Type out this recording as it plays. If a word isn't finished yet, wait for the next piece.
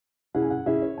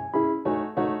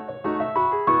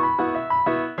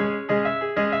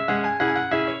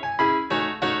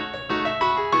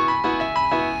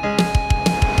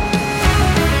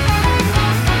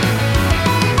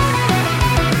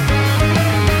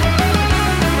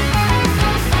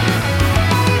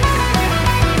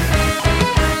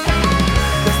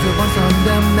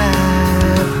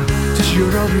You'll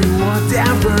be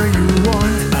whatever you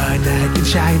want. A knight in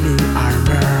shining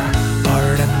armor,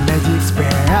 or a magic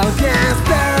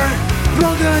spellcaster.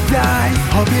 Roll the dice,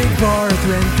 hoping for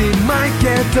 20 might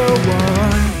get the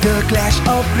one. The clash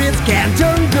of grids can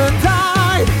turn the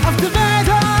tide of the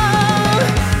battle.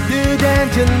 The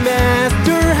dungeon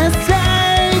master has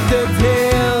saved the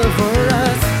tale for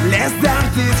us. Let's start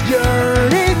this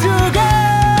journey together.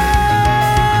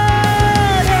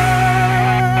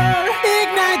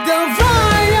 Ignite the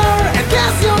fire and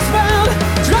cast your spell.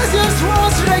 Trust your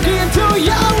swords straight into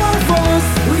your foes.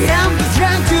 We have the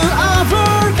strength to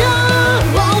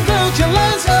overcome all the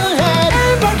challenges ahead.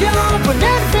 Embark on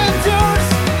adventures,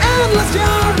 endless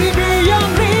journey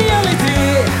beyond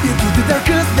reality, into the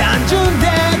darkest dungeon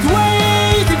that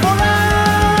waiting for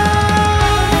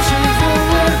us. Pushing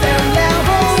forward and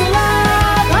level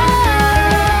up.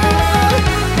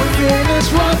 We finish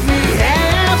what we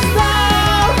have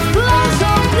started. Lots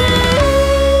of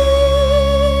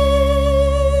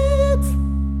needs.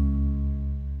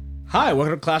 Hi,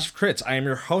 welcome to Clash of Crits. I am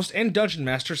your host and Dungeon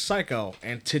Master, Psycho,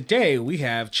 and today we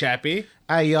have Chappie.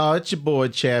 Hey y'all, it's your boy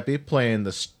Chappie playing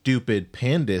the stupid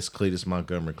Pandis Cletus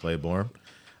Montgomery Claiborne.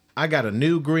 I got a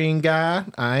new green guy,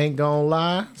 I ain't gonna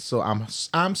lie, so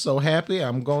I'm so happy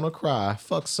I'm gonna cry.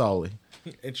 Fuck Sully.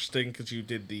 Interesting, because you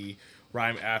did the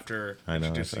rhyme after I know,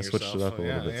 introducing I switched yourself. it up a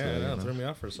little bit today, Yeah, you know. threw me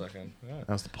off for a second. Yeah. That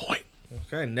was the point.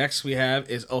 Okay, next we have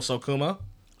is Osokuma.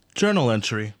 Journal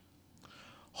entry.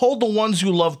 Hold the ones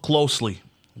you love closely.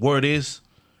 Word is,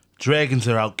 dragons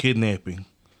are out kidnapping.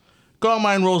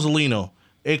 Carmine Rosalino,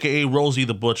 a.k.a. Rosie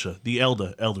the Butcher, the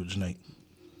Eldridge Knight.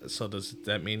 So does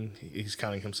that mean he's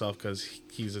counting himself because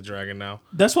he's a dragon now?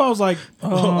 That's why I was like,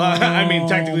 I mean,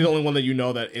 technically the only one that you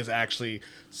know that is actually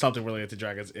something related to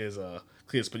dragons is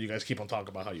Cletus, but you guys keep on talking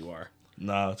about how you are.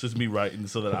 Nah, it's just me writing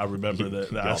so that I remember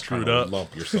that I Y'all screwed trying to up.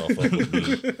 Lump yourself up with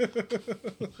me.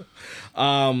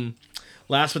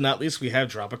 Last but not least, we have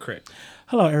Drop a Crit.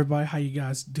 hello everybody, how you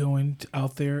guys doing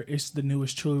out there? It's the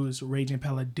newest, truest Raging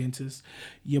Paladintus,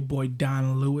 your boy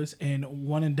Don Lewis, and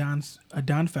a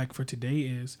Don fact for today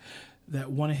is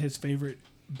that one of his favorite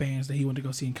bands that he went to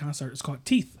go see in concert is called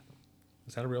Teeth.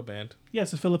 Is that a real band? Yeah,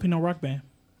 it's a Filipino rock band.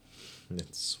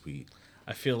 It's sweet.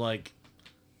 I feel like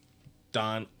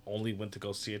Don only went to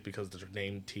go see it because of the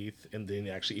name Teeth and didn't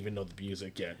actually even know the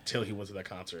music yet till he went to that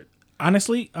concert.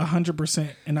 Honestly,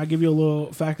 100%. And I'll give you a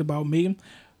little fact about me.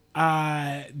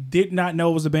 I did not know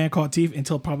it was a band called Teeth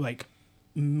until probably like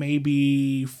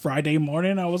maybe Friday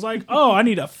morning. I was like, oh, I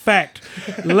need a fact.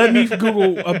 Let me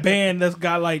Google a band that's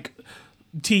got like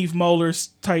teeth, molars,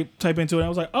 type into it. I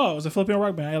was like, oh, it's a Filipino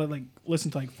rock band. I had to like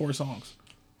listen to like 4 songs.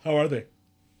 How are they?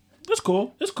 It's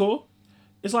cool. It's cool.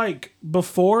 It's like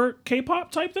before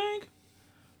K-pop type thing.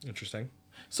 Interesting.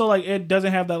 So like it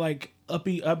doesn't have that like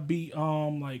upbeat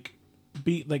like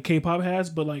beat like K-pop has,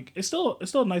 but like it's still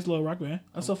a nice little rock band.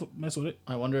 I still mess with it.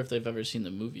 I wonder if they've ever seen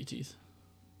the movie Teeth.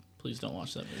 Please don't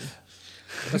watch that movie.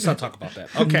 Let's not talk about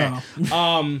that. Okay.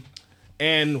 No.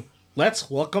 And let's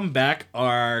welcome back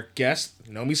our guest,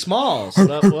 GnomeySmalls.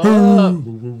 What up, what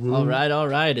up? All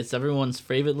right. It's everyone's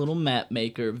favorite little map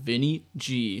maker, Vinny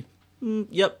G.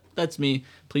 Yep, that's me.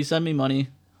 Please send me money.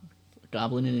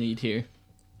 Goblin in need here.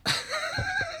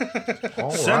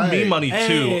 Send me money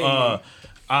too.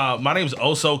 My name's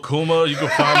Oso Kuma. You can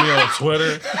find me on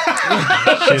Twitter.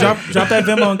 drop that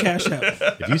Venmo and Cash App.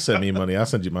 If you send me money, I'll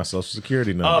send you my social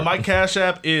security number. My Cash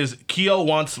App is Keo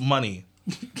Wants Money.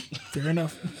 Fair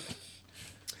enough.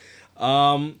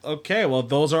 Okay, well,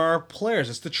 those are our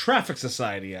players. It's the Traffic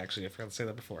Society, actually. I forgot to say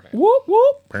that beforehand. Whoop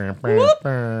whoop. Brr, brr,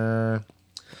 brr.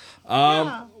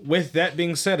 With that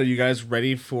being said, are you guys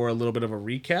ready for a little bit of a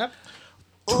recap?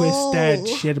 Twist that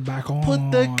shit back on.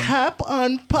 Put the cap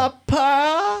on,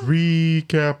 Papa.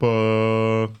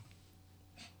 Recap.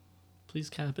 Please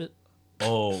cap it.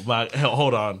 Oh my!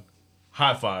 Hold on.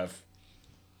 High five.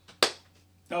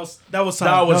 That was solid. That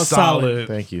was solid.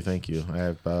 Thank you. I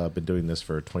have been doing this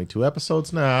for 22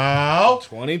 episodes now.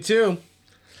 22.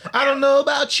 I don't know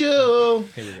about you.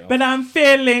 Here we go. But I'm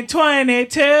feeling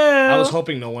 22. I was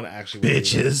hoping no one actually would do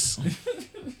Bitches. that.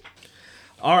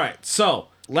 All right, so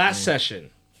last session.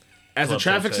 As the Club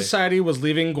Traffic Sensei. Society was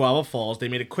leaving Guava Falls, they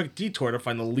made a quick detour to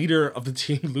find the leader of the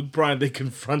team, Luke Bryan. They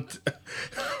confronted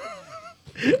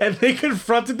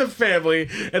the family,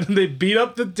 and then they beat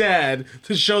up the dad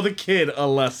to show the kid a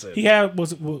lesson. He had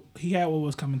what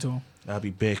was coming to him. I'll be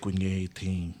back when you're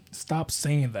 18. Stop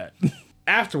saying that.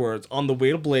 Afterwards, on the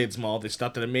way to Blades Mall, they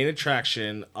stopped at a main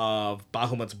attraction of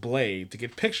Bahamut's blade to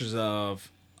get pictures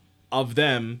of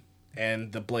them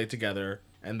and the blade together,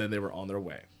 and then they were on their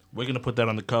way. We're gonna put that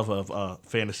on the cover of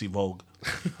Fantasy Vogue.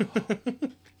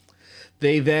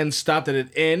 They then stopped at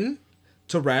an inn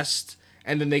to rest,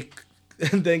 and then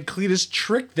Cletus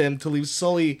tricked them to leave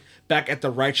Sully back at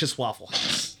the Righteous Waffle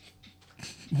House.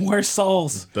 Where's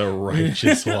Souls? The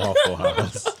Righteous Waffle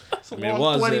House. I mean,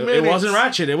 it wasn't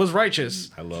Ratchet. It was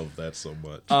Righteous. I love that so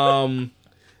much.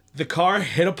 The car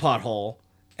hit a pothole,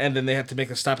 and then they had to make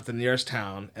a stop at the nearest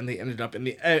town, and they ended up in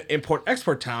the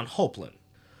import-export town, Hopelan.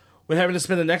 With having to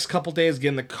spend the next couple days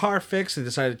getting the car fixed, they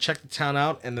decided to check the town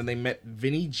out, and then they met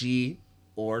Vinny G,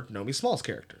 or GnomeySmalls'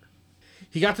 character.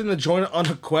 He got them to join on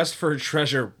a quest for a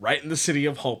treasure right in the city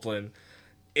of Hopelan,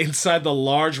 inside the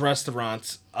large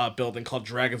restaurant building called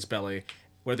Dragon's Belly,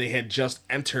 where they had just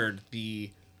entered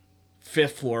the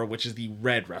 5th floor, which is the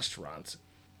Red Restaurant.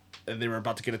 And they were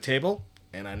about to get a table,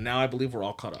 and now I believe we're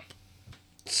all caught up.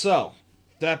 So,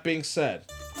 that being said,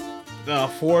 the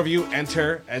 4 of you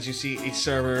enter as you see a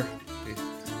server.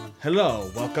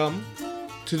 Hello, welcome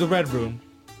to the Red Room.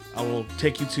 I will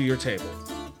take you to your table.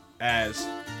 As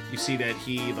you see that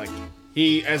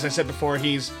he, as I said before,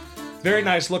 he's very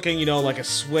nice looking, like a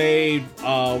suede,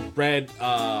 red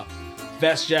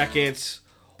vest jacket,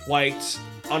 white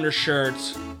undershirt,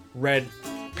 red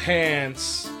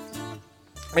pants.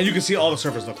 And you can see all the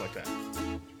servers look like that.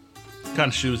 What kind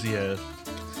of shoes he has?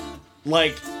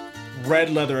 Like red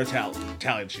leather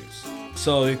Italian shoes.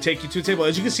 So they take you to a table.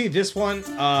 As you can see, this one,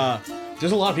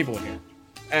 there's a lot of people in here.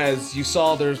 As you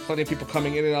saw, there's plenty of people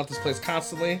coming in and out this place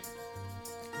constantly.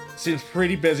 Seems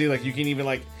pretty busy. Like you can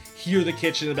even hear the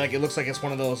kitchen in the back. It looks like it's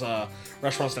one of those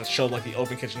restaurants that show the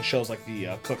open kitchen, shows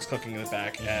the cooks cooking in the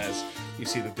back. As you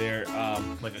see that they're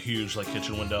like a huge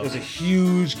kitchen window. There's a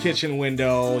huge kitchen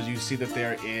window. You see that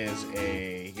there is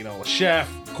a chef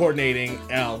coordinating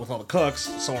with all the cooks,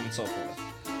 so on and so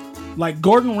forth. Like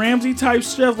Gordon Ramsay type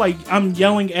chef. Like I'm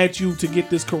yelling at you to get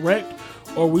this correct,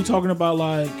 or are we talking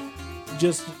about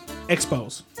just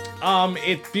expos?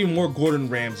 It'd be more Gordon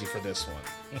Ramsay for this one.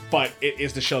 But it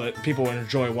is the show that people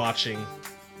enjoy watching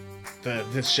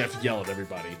this chef yell at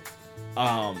everybody.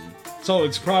 So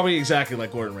it's probably exactly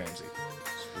like Gordon Ramsay.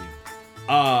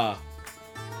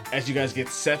 As you guys get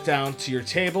set down to your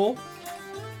table,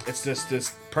 it's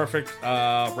this perfect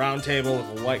round table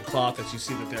with a white cloth. As you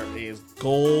see that there is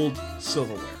gold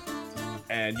silverware.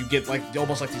 And you get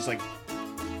almost these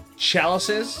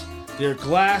chalices. They're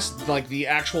glass, the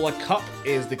actual cup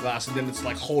is the glass, and then it's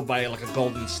held by a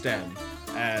golden stem.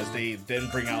 As they then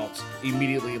bring out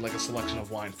immediately a selection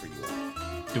of wine for you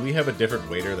all. Do we have a different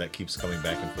waiter that keeps coming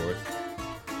back and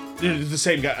forth? It's the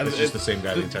same guy. It's just the same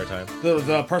guy the entire time?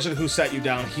 The person who sat you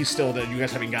down, he's still there. You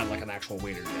guys haven't got an actual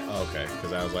waiter yet. Oh, okay,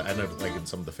 because I was I know in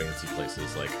some of the fancy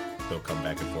places, they'll come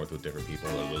back and forth with different people,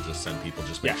 or they'll just send people,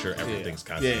 just make sure everything's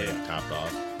constantly topped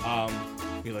off.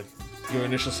 Your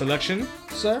initial selection,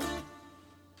 sir?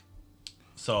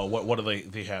 So what do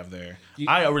they have there?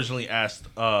 I originally asked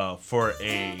for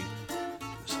a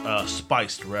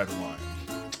spiced red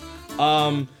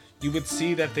wine. You would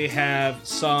see that they have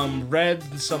some red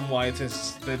and some whites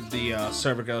as the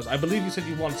server goes. I believe you said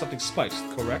you wanted something spiced,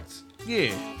 correct?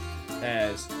 Yeah.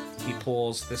 As he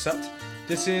pulls this out.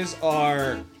 This is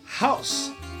our house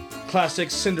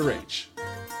classic Cinder Rage.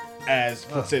 As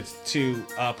puts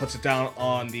it down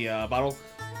on the bottle.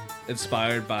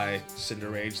 Inspired by Cinder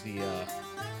Rage, the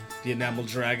enamel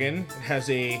dragon. It has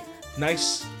a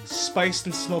nice spice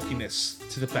and smokiness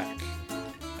to the back.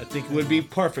 I think it would be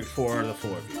perfect for the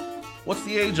 4 of you. What's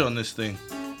the age on this thing?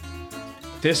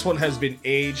 This one has been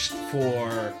aged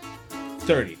for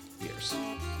 30 years.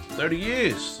 30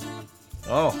 years.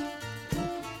 Oh.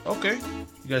 Okay.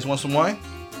 You guys want some wine?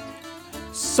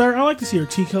 Sir, I'd like to see your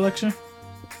tea collection.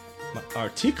 Our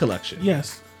tea collection?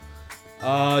 Yes.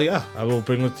 Yeah. I will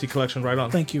bring the tea collection right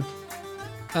on. Thank you.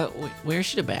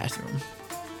 Where's the bathroom?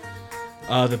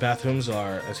 The bathrooms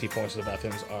are, as he points to the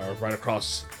bathrooms, are right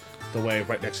across the way,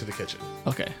 right next to the kitchen.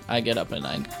 Okay, I get up and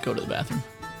I go to the bathroom.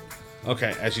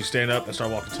 Okay, as you stand up and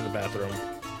start walking to the bathroom.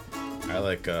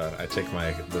 I take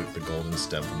the golden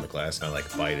stem from the glass and I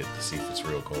bite it to see if it's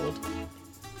real gold.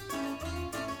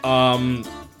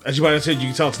 As you might have said, you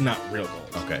can tell it's not real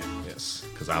gold. Okay. Yes.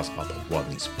 Because I was about to rub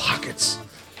these pockets.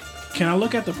 Can I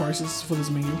look at the prices for this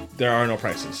menu? There are no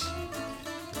prices.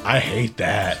 I hate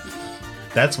that.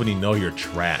 That's when you know you're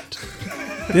trapped.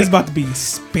 This is about to be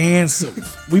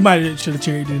expensive. We should have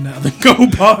cherry in the other go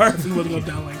bar if we would have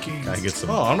gone down like kings. I get some.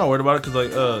 Oh, I'm not worried about it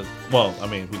because,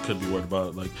 we could be worried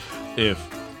about it, if,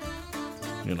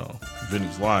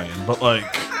 Vinny's lying. But,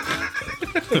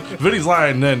 if Vinny's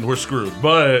lying, then we're screwed.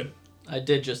 But I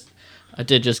did just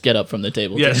get up from the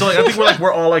table. yeah, so I think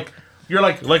we're all you're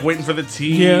waiting for the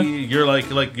tea. Yeah. You're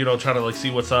trying to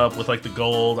see what's up with the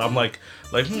gold. I'm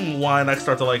wine. I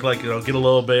start to get a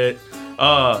little bit.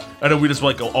 And then we just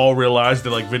like all realized that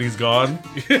like Vinny's gone.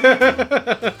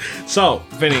 So,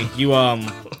 Vinny, you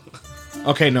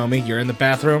okay, Nomi, you're in the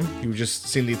bathroom. You just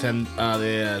seen the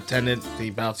attendant. He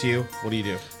bowed to you. What do you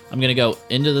do? I'm gonna go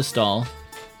into the stall,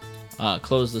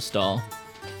 close the stall,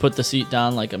 put the seat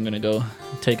down like I'm gonna go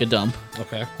take a dump.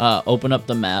 Okay. Open up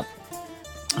the map,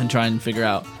 and try and figure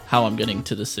out how I'm getting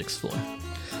to the 6th floor.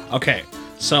 Okay.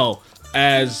 So,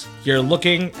 as you're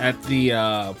looking at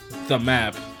the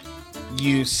map,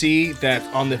 you see that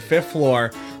on the 5th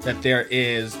floor that there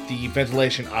is the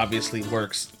ventilation obviously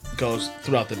goes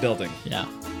throughout the building. Yeah.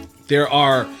 There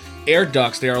are air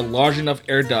ducts. There are large enough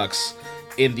air ducts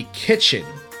in the kitchen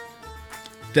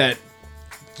that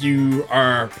you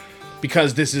are,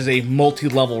 because this is a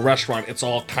multi-level restaurant, it's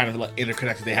all kind of like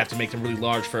interconnected. They have to make them really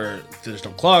large for there's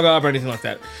no clog up or anything like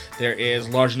that. There is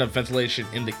large enough ventilation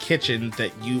in the kitchen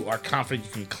that you are confident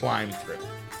you can climb through.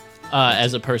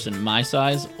 As a person my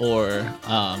size, or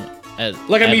as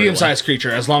Like a everyone? medium-sized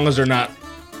creature, as long as they're not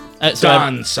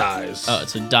Don's size. Oh,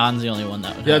 so Don's the only one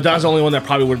that would. Yeah, have Don's the only one that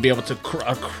probably wouldn't be able to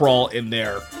crawl in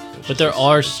there. But there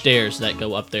are stairs that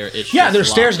go up there. It's Yeah, just there's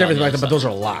stairs and locked on everything the like that, but those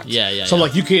inside. are locked. Yeah. So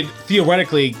like you could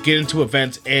theoretically get into a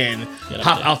vent and Get up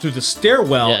hop there. out through the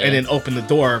stairwell Yeah, and yeah. then open the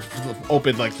door,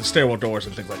 open like the stairwell doors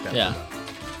and things like that. Yeah.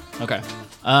 Okay.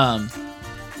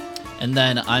 And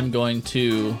then I'm going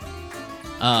to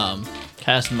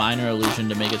cast minor illusion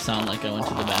to make it sound like I went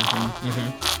to the bathroom.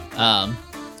 Mm-hmm.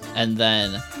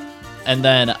 And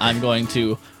then I'm going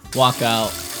to walk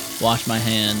out, wash my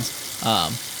hands,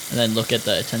 and then look at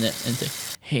the attendant and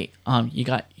say, "Hey, you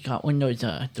got one of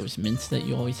those mints that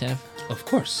you always have?" Of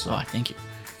course. Oh, thank you.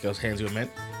 Goes hands you a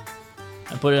mint.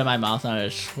 I put it in my mouth and I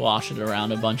just slosh it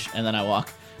around a bunch, and then I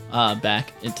walk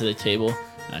back into the table.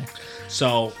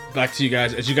 So back to you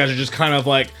guys, as you guys are just kind of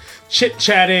like chit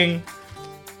chatting.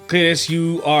 Cletus,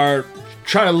 you are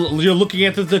you're looking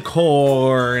at the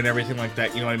decor and everything like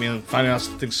that. You know what I mean? Finding out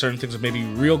certain things are maybe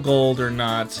real gold or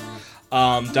not.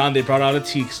 Don, they brought out a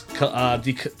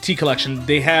tea collection.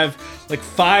 They have like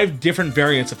 5 different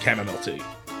variants of chamomile tea.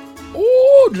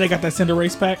 Ooh, do they got that Cinder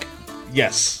Race pack?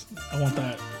 Yes. I want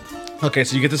that. Okay,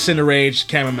 so you get the Cinder Rage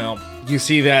chamomile. You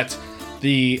see that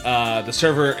the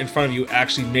server in front of you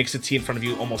actually makes the tea in front of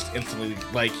you almost instantly.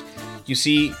 Like, you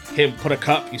see him put a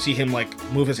cup, you see him like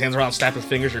move his hands around, snap his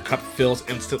fingers, your cup fills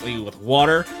instantly with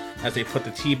water as they put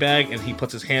the tea bag, and he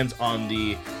puts his hands on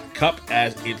the cup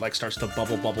as it like starts to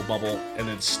bubble, and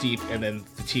then steep, and then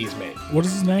the tea is made. What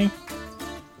is his name?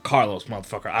 Carlos,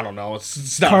 motherfucker, I don't know.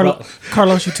 It's not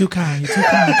Carlos, you're too kind. You're too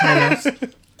kind, Carlos.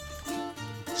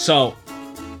 So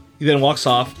he then walks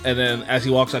off, and then as he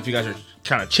walks off, you guys are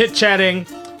kind of chit-chatting.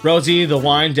 Rosie, the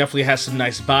wine definitely has some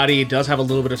nice body. It does have a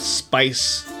little bit of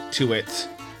spice to it.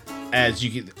 As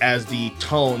the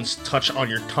tones touch on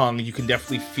your tongue, you can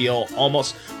definitely feel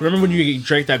almost. Remember when you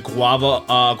drank that guava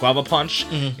punch?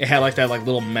 Mm-hmm. It had like that like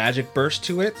little magic burst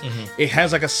to it. Mm-hmm. It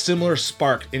has like a similar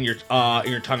spark in your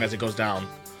tongue as it goes down.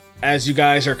 As you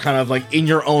guys are kind of like in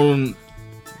your own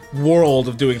world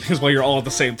of doing things while you're all at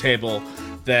the same table,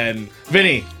 then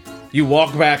Vinny, you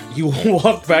walk back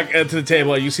into the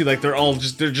table and you see like they're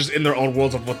just in their own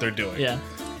worlds of what they're doing. Yeah.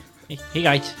 Hey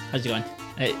guys, how's it going?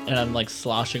 And I'm like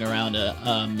sloshing around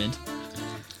a mint.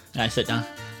 And I sit down.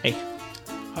 Hey.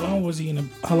 How long was he in the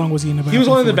bathroom? He was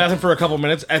only in the bathroom for a couple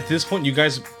minutes. At this point, you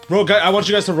guys I want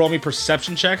you guys to roll me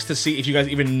perception checks to see if you guys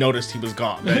even noticed he was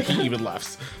gone, that he even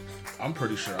left. I'm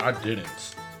pretty sure I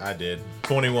didn't. I did.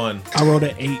 21. I rolled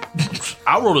an 8.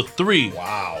 I rolled a 3.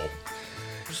 Wow.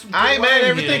 All right, man.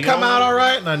 Everything come out all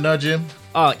right? And I nudge him.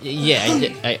 Oh, yeah, I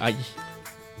did. I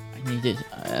needed,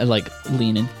 like,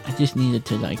 leaning. I just needed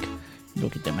to, like,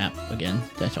 look at the map again.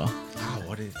 That's all. Oh,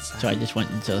 what did it say? So I just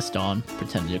went into the stall and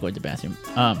pretended to go to the bathroom.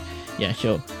 Yeah,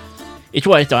 so it's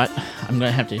what I thought. I'm going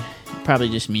to have to, probably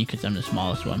just me because I'm the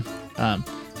smallest one. I'm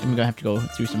going to have to go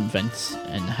through some vents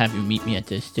and have you meet me at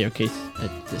the staircase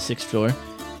at the 6th floor.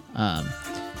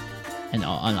 And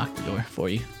I'll unlock the door for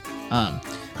you.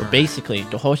 But basically,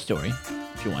 the whole story,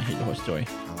 if you want to hear the whole story,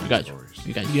 you guys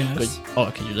Yes. good?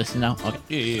 Oh, can you listen now?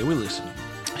 Okay. Yeah, we're listening.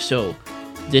 So,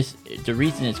 the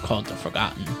reason it's called the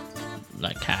Forgotten,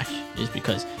 like cache, is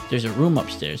because there's a room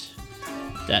upstairs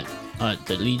that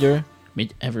the leader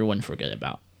made everyone forget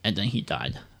about, and then he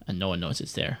died, and no one knows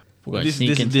it's there. We're gonna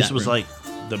sneak into This that was room. like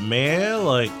the mayor,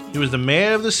 like he was the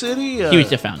mayor of the city. He was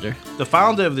the founder. the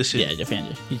founder of the city. Yeah, the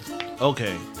founder.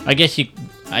 Okay. I guess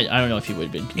I don't know if he would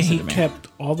have been And he considered mayor. kept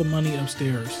all the money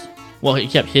upstairs. Well, he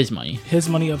kept his money. His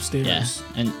money upstairs. Yeah,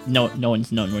 and no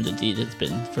one's known where the deed has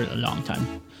been for a long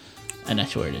time, and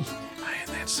that's where it is. Man,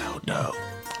 that's so dope.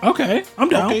 Okay, I'm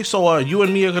down. Okay, so you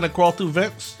and me are gonna crawl through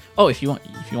vents. Oh, if you want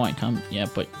to come, yeah.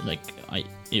 But like,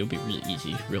 it'll be really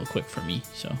easy, real quick for me.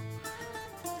 So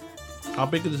How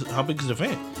big is the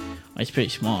van? it's pretty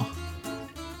small.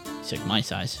 It's like my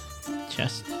size,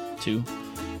 chest 2.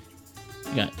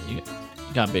 You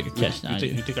got a bigger chest now.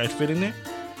 You think I'd fit in there?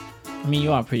 I mean,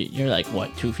 you're like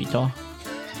what, 2 feet tall?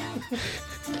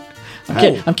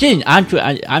 I'm kidding.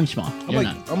 I'm small. You're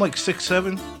not. I'm like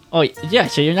 6'7". Oh yeah,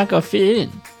 so you're not gonna fit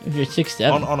in if you're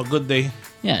 6'7". On a good day,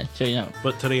 Yeah, so you know.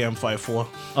 but today I'm 5'4".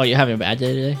 Oh, you're having a bad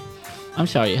day today? I'm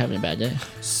sorry, you're having a bad day.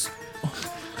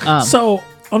 So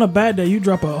on a bad day, you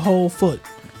drop a whole foot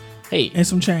Hey, and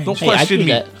some change. Don't hey, I question do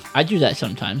me. that. I do that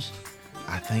sometimes.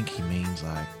 I think he means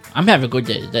like. I'm having a good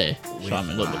day today, so I'm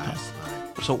a little bit tired.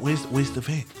 So where's the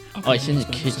van? Oh, it's in the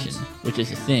kitchen, which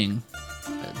is a thing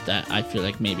that I feel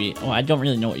like maybe. Oh, I don't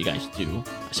really know what you guys do,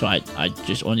 so I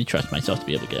just only trust myself to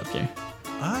be able to get up there.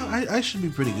 I should be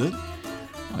pretty good.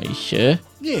 Are you sure?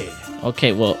 Yeah.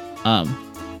 Okay, well,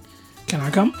 Can I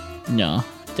come? no,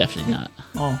 definitely not.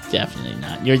 Oh, Definitely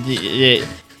not.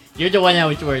 You're the one I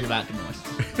was worried about the most.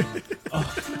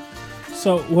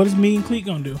 so what is me and Cleet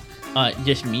gonna do?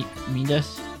 Just meet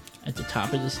us at the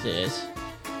top of the stairs,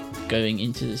 going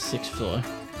into the 6th floor.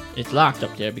 It's locked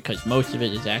up there because most of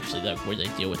it is actually like where they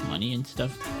deal with money and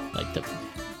stuff, like the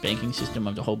banking system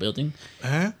of the whole building.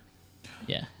 Huh?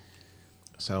 Yeah,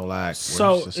 So like.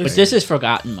 So, where's the but stairs? this is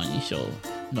forgotten money, so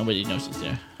nobody knows it's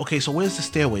there. Okay, so where's the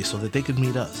stairway so that they could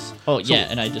meet us? Oh yeah,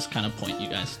 and I just kind of point you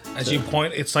guys. As to- you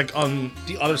point, it's like on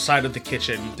the other side of the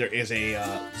kitchen. There is a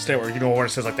stairway. You know where it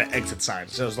says like the exit sign.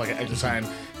 So it's like an exit sign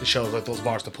that shows like those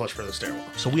bars to push for the stairwell.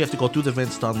 So we have to go through the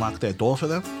vents to unlock that door for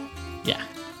them? Yeah.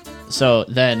 So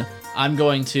then I'm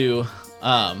going to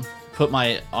put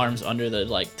my arms under the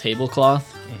like tablecloth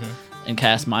and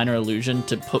cast minor illusion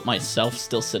to put myself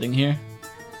still sitting here,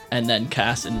 and then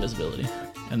cast invisibility,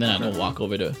 and then I'm gonna walk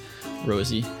over to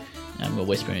Rosie and I'm gonna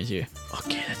whisper in his ear,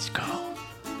 "Okay, let's go."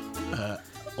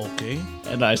 Okay.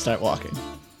 And I start walking.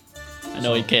 I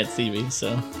know he can't see me,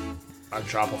 so I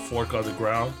drop a fork on the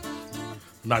ground.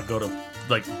 Not go to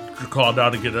like crawl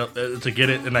down to get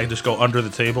it, and I just go under the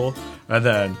table, and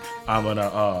then I'm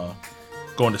gonna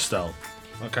go into stealth.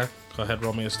 Okay. Go ahead,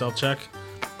 roll me a stealth check.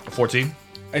 14.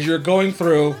 As you're going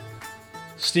through,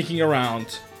 sneaking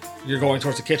around, you're going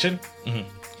towards the kitchen. Mm-hmm.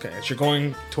 Okay. As you're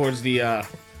going towards the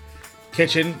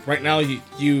kitchen, right now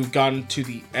you've gotten to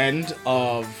the end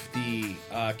of the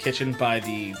kitchen by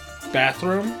the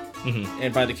bathroom. Mm-hmm.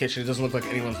 And by the kitchen, it doesn't look like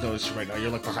anyone's noticed you right now. You're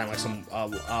like behind like some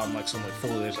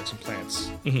foliage, like some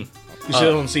plants. Mm-hmm. You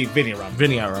still don't see Vinny around.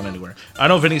 Vinny not run anywhere. I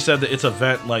know Vinny said that it's a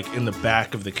vent like in the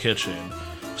back of the kitchen,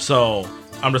 so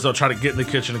I'm just gonna try to get in the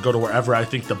kitchen and go to wherever I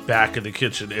think the back of the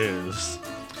kitchen is.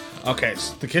 Okay,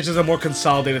 so the kitchen's a more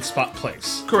consolidated spot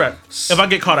place. Correct. If I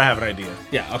get caught, I have an idea.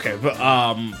 Yeah. Okay, but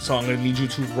so I'm gonna need you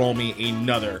to roll me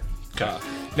another.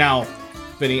 Now,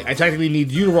 Vinny, I technically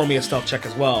need you to roll me a stealth check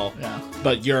as well. Yeah.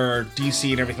 But your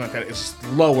DC and everything like that is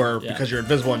lower because you're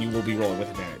invisible and you will be rolling with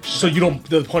advantage. So you don't.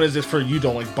 The point is for you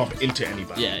don't like bump into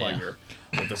anybody while you're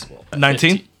invisible.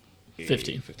 19.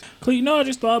 15. Cleet, you know what I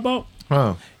just thought about?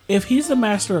 Huh. If he's the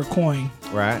master of coin,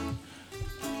 Right.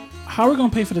 how are we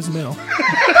gonna pay for this meal?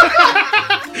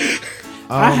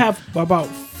 I have about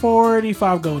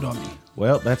 45 gold on me,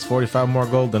 Well, that's 45 more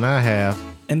gold than I have.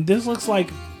 and this looks like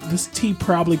this tea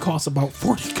probably costs about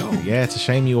 40 gold. Yeah, it's a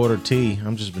shame you ordered tea.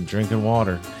 I'm just been drinking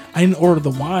water. I didn't order the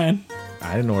wine.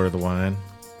 I didn't order the wine.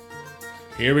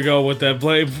 Here we go with that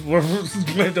blade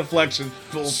deflection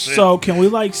bullshit. So can we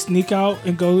like sneak out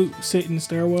and go sit in the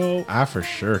stairwell? I for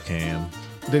sure can.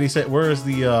 Did he say where is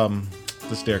the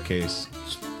staircase?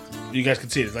 you guys can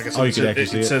see it. Like I said, Oh, you it, can actually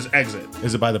see it it? says exit.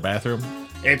 Is it by the bathroom?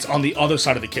 It's on the other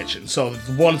side of the kitchen. So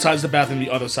one side's the bathroom, the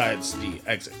other side's the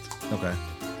exit. Okay.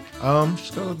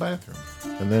 Just go to the bathroom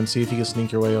and then see if you can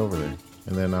sneak your way over there.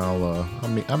 And then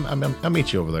I'll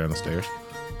meet you over there on the stairs.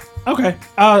 Okay.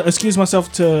 Excuse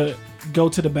myself to go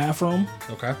to the bathroom.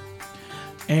 Okay.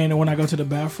 And when I go to the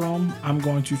bathroom, I'm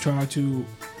going to try to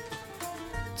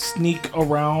sneak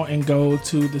around and go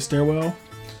to the stairwell.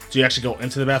 Do you actually go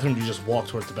into the bathroom? Or do you just walk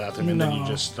towards the bathroom and then you No.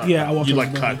 just start, Yeah, I walk you towards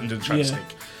like the cut bathroom. and then try to Yeah.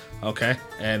 sneak. Okay.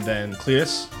 And then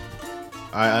Cletus.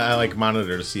 I like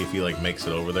monitor to see if he like makes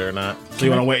it over there or not. So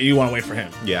you want to wait? You want to wait for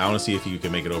him? Yeah, I want to see if you can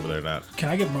make it over there or not. Can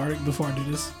I get bardic before I do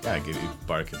this? Gotta give you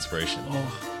bardic inspiration.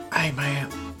 Oh, Hey man,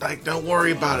 like don't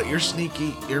worry about it. You're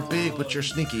sneaky. You're big, but you're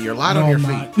sneaky. You're light no, on your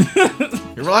I'm feet.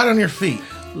 not. You're light on your feet.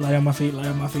 Light on my feet, light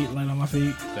on my feet, light on my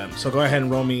feet. So go ahead and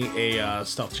roll me a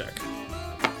stealth check.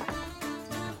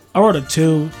 I rolled a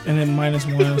 2 and then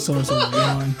 -1, so it's a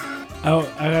 1.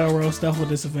 I gotta roll stuff with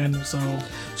disadvantage, so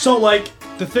So like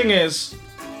the thing is,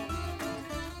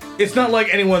 it's not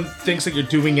like anyone thinks that you're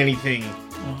doing anything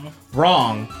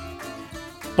wrong,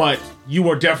 but you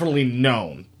are definitely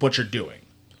known what you're doing.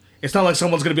 It's not like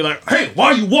someone's gonna be like, hey, why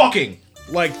are you walking?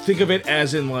 Like, think of it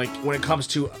as in, like, when it comes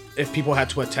to if people had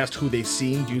to attest who they've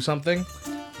seen do something,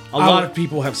 a lot of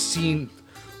people have seen,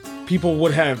 people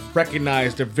would have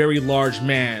recognized a very large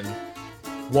man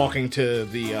walking to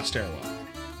the stairwell.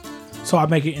 So I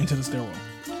make it into the stairwell.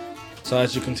 So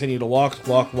as you continue to walk,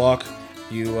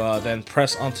 you then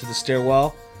press onto the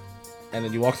stairwell, and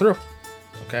then you walk through.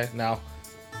 Okay, now,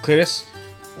 Cletus.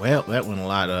 Well, that went a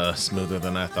lot smoother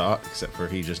than I thought, except for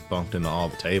he just bumped into all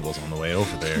the tables on the way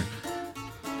over there.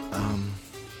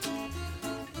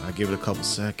 I give it a couple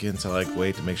seconds. I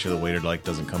wait to make sure the waiter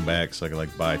doesn't come back, so I can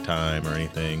buy time or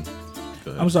anything.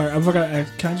 But I'm sorry, I forgot to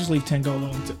ask. Can I just leave 10 gold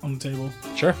on the table?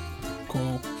 Sure.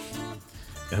 Cool.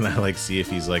 And I see if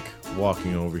he's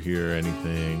walking over here or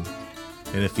anything.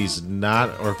 And if he's not,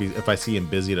 or if I see him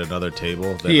busy at another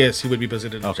table, then He would be busy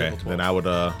at another table. then I would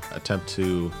attempt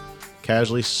to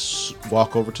casually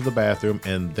walk over to the bathroom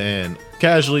and then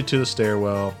casually to the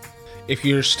stairwell. If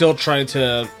you're still trying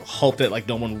to hope that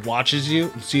no one watches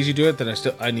you, sees you do it, then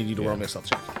I need you to roll me a stealth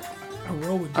check.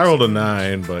 I rolled a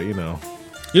 9, but you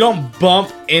don't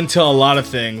bump into a lot of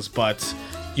things, but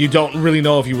you don't really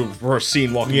know if you were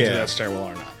seen walking into that stairwell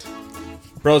or not.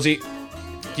 Rosie,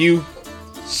 you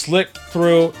slick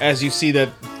through as you see that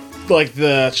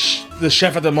the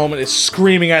chef at the moment is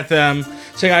screaming at them,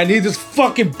 saying, I need this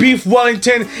fucking beef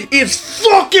Wellington. It's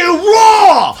fucking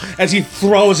raw! As he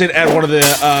throws it at one of the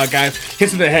guys,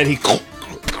 hits him in the head, he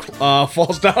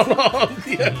falls down on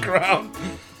the ground.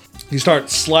 You start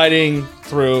sliding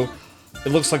through. It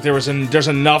looks like there's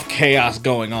enough chaos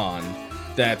going on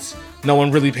that no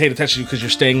one really paid attention to because you're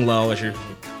staying low as you're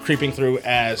creeping through.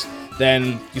 As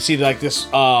then you see this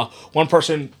one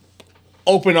person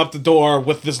open up the door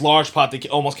with this large pot that you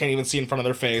almost can't even see in front of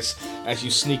their face as you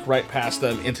sneak right past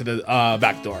them into the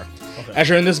back door. Okay. As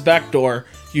you're in this back door,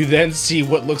 you then see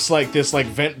what looks like this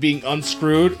vent being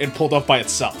unscrewed and pulled up by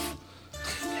itself.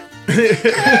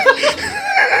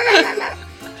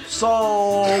 So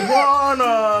one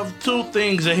of two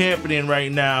things are happening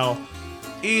right now.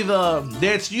 Either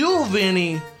that's you,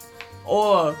 Vinny,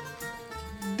 or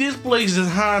this place is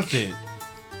haunted.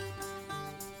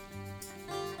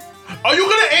 Are you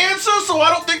gonna answer so I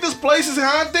don't think this place is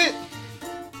haunted?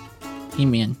 Hey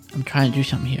man, I'm trying to do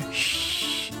something here.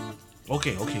 Shh.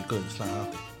 Okay, good. It's not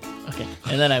haunted. Okay,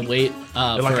 and then I wait.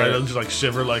 And I just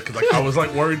shiver, I was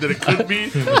worried that it could be.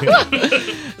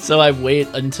 So I wait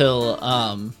until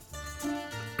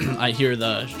I hear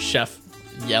the chef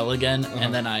yell again,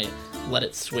 and then I let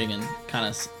it swing and kind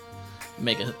of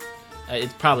make it.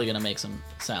 It's probably gonna make some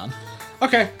sound.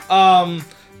 Okay.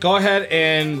 Go ahead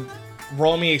and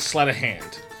roll me a sleight of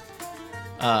hand.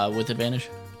 With advantage?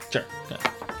 Sure. Okay.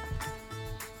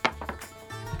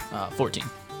 14.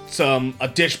 A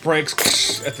dish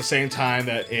breaks at the same time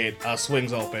that it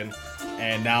swings open,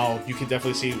 and now you can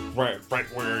definitely see right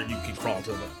where you can crawl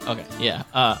to the. Okay, yeah.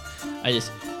 I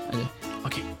just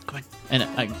okay, come on, and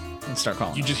I start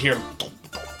crawling. You just hear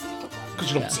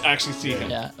because you don't actually see him.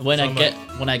 Yeah. When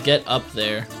I get up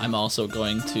there, I'm also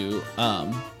going to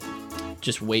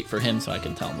just wait for him so I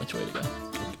can tell him which way to go.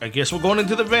 I guess we're going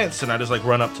into the vents, and I just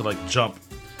run up to jump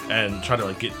and try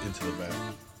to get into the vent.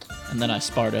 And then I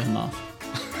Sparta him off.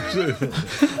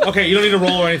 Okay, you don't need to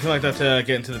roll or anything like that to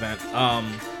get into the vent.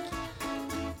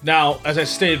 Now, as I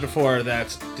stated before,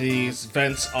 that these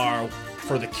vents are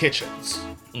for the kitchens.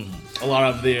 Mm-hmm. A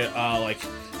lot of the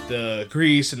the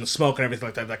grease and the smoke and everything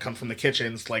like that comes from the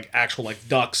kitchens, actual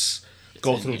ducts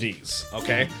go through these.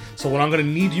 Okay, so what I'm gonna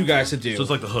need you guys to do. So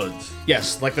it's like the hoods.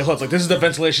 Yes, like the hoods. This is the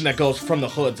ventilation that goes from the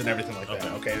hoods and everything like that.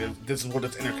 Okay, this is what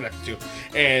it's interconnected to,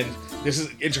 and this is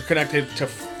interconnected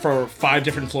for 5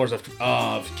 different floors of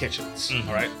kitchens. Mm-hmm.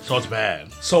 All right, so it's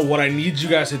bad. So what I need you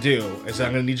guys to do is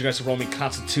I'm gonna need you guys to roll me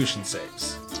Constitution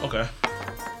saves. Okay.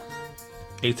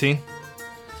 18.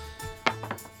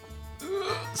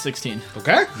 16.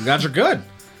 Okay, you guys are good.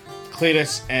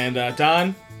 Cletus and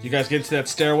Don, you guys get into that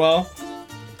stairwell.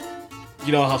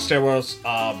 You know how stairwells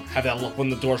have that look when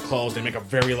the doors close, they make a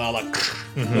very loud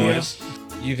noise.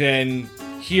 Yeah. You then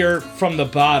hear from the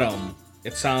bottom,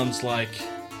 it sounds like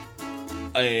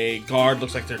a guard,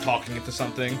 looks like they're talking into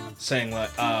something, saying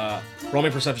roll me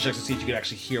perception checks to see if you can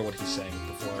actually hear what he's saying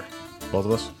before. Both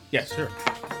of us? Yes, sure.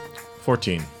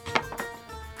 14.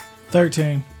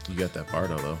 13. You got that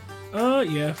Bardo, though.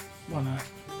 Yeah. Why not?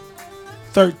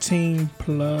 13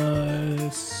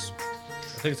 plus...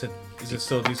 I think is it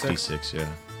still D6? D6, yeah.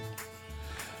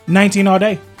 19 all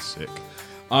day. Sick.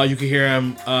 You can hear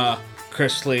him,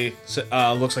 crisply.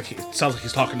 Looks like sounds like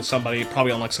he's talking to somebody,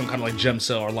 probably on like some kind of like gem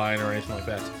cell or line or anything like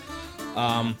that.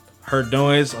 Heard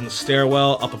noise on the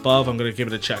stairwell up above. I'm gonna give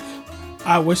it a check.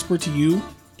 I whisper to you.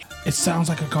 It sounds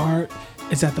like a guard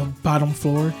is at the bottom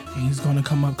floor, and he's gonna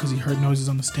come up because he heard noises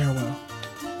on the stairwell.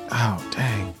 Oh,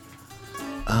 dang.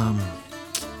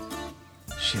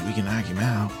 Shit, we can knock him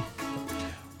out.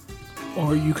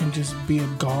 Or you can just be a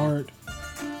guard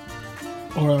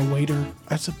or a waiter.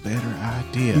 That's a better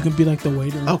idea. You can be like the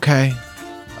waiter. Okay,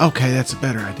 that's a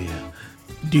better idea.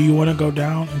 Do you want to go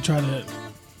down and try to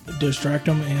distract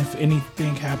him? And if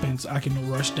anything happens, I can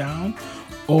rush down.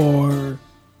 Or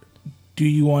do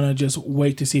you want to just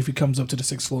wait to see if he comes up to the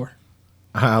 6th floor?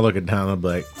 I look it down and I'm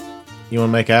like, you want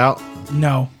to make out?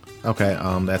 No. Okay,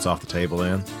 that's off the table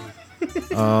then.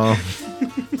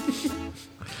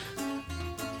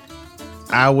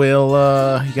 I will,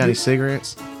 you got any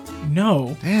cigarettes?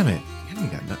 No. Damn it. You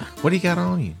ain't got nothing. What do you got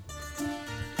on you?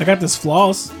 I got this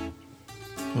floss.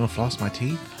 You want to floss my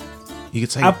teeth? You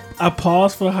could say. I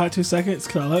paused for a hot 2 seconds.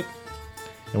 Can I look?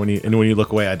 And when you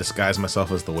look away, I disguise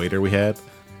myself as the waiter we had,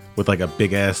 with like a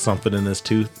big ass something in this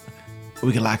tooth.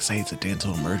 We could like say it's a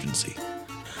dental emergency.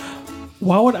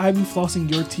 Why would I be flossing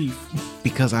your teeth?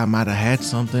 Because I might have had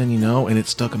something, and it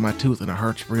stuck in my tooth and it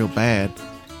hurts real bad.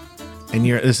 And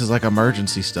this is like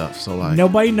emergency stuff, so like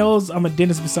Nobody knows I'm a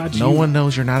dentist besides you. no one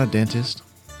knows you're not a dentist.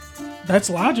 That's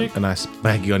logic. And I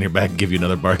smack you on your back and give you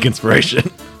another bark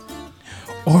inspiration.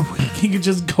 Or we can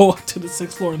just go up to the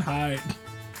 6th floor and hide.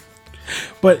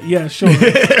 But yeah, sure.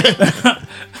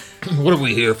 What are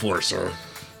we here for, sir?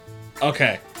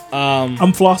 Okay.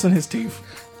 I'm flossing his teeth.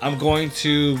 I'm going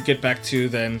to get back to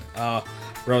then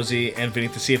Rosie and Vinny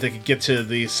to see if they can get to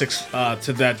the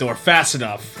to that door fast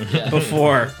enough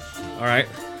before. All right.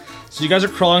 So you guys are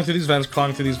crawling through these vents.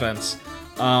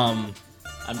 I'm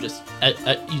just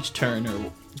at each turn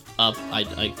or up.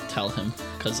 I tell him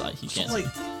because he can't.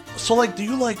 So do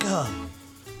you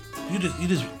you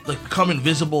just like become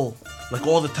invisible like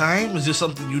all the time? Is this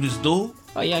something you just do?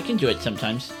 Oh yeah, I can do it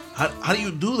sometimes. How do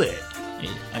you do that?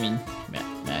 I mean,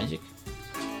 magic.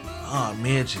 Ah,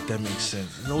 magic. That makes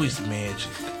sense. It's always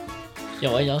magic.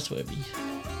 Yeah, what else would it be?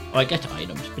 Oh, I got the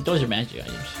items, but those are magic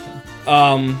items.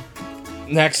 So.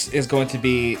 Next is going to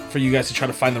be for you guys to try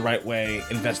to find the right way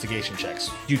investigation checks.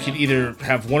 You can either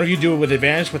have one of you do it with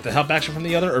advantage with the help action from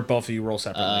the other, or both of you roll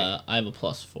separately. I have a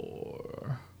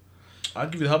 +4. I'll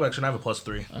give you the help action. I have a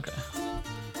 +3. Okay.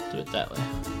 Do it that way.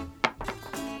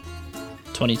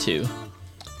 22.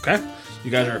 Okay.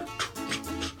 You guys are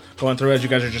going through as you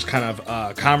guys are just kind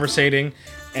of conversating,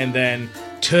 and then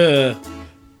to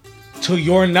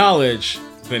your knowledge,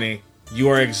 Vinny, you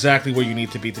are exactly where you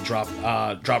need to be to drop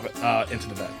into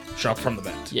the vent. Drop from the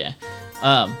vent. Yeah.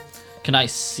 Can I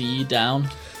see down?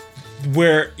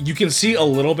 Where you can see a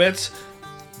little bit.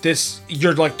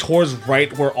 You're like towards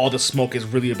right where all the smoke is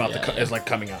really about is like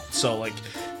coming out. So like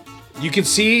you can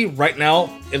see right now.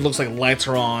 It looks like lights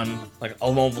are on, like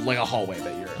almost like a hallway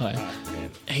that you're in.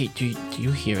 Hey, do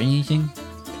you hear anything?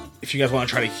 If you guys want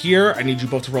to try to hear, I need you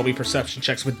both to roll me perception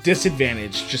checks with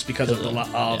disadvantage, just because of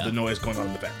the noise going on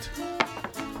in the vent.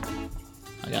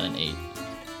 I got an 8.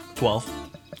 12.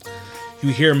 You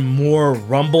hear more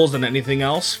rumbles than anything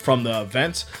else from the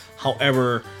vent.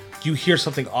 However, you hear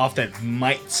something off that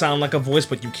might sound like a voice,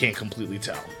 but you can't completely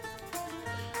tell.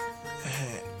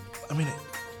 I mean,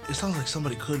 it sounds like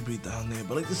somebody could be down there,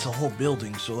 but like this is a whole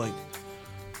building, so like.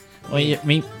 Well, yeah,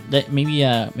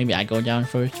 maybe I go down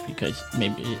first, because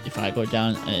maybe if I go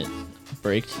down and it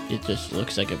breaks, it just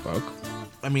looks like it broke.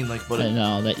 I mean, like, but and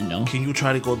I'll let you know. Can you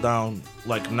try to go down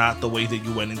like not the way that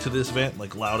you went into this vent,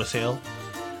 like loud as hell?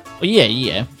 Well,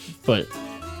 yeah, but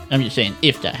I'm just saying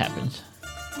if that happens.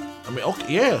 I mean,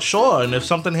 okay, yeah, sure. And if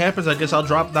something happens, I guess I'll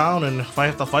drop down, and if I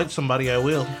have to fight somebody, I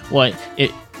will. Well,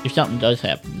 if something does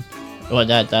happen, well,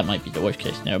 that might be the worst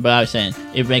case scenario. But I was saying,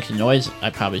 if it makes a noise,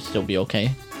 I'd probably still be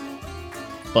okay.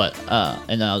 But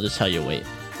and then I'll just tell you, wait,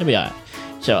 it'll be alright.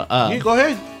 So yeah, go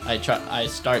ahead. I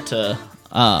start to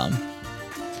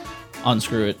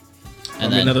unscrew it,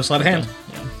 and then another sleight of hand.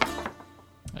 Yeah,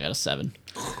 I got a 7.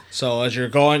 So as you're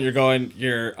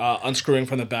unscrewing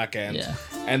from the back end,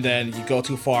 and then you go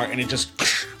too far, and it just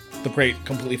the grate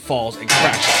completely falls and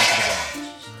crashes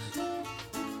into the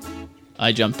ground.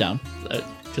 I jump down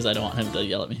because I don't want him to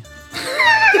yell at me.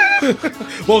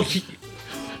 Well,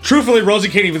 truthfully, Rosie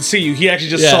can't even see you. He actually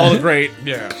just saw the grate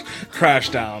crash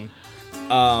down.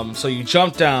 So you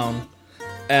jump down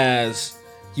as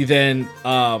you then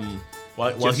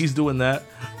while he's doing that,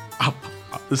 I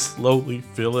slowly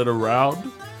feel it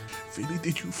around. Vinny,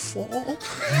 did you fall?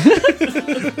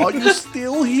 Are you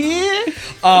still here?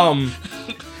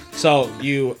 So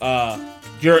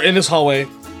you're in this hallway,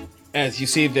 as you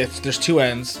see that there's two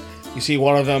ends. You see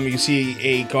one of them. You see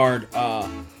a guard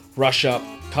rush up.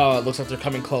 Looks like they're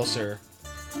coming closer.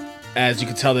 As you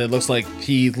can tell, that it looks like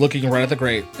he's looking right at the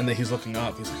grate, and then he's looking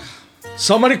up. He's like,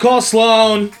 "Somebody call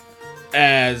Sloan!"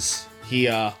 As he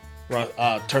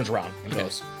turns around and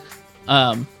goes.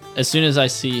 As soon as I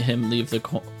see him leave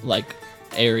the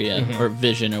area or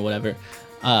vision or whatever,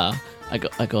 I go,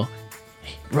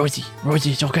 "Hey, Rosie,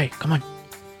 it's okay. Come on,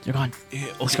 you're gone. Yeah,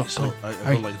 okay, Let's go. so I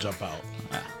Hurry. like jump out.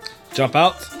 Jump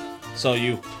out. So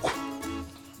you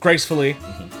gracefully.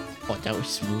 Oh, that was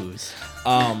smooth.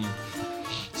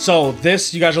 So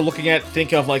this you guys are looking at.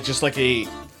 Think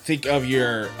of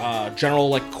your general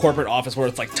like corporate office where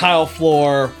it's like tile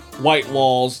floor, white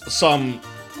walls, some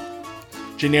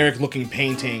generic looking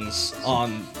paintings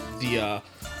on the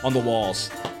walls.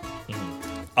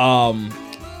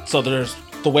 So there's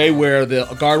the way where the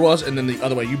guard was, and then the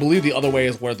other way. You believe the other way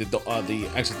is where the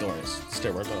exit door is, the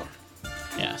stairwell door.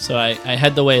 Yeah, so I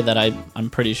head the way that I'm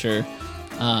pretty sure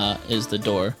is the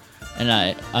door,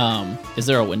 and is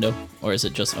there a window or is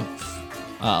it just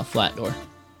a flat door?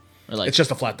 Or like It's just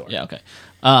a flat door. yeah, okay.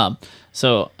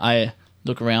 So I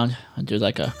look around and do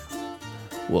like a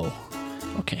whoa,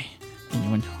 okay.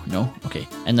 Anyone? No, okay.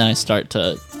 And then I start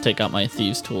to take out my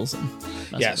thieves' tools and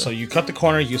mess Yeah. with So it. you cut the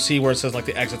corner. You see where it says like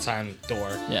the exit sign door.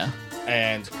 Yeah.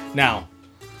 And now,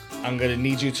 I'm gonna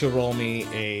need you to roll me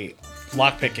a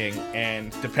lock picking,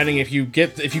 and depending if you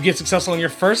get successful on your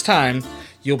first time,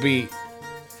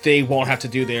 they won't have to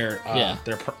do their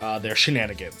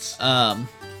shenanigans.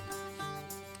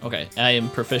 Okay, I am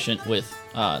proficient with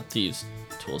thieves'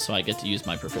 tools, so I get to use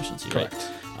my proficiency, Correct.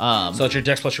 right? So it's your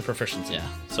dex plus your proficiency. Yeah.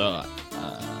 So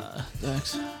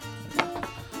dex.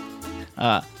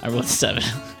 I rolled 7.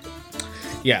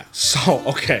 Yeah. So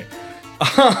okay.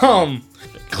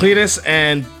 Cletus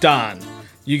and Don,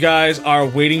 you guys are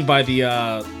waiting by the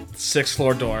 6th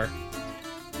floor door,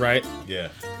 right? Yeah.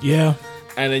 Yeah.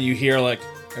 And then you hear like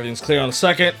everything's clear on the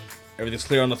 2nd, everything's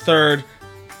clear on the 3rd,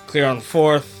 clear on the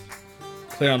 4th,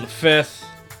 clear on the 5th,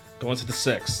 going to the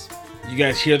 6th. You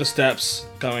guys hear the steps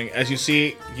coming. As you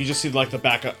just see like the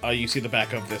back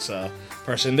of this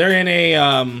person. They're in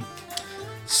a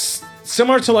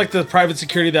similar to like the private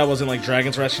security that was in like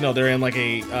Dragon's Rest. You know, they're in like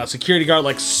a security guard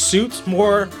like suit,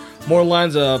 more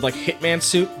lines of like hitman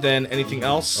suit than anything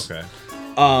else. Okay.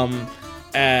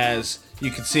 As you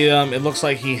can see them, it looks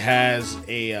like he has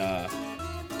a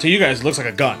to you guys it looks like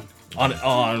a gun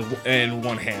on in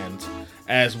one hand,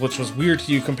 which was weird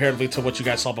to you comparatively to what you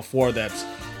guys saw before. That's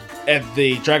at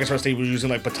the Dragon's Rest, they were using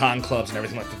like baton clubs and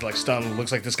everything like that, like stun. It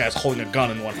looks like this guy's holding a gun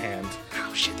in one hand.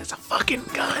 Oh shit, that's a fucking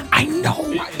gun. I know.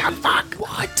 What the fuck?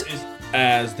 What?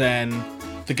 As then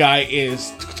the guy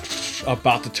is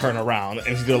about to turn around,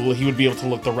 and he would be able to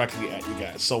look directly at you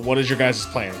guys. So what is your guys'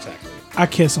 plan exactly? I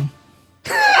kiss him.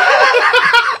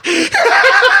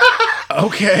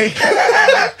 Okay.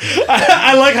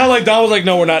 I like how like Don was like,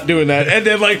 no, we're not doing that, and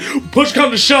then like push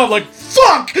come to shove, like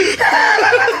fuck.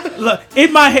 Look,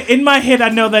 in my head, I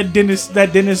know that Dennis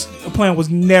plan was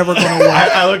never gonna work.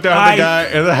 I looked down at the guy,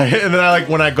 and then I like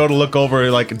when I go to look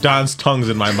over, like Don's tongue's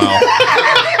in my mouth.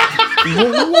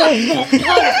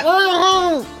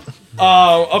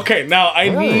 Okay, now I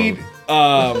need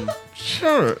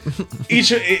Sure.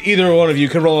 either one of you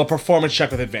can roll a performance check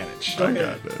with advantage. I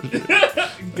got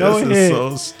this. Go This ahead. is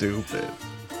so stupid.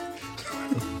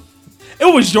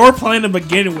 It was your plan to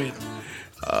begin with.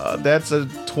 That's a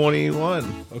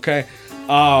 21 Okay.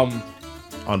 on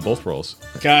both rolls.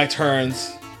 Guy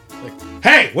turns like,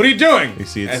 hey, what are you doing? You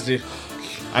see, As he-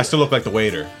 I still look like the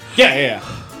waiter. yeah.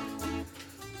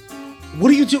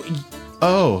 What are you doing?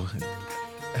 Oh,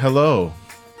 hello.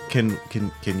 Can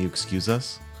you excuse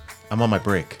us? I'm on my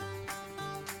break.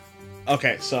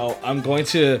 Okay, so I'm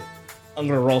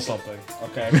gonna roll something.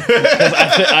 Okay, 'Cause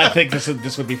I think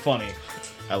this would be funny,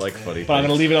 I like funny. but I'm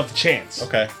gonna leave it up to chance.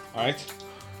 Okay. All right.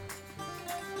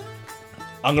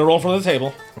 I'm gonna roll from the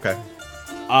table. Okay.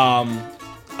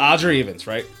 Odds or evens,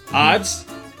 right? Odds.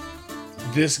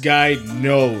 This guy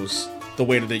knows the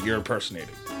waiter that you're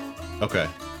impersonating. Okay.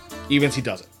 Evens, he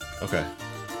doesn't. Okay.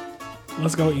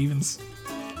 Let's go evens.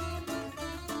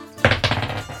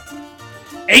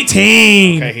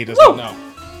 18. Okay, he doesn't know.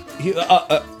 He,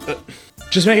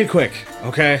 just make it quick,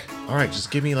 okay? All right. Just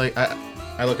give me like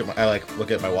I look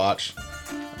at my watch.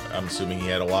 I'm assuming he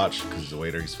had a watch because he's a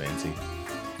waiter. He's fancy.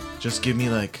 Just give me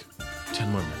like 10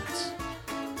 more minutes.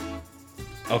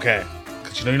 Okay,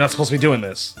 because you know you're not supposed to be doing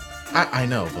this. I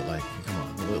know, but like, come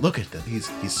on, look at that. He's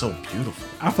so beautiful,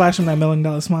 I flashed him that $1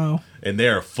 million smile. and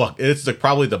it's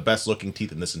probably the best looking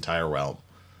teeth in this entire realm.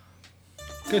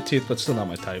 Good teeth, but still not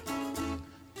my type.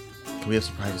 Can we have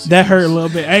some privacy? That hurt a please? little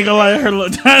bit. I ain't gonna lie, that hurt a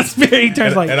little. Don Spirit, he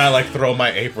turns like, And I like throw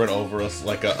my apron over us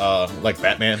like a like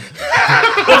Batman.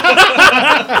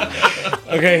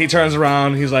 Okay, he turns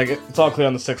around. He's like, it's all clear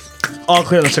on the 6th. All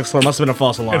clear on the 6th floor. Must have been a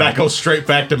false alarm. And I go straight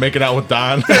back to making out with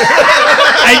Don.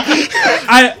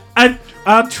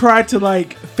 I tried to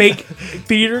like fake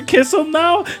theater kiss him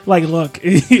now. Like, look.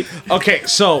 Okay,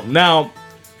 so now,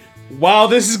 while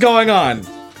this is going on,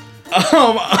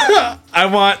 I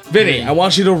want Vinny. I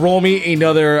want you to roll me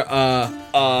another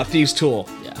thieves' tool.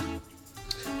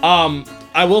 Yeah.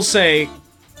 I will say,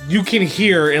 you can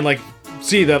hear and like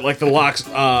see that like the lock's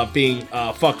being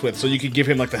fucked with, so you can give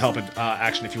him like the help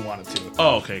action if you wanted to.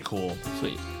 Oh, okay, cool.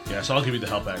 Sweet. Yeah, so I'll give you the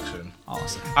help action.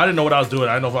 Awesome. I didn't know what I was doing.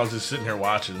 I didn't know if I was just sitting here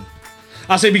watching.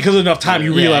 I'll say because of enough time,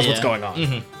 you Yeah, realize yeah. what's going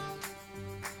on.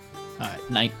 All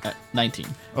right. 19.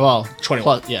 Well,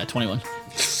 21. 21.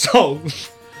 So,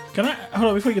 Can I hold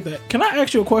on before you get that? Can I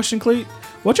ask you a question, Cleet?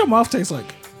 What your mouth tastes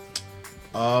like?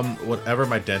 Whatever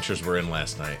my dentures were in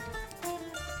last night.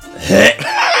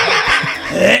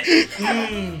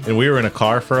 And we were in a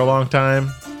car for a long time,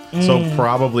 so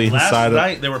probably Last inside of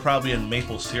night, they were probably in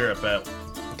maple syrup at...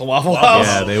 the Waffle House.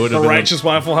 Yeah, they would The have been. righteous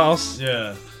Waffle House.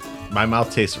 Yeah. My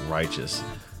mouth tastes righteous.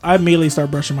 I immediately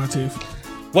start brushing my teeth.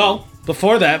 Well,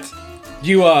 before that,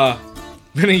 you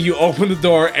Vinny, you open the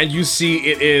door and you see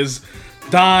it is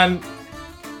Don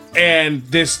and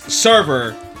this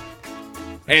server,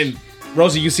 and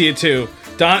Rosie, you see it too.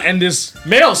 Don and this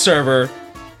male server.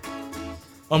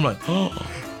 I'm like, Don!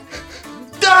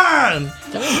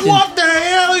 What the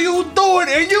hell are you doing?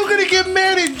 And you gonna get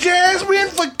mad at Jasmine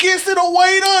for kissing a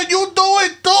waiter? You do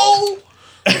it too?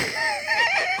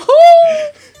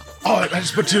 Oh, I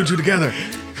just put two and two together.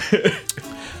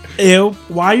 Ew.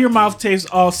 Why your mouth tastes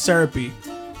all syrupy?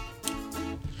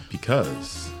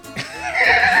 Because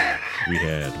we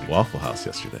had Waffle House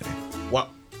yesterday. What?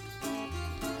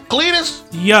 Cletus,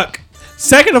 Yuck.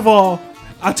 Second of all,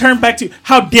 I turn back to you.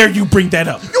 How dare you bring that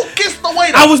up? you kissed the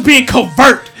waiter. I was being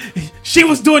covert. She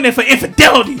was doing it for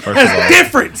infidelity. First There's of all, a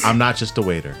difference. I'm not just a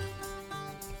waiter.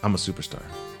 I'm a superstar.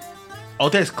 Oh,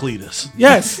 that's Cletus.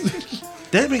 Yes.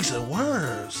 That makes it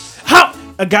worse. How?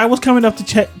 A guy was coming up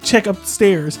to check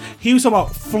upstairs. He was talking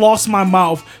about floss my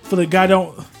mouth for the guy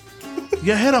don't.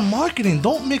 You're head of marketing.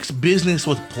 Don't mix business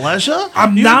with pleasure.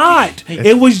 I'm not.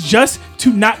 It was just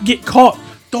to not get caught.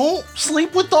 Don't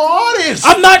sleep with the artist.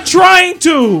 I'm not trying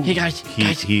to. Hey guys,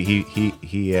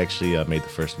 He actually made the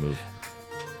first move.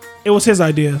 It was his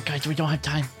idea. guys, we don't have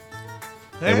time.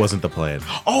 It wasn't the plan.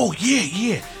 Oh,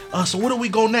 yeah. So where do we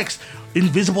go next?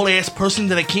 Invisible ass person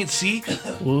that I can't see?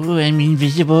 Ooh, I'm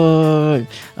invisible.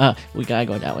 We gotta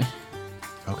go that way.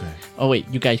 Okay. Oh wait,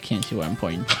 you guys can't see where I'm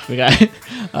pointing. We got.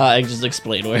 I just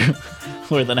explained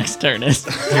where the next turn is.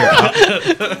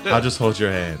 I'll just hold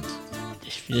your hand.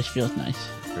 This feels nice.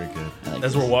 Very good. I like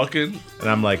As this. we're walking. And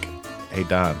I'm like, hey,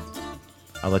 Don,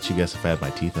 I'll let you guess if I had my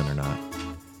teeth in or not.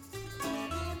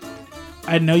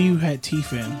 I know you had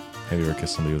teeth in. Have you ever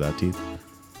kissed somebody without teeth?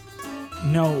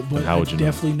 No, but how I would you know?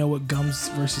 definitely know what gums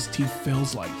versus teeth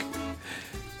feels like.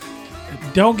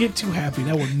 Don't get too happy.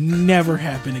 That will never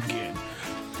happen again.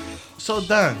 So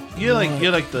Don, you're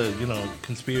like the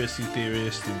conspiracy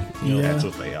theorist, and Yeah. That's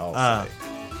what they all say.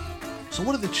 so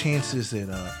what are the chances that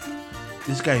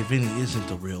this guy Vinny isn't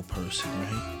the real person,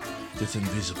 right? That's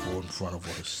invisible in front of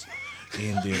us,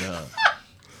 and that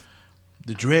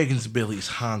the dragon's belly is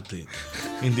haunted,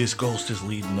 and this ghost is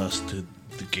leading us to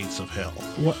the gates of hell.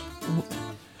 What?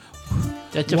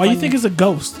 That's a Why you fun- think it's a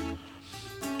ghost?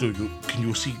 Can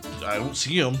you see? I don't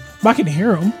see him. I can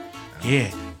hear him.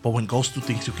 Yeah, but when ghosts do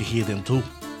things, you can hear them too.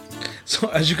 So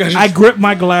as you guys, I grip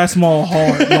my glass maul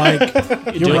hard.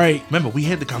 Like you're right. Remember, we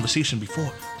had the conversation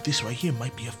before. This right here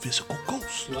might be a physical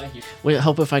ghost. Would it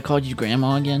help if I called you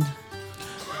Grandma again?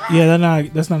 Yeah,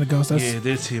 that's not a ghost. That's Yeah,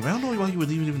 that's him. I don't know why you would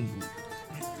leave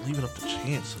it up to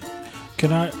chance. Like,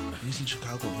 can I? he's in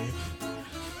Chicago, man.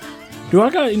 Do I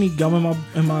got any gum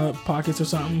in my pockets or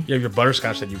something? you have your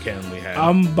butterscotch that you cannonly have.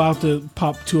 I'm about to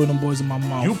pop two of them boys in my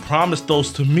mouth. You promised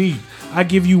those to me. I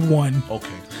give you one.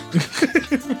 Okay.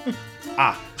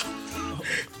 I'll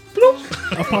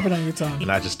pop it on your tongue.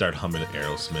 And I just start humming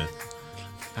Aerosmith.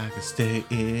 I could stay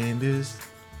in this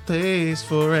place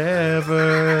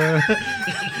forever.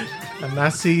 And I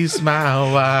see you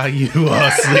smile while you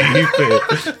are sleeping.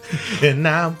 And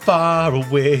I'm far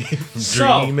away from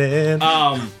dreaming.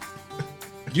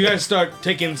 You guys start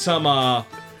taking some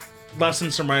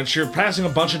lessons from Ranch. You're passing a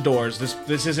bunch of doors.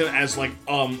 This isn't as like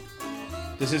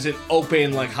this isn't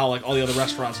open like how like all the other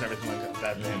restaurants and everything like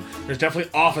that. There's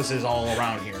definitely offices all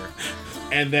around here.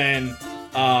 And then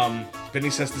Vinny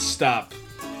says to stop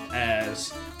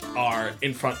as are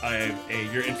in front of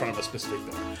you're in front of a specific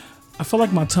door. I feel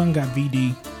like my tongue got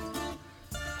VD.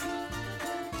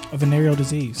 A venereal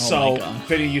disease. Oh So, my God.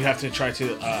 Vinny, you'd have to try to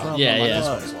Yeah, unlock yeah. this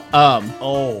one as well.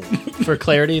 Oh, For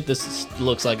clarity,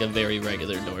 looks like a very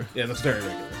regular door. Yeah, that's very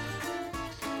regular.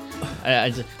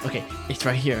 Okay, it's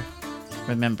right here.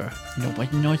 Remember,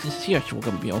 nobody knows it's here, so we're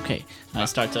gonna be okay. And I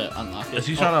start to unlock it. is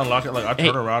he trying to unlock it? Like I Hey.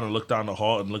 turn around and look down the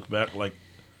hall and look back. Like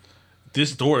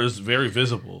this door is very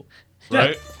visible,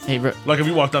 right? Hey, Like if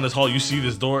you walk down this hall, you see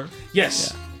this door.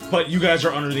 Yes, but you guys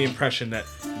are under the impression that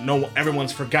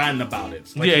everyone's forgotten about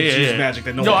it. Like, Yeah, it's yeah, used yeah. magic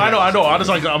that no No, one I know. knows.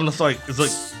 I'm just like, it's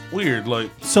like weird.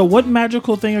 Like So what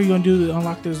magical thing are you gonna do to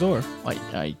unlock this door? wait,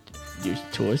 I use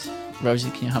tools. Rosie,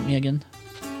 can you help me again?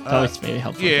 Oh, it's very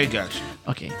helpful. yeah, I got you.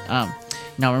 Okay.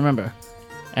 Now remember,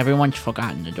 everyone's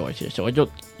forgotten the door's here, so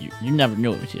you never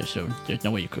knew it was here, so there's no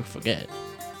way you could forget.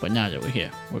 But now that we're here,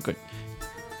 we're good.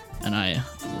 And I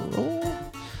roll.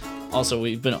 Also,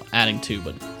 we've been adding 2,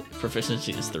 but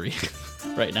proficiency is 3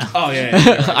 right now. Oh yeah,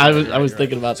 yeah, I was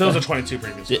thinking about So it that. was a 22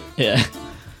 previously. Yeah,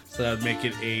 So that would make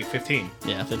it a 15,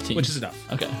 yeah, 15. which is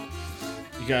enough. Okay.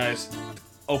 You guys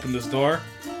open this door,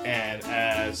 and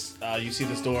as you see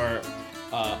this door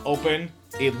open,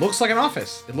 it looks like an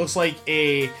office. It looks like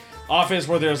a office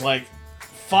where there's like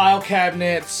file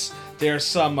cabinets. There's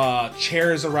some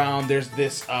chairs around. There is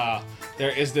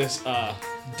this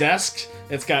desk.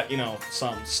 It's got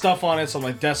some stuff on it, some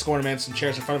like desk ornaments, some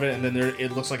chairs in front of it, and then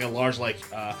it looks like a large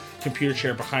computer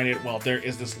chair behind it. Well, there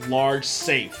is this large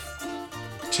safe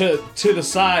to the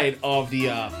side of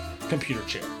the computer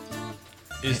chair.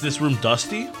 Is this room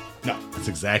dusty? No. That's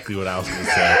exactly what I was going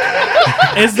to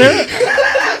say. Is there?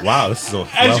 Wow, this is a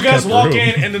As you guys well-kept walk room.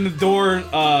 in, and then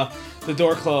the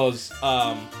door closed.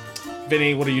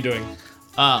 Vinny, what are you doing?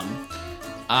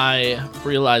 I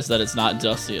realize that it's not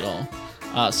dusty at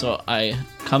all. So I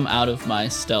come out of my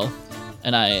stealth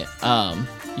and I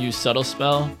use subtle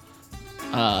spell,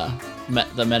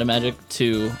 the meta magic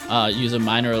to use a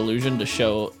minor illusion to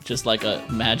show just like a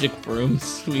magic broom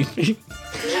sweeping.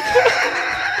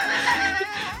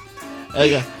 I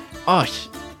go, oh,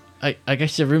 I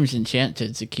guess the room's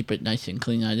enchanted to keep it nice and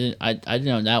clean. I didn't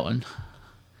know that one.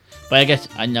 But I guess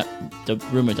I know the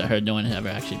rumors I heard no one had ever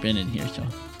actually been in here, so.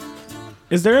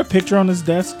 Is there a picture on this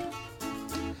desk?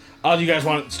 Oh, you guys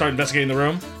want to start investigating the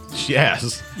room?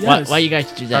 Yes. Yes. Why you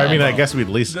guys do that? I mean, I guess we'd at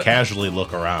least casually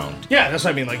look around. Yeah, that's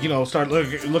what I mean. Like, start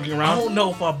looking I around. don't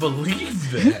know if I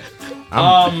believe that.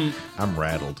 I'm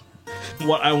rattled.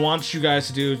 What I want you guys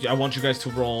to do, I want you guys to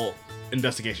roll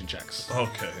investigation checks.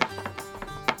 Okay.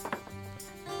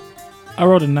 I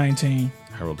rolled a 19.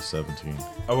 I rolled a 17.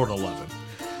 I rolled 11.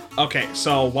 Okay,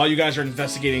 so while you guys are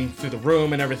investigating through the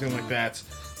room and everything like that,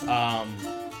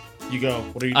 you go.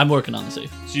 What are you? I'm working on the safe.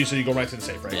 So you go right to the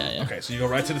safe, right? Yeah, yeah. Okay, so you go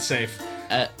right to the safe.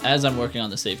 As I'm working on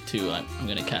the safe too, I'm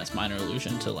gonna cast minor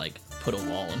illusion to like put a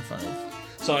wall in front of.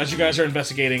 So as you guys are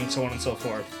investigating, so on and so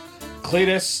forth,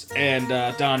 Cletus and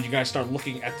Don, you guys start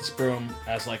looking at this broom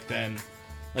as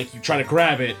you try to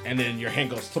grab it, and then your hand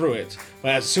goes through it.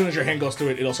 But as soon as your hand goes through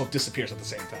it, it also disappears at the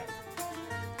same time.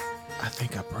 I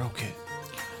think I broke it.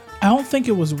 I don't think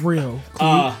it was real.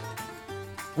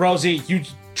 Rosie, you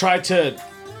try to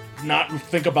not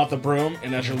think about the broom,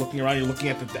 and as you're looking around, you're looking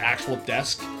at the actual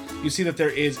desk. You see that there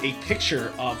is a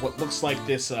picture of what looks like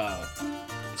this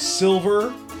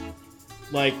silver,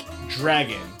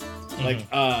 dragon.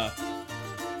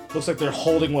 Looks like they're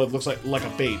holding what looks like a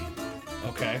baby.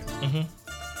 Okay.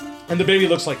 And the baby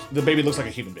looks like a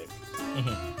human baby.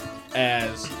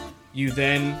 As you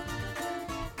then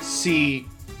see,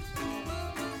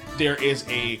 there is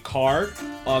a card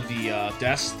on the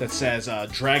desk that says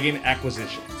Dragon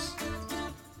Acquisitions.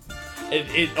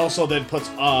 It also then puts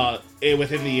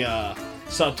within the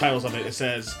subtitles of it, it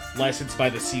says licensed by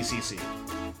the CCC.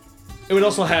 It would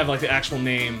also have the actual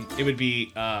name. It would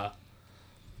be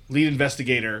lead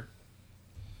investigator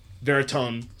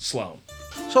Veritone Sloan.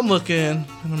 So I'm looking, and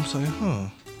I'm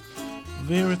saying,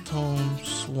 Veritone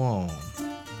Sloan.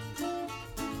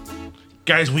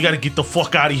 Guys, we gotta get the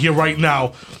fuck out of here right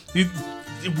now.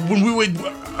 When we were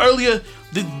earlier,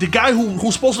 the guy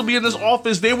who's supposed to be in this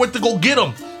office, they went to go get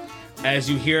him. As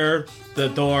you hear the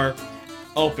door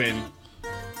open,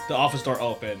 the office door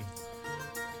open,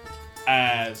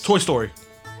 as Toy Story.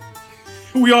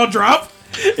 We all drop?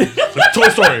 Toy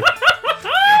Story.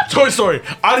 Toy Story.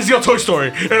 I just yelled Toy Story,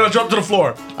 and I jumped to the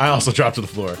floor. I also dropped to the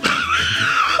floor.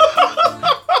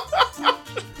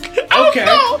 okay,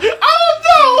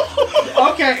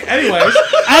 okay. Anyways,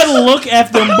 I had to look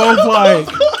at them both like,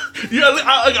 Yeah,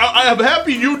 I am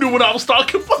happy you knew what I was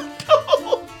talking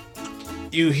about.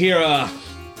 you hear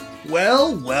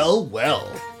well.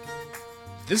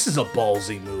 This is a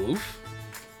ballsy move.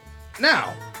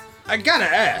 Now, I gotta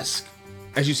ask,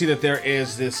 as you see that there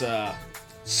is this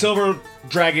silver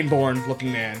dragonborn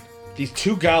looking man, these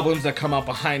two goblins that come out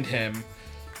behind him,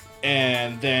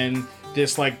 and then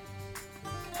this like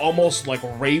almost like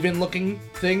raven looking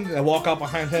thing that walk out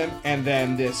behind him, and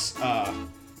then this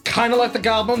kind of like the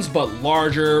goblins but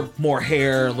larger, more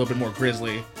hair, a little bit more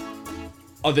grisly.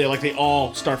 Oh, they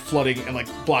all start flooding and like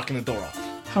blocking the door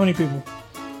off. How many people?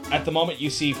 At the moment, you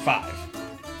see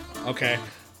 5. Okay,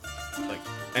 like,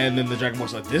 and then the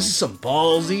dragonborn's like, "This is some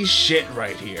ballsy shit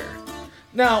right here."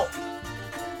 Now,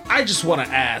 I just want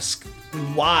to ask,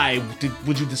 why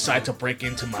would you decide to break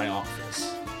into my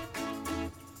office?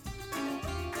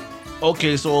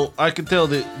 Okay, so I can tell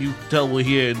that you tell we're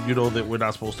here and you know that we're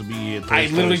not supposed to be here. I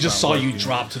literally just saw you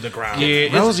drop to the ground.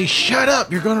 Yeah, Rosie, shut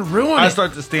up! You're gonna ruin I it.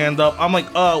 start to stand up. I'm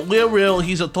like, we're real.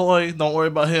 He's a toy. Don't worry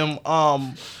about him.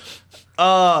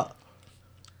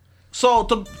 So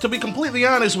to be completely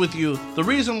honest with you, the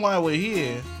reason why we're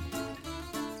here.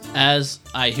 As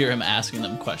I hear him asking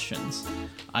them questions,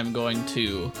 I'm going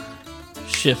to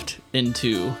shift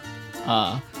into,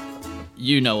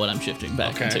 you know what I'm shifting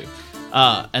back into.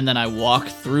 And then I walk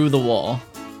through the wall,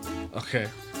 Okay.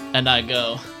 and I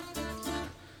go,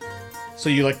 So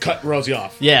you like cut Rosie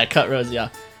off. yeah, cut Rosie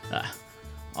off.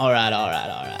 All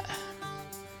right.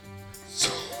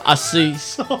 I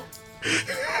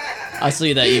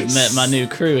see that you've met my new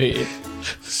crew here.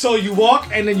 So you walk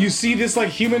and then you see this like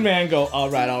human man go, all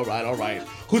right.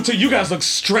 Who to you guys look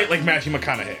straight like Matthew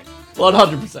McConaughey.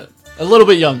 100%. A little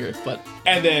bit younger, but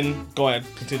And then go ahead,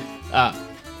 continue. all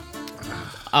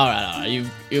right.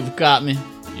 You've got me.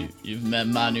 You've met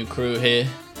my new crew here.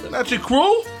 Not your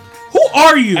crew? Who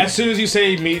are you? As soon as you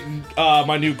say meet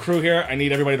my new crew here, I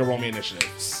need everybody to roll me initiative.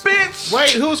 Bitch!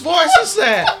 Wait, whose voice is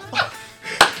that?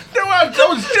 I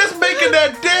was just making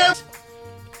that dance.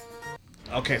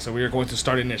 Okay, so we are going to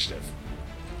start initiative.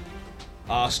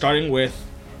 Starting with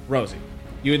Rosie.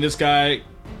 You and this guy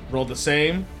rolled the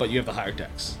same, but you have the higher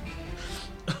dex.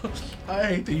 I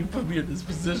hate that you put me in this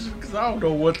position because I don't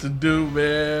know what to do,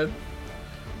 man.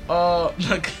 I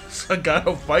guess I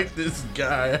gotta fight this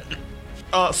guy.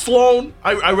 Sloan,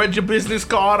 I read your business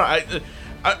card.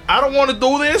 I don't want to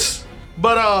do this,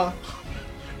 but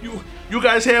you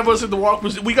guys have us in the wrong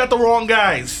position. We got the wrong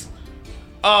guys.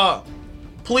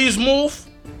 Please move.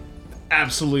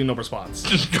 Absolutely no response.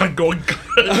 I'm going.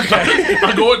 Okay.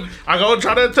 I'm going to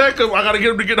try to attack him. I gotta get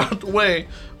him to get out the way.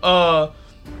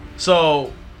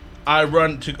 So I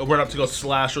run up to go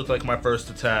slash with like my first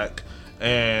attack,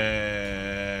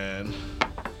 and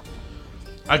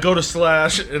I go to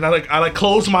slash, and I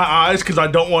close my eyes because I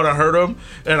don't want to hurt him,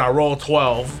 and I roll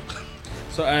 12.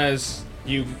 So as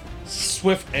you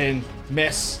swift and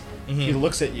miss, he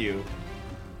looks at you.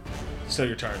 So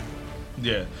your turn.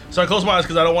 Yeah. So I close my eyes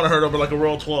because I don't want to hurt him, but like a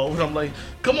roll 12, and I'm like,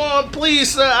 "Come on,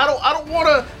 please, sir. I don't want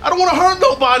to hurt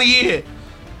nobody here."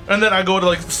 And then I go to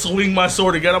like swing my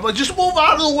sword again. I'm like, "Just move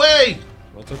out of the way."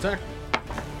 Roll to attack.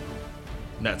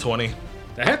 Nat 20.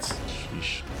 That hits.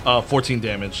 14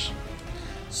 damage.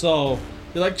 So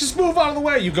you're like, just move out of the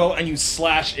way. You go and you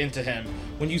slash into him.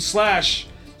 When you slash,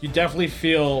 you definitely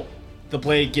feel the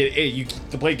blade get in.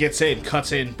 The blade gets in,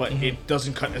 cuts in, but it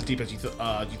doesn't cut as deep as you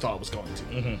thought it was going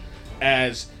to.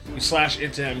 As you slash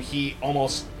into him, he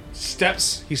almost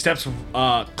steps. He steps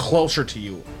closer to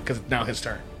you because it's now his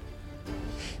turn.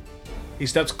 He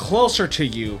steps closer to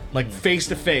you, like face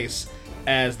to face.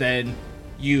 As then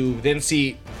you then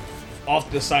see off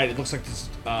to the side, it looks like this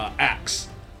axe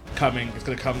coming. It's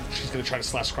gonna come. She's gonna try to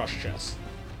slash across your chest.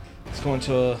 It's going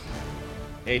to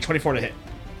a 24 to hit.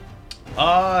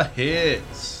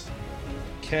 Hits.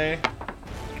 Okay.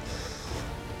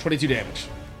 22 damage.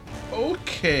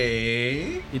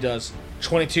 Okay. He does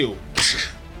 22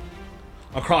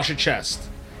 across your chest.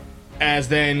 As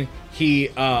then he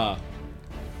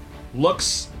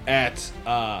looks at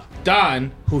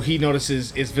Don, who he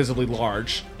notices is visibly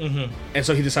large. And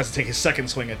so he decides to take his second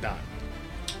swing at Don.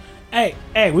 Hey,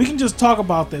 we can just talk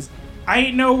about this. I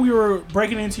didn't know we were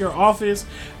breaking into your office.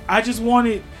 I just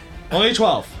wanted... Only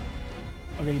 12.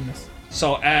 Okay, you missed.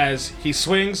 So as he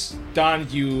swings, Don,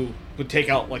 you would take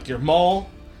out like your maul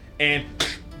and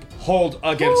hold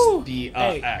against Woo! the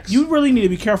Hey, axe. you really need to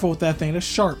be careful with that thing. That's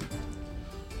sharp.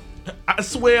 I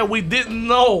swear we didn't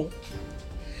know.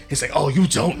 He's like, oh, you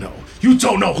don't know. You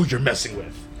don't know who you're messing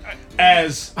with.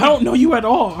 As I don't know you at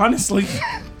all, honestly.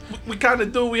 We kind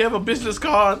of do. We have a business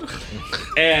card.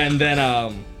 and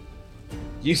then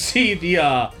you see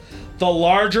the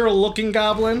larger looking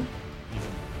goblin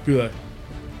be like,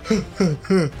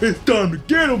 it's time to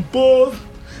get him, boss.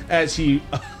 As he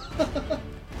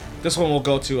This one will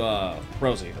go to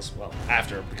Rosie as well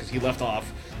after because he left off.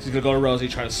 So he's gonna go to Rosie,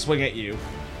 try to swing at you.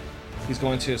 He's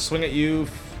going to swing at you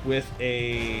with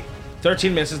a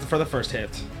 13 misses for the first hit,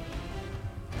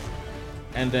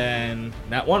 and then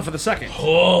that one for the second.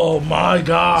 Oh my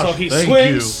gosh! So he Thank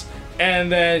swings,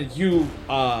 and then you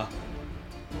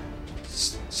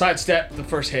sidestep the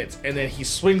first hit, and then he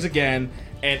swings again,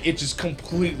 and it just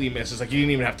completely misses. Like you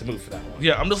didn't even have to move for that one.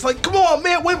 Yeah, I'm just like, come on,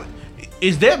 man. Wait,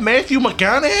 is that Matthew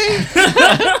McConaughey?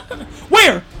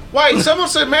 Where? Wait, someone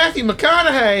said Matthew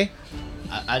McConaughey.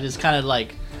 I just kind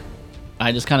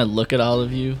of look at all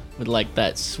of you with like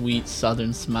that sweet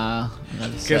Southern smile. And I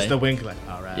just Gets say, the wink, like,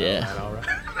 all right, Yeah. all right.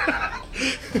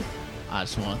 I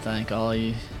just want to thank all of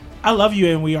you. I love you,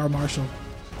 and we are Marshall.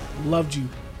 Loved you.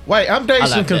 Wait, I'm I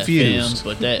dazed like and that film, confused.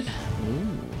 but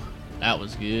that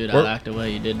was good. I We're- like the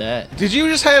way you did that. Did you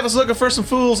just have us looking for some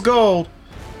fool's gold?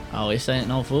 Oh, this ain't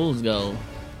no fool's gold.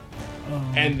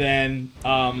 And then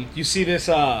you see this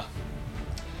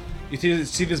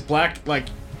see this black like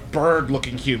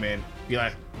bird-looking human be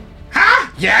like, "Huh?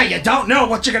 Yeah, you don't know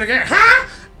what you're gonna get, huh?"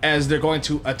 As they're going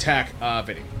to attack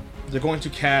Vinny. They're going to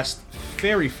cast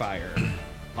Fairy Fire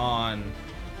on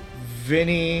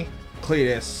Vinny,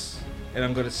 Cletus, and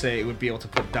I'm going to say it would be able to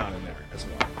put down in there as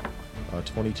well.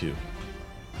 22.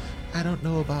 I don't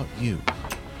know about you.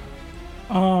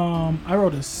 I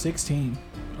rolled a 16.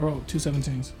 I rolled 2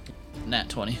 17s. Nat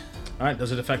 20. All right,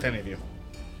 does it affect any of you?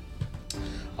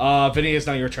 Vinny, it's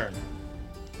now your turn.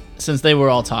 Since they were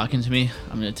all talking to me,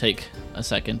 I'm going to take a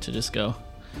second to just go,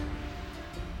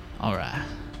 all right,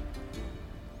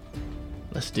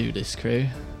 let's do this, crew.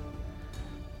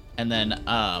 And then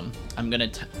I'm going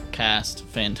to cast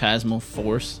Phantasmal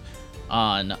Force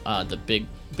on the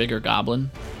bigger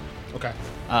goblin Okay.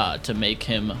 to make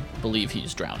him believe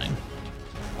he's drowning.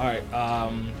 All right.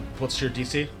 What's your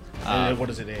DC? What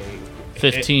is it? A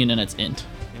 15 and it's int.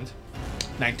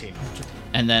 19.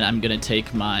 And then I'm going to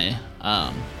take my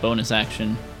bonus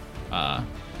action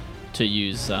to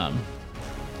use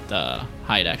the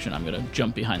hide action. I'm going to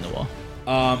jump behind the wall.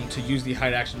 To use the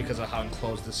hide action because of how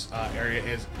enclosed this area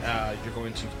is, you're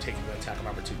going to take the attack of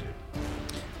opportunity.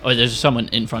 Oh, there's someone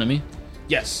in front of me?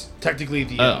 Yes, technically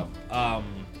the.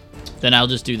 Then I'll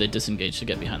just do the disengage to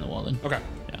get behind the wall then. Okay.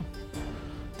 Yeah.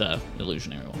 The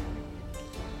illusionary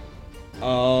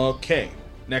wall. Okay.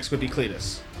 Next would be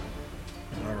Cletus.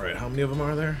 All right, how many of them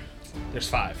are there? There's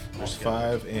 5. There's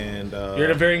 5, and You're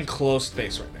in a very enclosed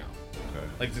space right now. okay.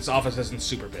 Like this office isn't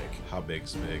super big. How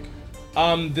big's big?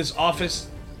 This office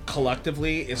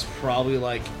collectively is probably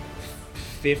like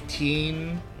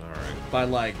 15 All right. by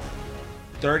like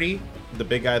 30. The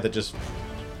big guy that just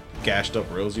gashed up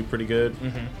Rosie pretty good.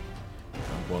 Mm-hmm.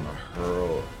 I'm going to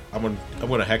hurl. I'm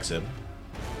going to hex him.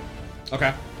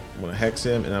 Okay. I'm going to hex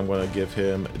him, and I'm going to give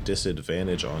him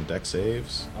disadvantage on deck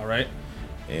saves. All right.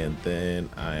 And then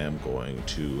I am going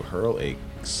to hurl a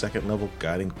second level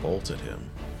guiding bolt at him.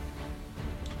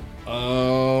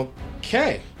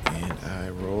 Okay. And I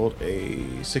rolled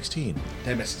a 16.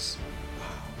 That misses.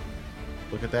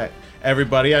 Look at that.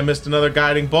 Everybody, I missed another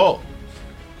guiding bolt.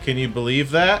 Can you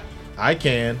believe that? I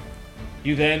can.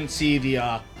 You then see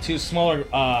the 2 smaller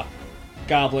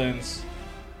goblins.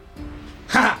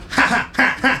 Ha ha ha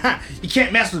ha ha ha! You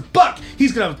can't mess with Buck.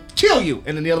 He's gonna kill you.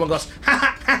 And then the other one goes, ha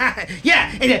ha ha ha!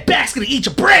 Yeah, and that back's gonna eat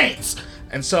your brains.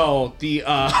 And so the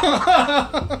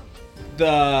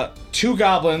the 2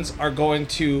 goblins are going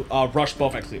to rush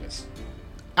both at Cletus.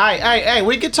 Hey,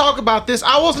 we can talk about this.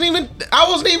 I wasn't even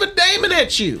aiming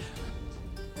at you.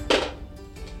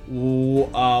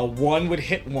 One would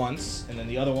hit once, and then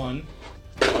the other one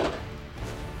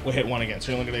will hit one again.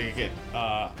 So you're only gonna get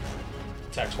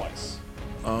attacked twice.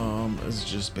 It's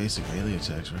just basic melee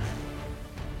attacks, right?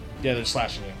 Yeah, they're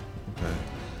slashing you. Okay.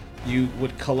 You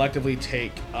would collectively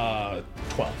take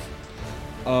 12.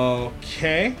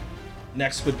 Okay.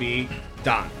 Next would be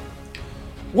Don.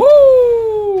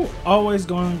 Woo! Always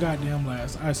going goddamn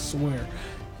last, I swear.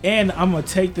 And I'm gonna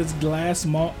take this glass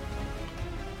malt.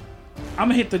 I'm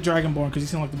gonna hit the Dragonborn because he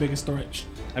seemed like the biggest threat.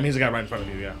 I mean, he's the guy right in front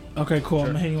of you, yeah. Okay, cool. Sure.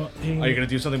 I'm hitting Are you going to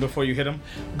do something before you hit him?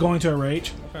 going to a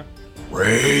rage. Okay.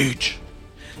 Rage.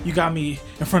 You got me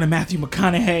in front of Matthew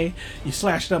McConaughey. You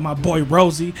slashed up my boy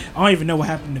Rosie. I don't even know what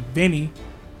happened to Vinny.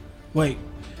 Wait,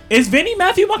 is Vinny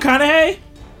Matthew McConaughey?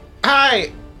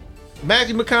 Hi,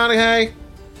 Matthew McConaughey.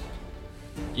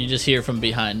 You just hear from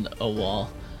behind a wall.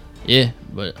 Yeah,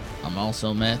 but I'm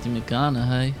also Matthew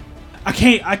McConaughey. I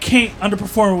can't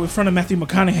underperform in front of Matthew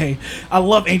McConaughey. I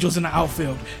love angels in the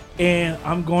outfield, and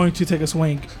I'm going to take a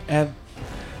swing at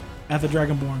the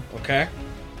Dragonborn. Okay.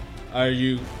 Are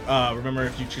you, remember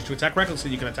if you choose to attack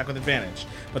recklessly, you can attack with advantage.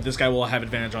 But this guy will have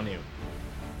advantage on you.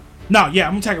 No, yeah,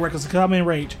 I'm attacking reckless because I'm in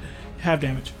rage. Half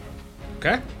damage.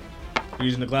 Okay. You're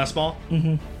using the glass ball?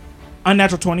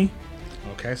 Unnatural 20.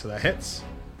 Okay, so that hits.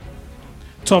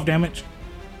 12 damage.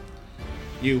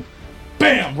 You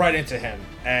bam right into him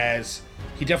as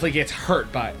he definitely gets hurt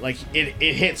by it. Like it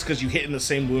hits because you hit in the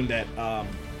same wound that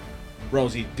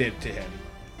Rosie did to him.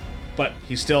 But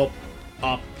he's still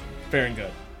up, faring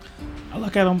good. I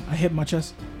look at him. I hit my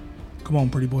chest. Come on,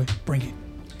 pretty boy. Bring it.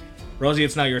 Rosie,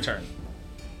 it's now your turn.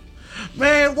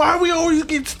 Man, why we always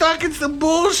get stuck in some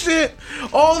bullshit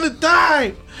all the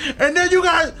time? And then you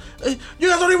guys don't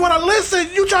even want to listen.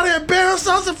 You try to embarrass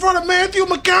us in front of Matthew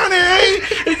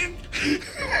McConaughey.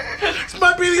 This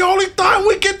might be the only time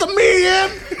we get to meet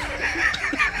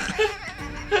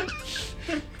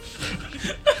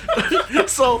him.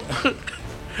 So,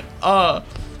 I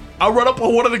run up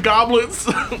on one of the goblins.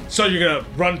 So you're gonna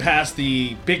run past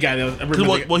the big guy.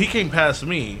 Well, he came past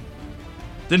me.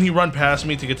 Didn't he run past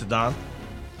me to get to Don?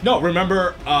 No,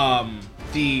 remember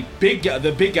the big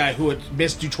guy who had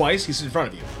missed you twice. He's in front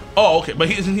of you. Oh, okay. But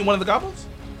isn't he one of the goblins?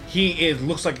 He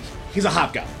looks like he's a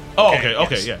hobgoblin. Oh, okay,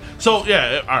 yes. yeah. So,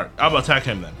 yeah, all right. I'm gonna attack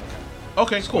him then.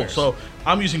 Okay, cool. Squares. So,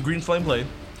 I'm using Green Flame Blade.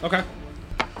 Okay.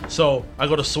 So, I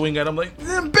go to swing at him like,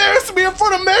 embarrass me in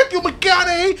front of Matthew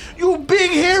McConaughey, you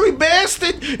big hairy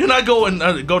bastard! And I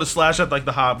go to slash at like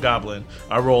the hobgoblin.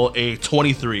 I roll a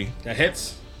 23. That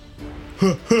hits.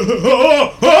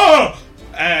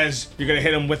 As you're gonna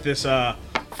hit him with this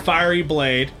fiery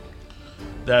blade.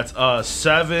 That's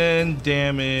 7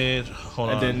 damage. Hold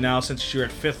on. And then now, since you're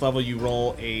at 5th level, you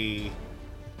roll a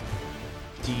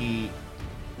D.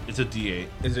 It's a D8.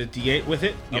 Is it a D8 with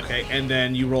it? Yep. Okay, and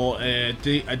then you roll a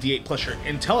D8 plus your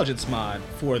intelligence mod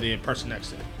for the person next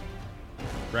to it.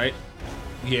 Right?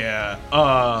 Yeah.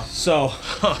 So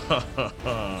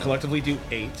collectively do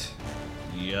 8.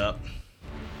 Yep.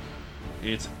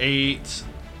 It's 8,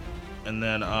 and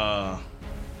then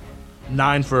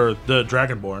 9 for the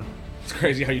Dragonborn. It's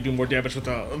crazy how you do more damage with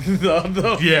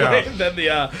the Yeah. flame than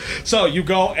the So you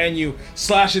go and you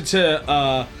slash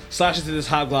into this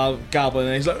hobgoblin,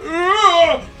 and he's like,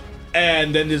 "Ugh!"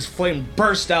 And then this flame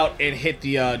burst out and hit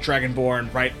the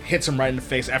Dragonborn, hits him right in the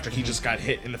face after he just got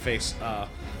hit in the face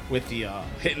with the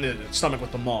hit in the stomach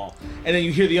with the maul. And then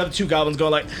you hear the other 2 goblins go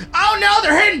like, "Oh no,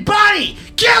 they're hitting Bonnie!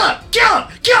 Kill him! Kill him!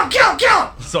 Kill him! Kill him! Kill him!"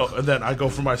 So, and then I go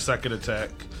for my second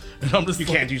attack. And I'm just You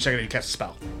can't do your second, you cast a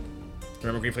spell.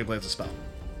 Remember, Green Flame Blade is a spell.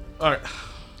 Alright.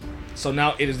 So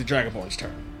now it is the Dragonborn's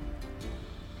turn.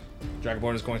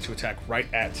 Dragonborn is going to attack right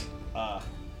at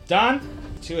Don.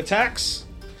 2 attacks.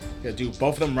 Gonna do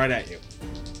both of them right at you.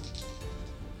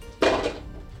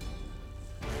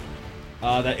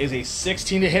 That is a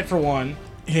 16 to hit for one,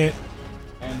 Hit.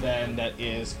 and then that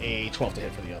is a 12 to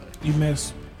hit for the other. You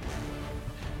miss.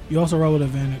 You also roll with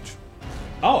advantage.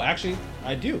 Oh, actually,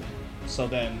 I do. So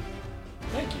then,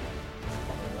 thank you.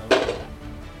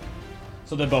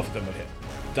 So then both of them would hit.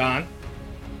 Don,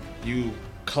 you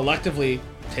collectively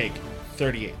take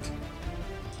 38.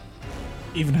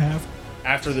 Even half.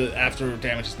 After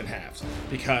damage has been halved,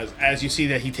 because as you see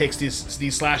that he takes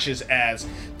these slashes as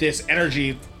this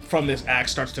energy from this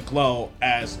axe starts to glow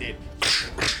as it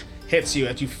hits you,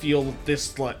 as you feel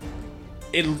this for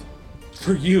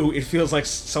you it feels like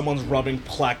someone's rubbing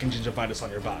plaque and gingivitis on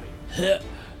your body.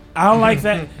 I don't like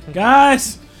that.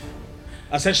 Guys!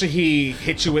 Essentially, he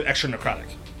hits you with extra necrotic.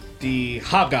 The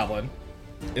hobgoblin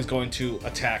is going to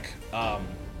attack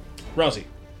Rosie.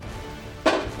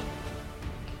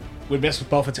 We missed with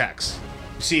both attacks.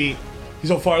 You see,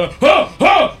 he's on fire like,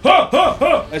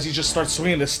 as he just starts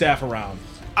swinging the staff around.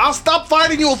 I'll stop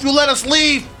fighting you if you let us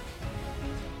leave.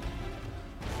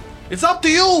 It's up to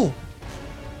you.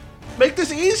 Make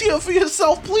this easier for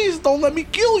yourself, please. Don't let me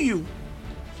kill you.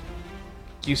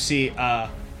 You see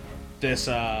this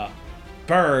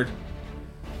bird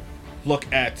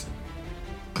look at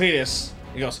Cletus.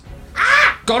 He goes,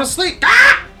 "Ah! Go to sleep!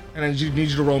 Ah!" And then need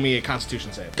you to roll me a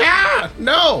Constitution save. Ah,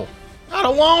 no, I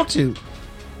don't want to.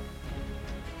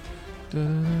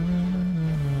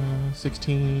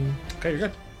 16. Okay, you're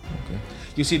good. Okay.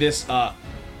 You see this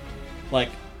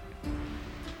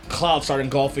cloud start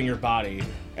engulfing your body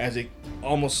as you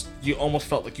almost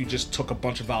felt like you just took a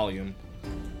bunch of volume,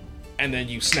 and then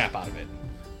you snap out of it.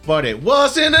 But it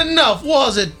wasn't enough,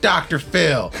 was it, Dr.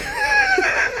 Phil?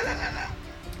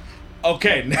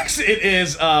 Okay, next it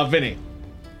is Vinny.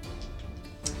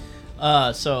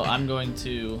 So I'm going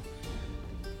to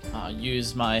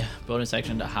use my bonus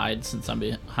action to hide since I'm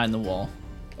behind the wall.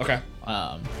 Okay.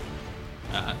 I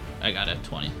got a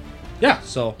 20. Yeah,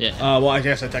 so, Yeah. well, I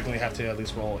guess I technically have to at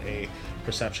least roll a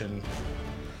perception.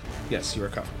 Yes, you are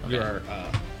covered. Okay. You are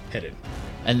hidden.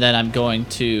 And then I'm going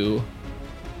to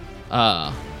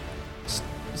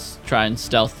try and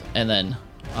stealth, and then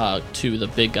to the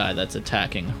big guy that's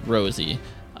attacking Rosie,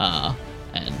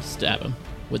 and stab him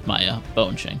with my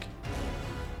bone shank,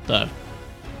 the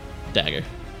dagger.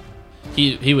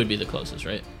 He would be the closest,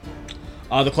 right?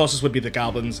 The closest would be the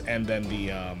goblins, and then the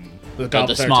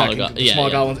goblins that are smaller attacking the smaller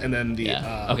goblins, and then the.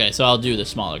 Okay, so I'll do the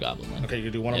smaller goblin then. Okay,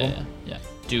 you do one of them. Yeah.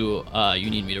 Do you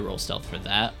need me to roll stealth for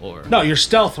that, or No, you're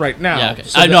stealth right now. Yeah, okay.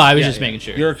 So No, I was just making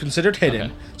sure. You're considered hidden,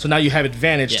 Okay. so now you have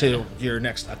advantage to Yeah. your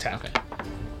next attack.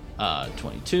 Okay.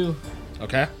 22,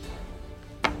 Okay.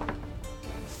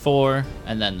 4,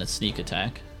 and then the sneak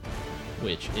attack,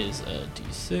 which is a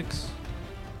d6.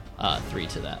 3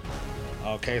 to that.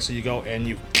 Okay, so you go and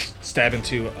you stab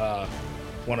into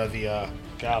one of the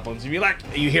goblins.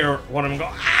 You hear one of them go,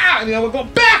 ah! And the other one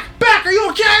go, back! Are you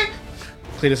okay?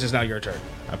 Cletus, is now your turn.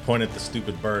 I point at the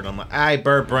stupid bird. I'm like, "Aye,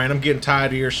 bird brain, I'm getting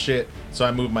tired of your shit." So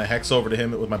I move my hex over to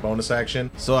him with my bonus action.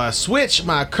 So I switch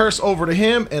my curse over to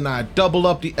him, and I double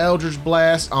up the Eldritch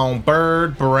Blast on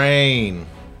bird brain.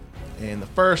 And the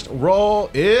first roll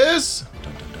is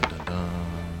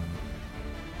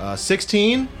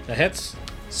 16. That hits.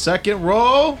 Second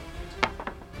roll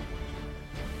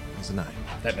was a 9.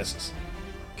 That misses.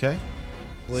 Okay.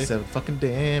 Really? 7 fucking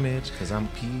damage, because I'm a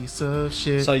piece of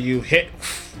shit. So you hit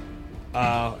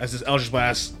as this Eldritch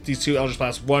Blast, these two Eldritch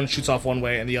Blasts, one shoots off one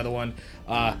way and the other one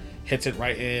hits it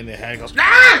right in the head and goes,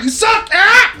 ah! You suck!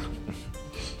 Ah!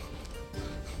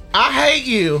 I hate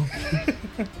you.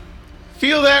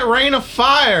 Feel that rain of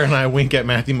fire. And I wink at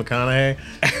Matthew McConaughey.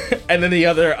 And then the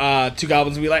other two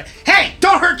goblins will be like, hey,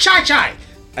 don't hurt Chai Chai!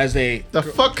 As they The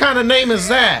fuck kind of name is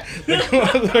that?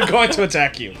 they're going to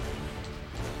attack you.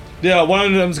 Yeah, one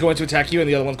of them's going to attack you and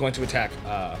the other one's going to attack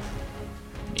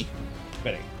Me.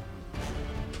 Vinny.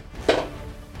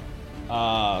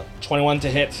 21 to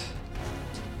hit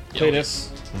Cletus.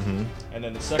 Mm-hmm. And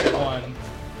then the second one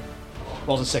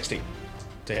rolls a 16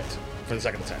 to hit for the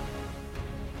second attack.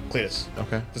 Cletus.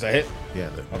 Okay. Does that hit? Yeah.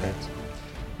 Okay.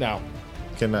 Now,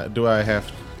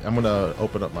 I'm gonna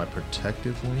open up my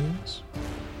protective wings.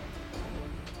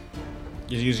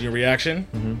 you're using your reaction.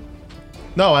 Mm-hmm.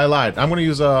 No, I lied. I'm gonna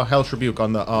use a Hellish Rebuke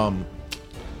on the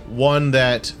one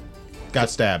that got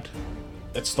stabbed.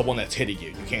 It's the one that's hitting you.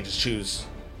 You can't just choose.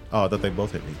 Oh, that they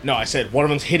both hit me. No, I said one of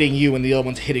them's hitting you and the other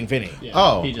one's hitting Vinny.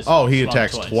 Yeah, He he swung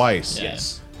attacks twice. Yeah.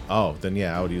 Yes. Oh, then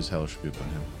yeah, I would use Hellish Rebuke on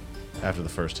him after the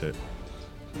first hit.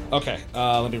 Okay,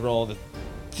 let me roll the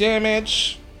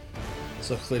damage.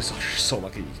 So Cletus, you're so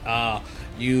lucky.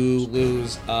 You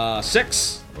lose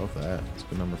 6. Love that. It's a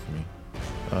good number for me.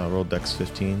 Roll Dex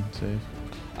 15 save.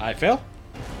 I fail.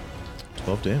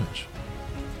 12 damage.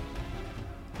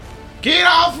 Get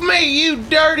off me, you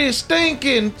dirty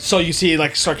stinking! So you see,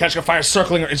 like, start catching a fire,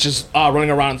 circling, or it's just running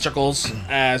around in circles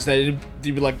as they'd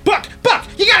be like, Buck,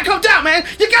 you gotta calm down, man!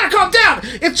 You gotta calm down!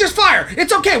 It's just fire!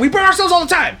 It's okay, we burn ourselves all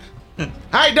the time!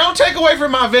 Hey, don't take away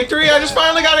from my victory! I just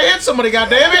finally got to hit somebody,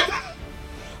 goddammit!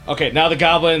 Okay, now the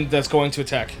goblin that's going to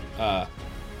attack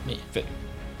Me. Fit.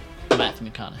 Matthew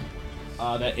McConaughey.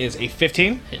 That is a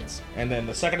 15. Hits. And then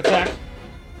the second attack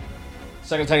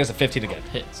is a 15 again.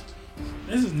 Hits.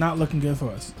 This is not looking good for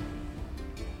us.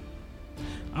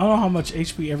 I don't know how much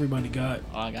HP everybody got.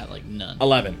 Oh, I got like none.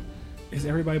 11. Is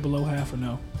everybody below half or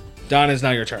no? Don, is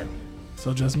now your turn.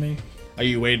 So just me? Are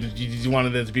you waiting? You wanted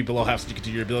them to be below half so you could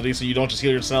do your ability, so you don't just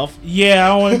heal yourself? Yeah, I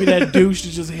don't want to be that douche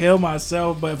to just heal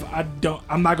myself, but if I don't,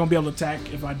 I'm not gonna be able to attack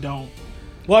if I don't.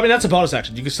 Well, I mean, that's a bonus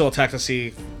action. You can still attack to see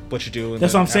what you do. And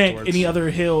That's then what I'm saying. afterwards- Any other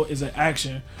heal is an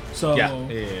action. So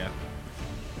Yeah.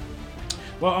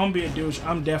 well, I'm gonna be a douche.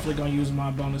 I'm definitely gonna use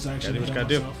my bonus action. do what to you heal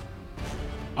gotta do. myself.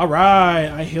 All right,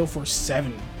 I heal for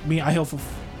 7. I heal for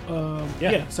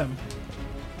Yeah. 7.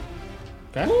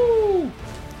 Okay. Woo!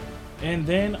 And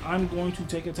then I'm going to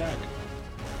take attack.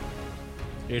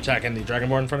 You're attacking the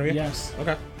Dragonborn in front of you? Yes.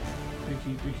 Okay.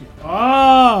 Picky.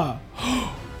 Ah!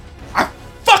 I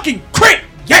fucking crit!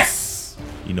 Yes!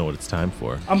 You know what it's time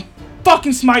for. I'm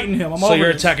fucking smiting him. I'm So over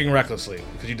you're this. attacking recklessly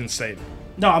because you didn't save.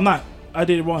 No, I'm not. I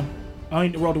did it one. I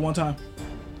only rolled it one time.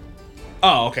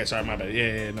 Oh, okay. Sorry, my bad.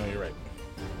 Yeah. No, you're right.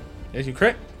 Yes, you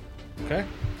crit. Okay.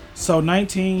 So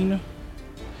 19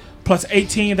 plus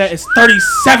 18, that is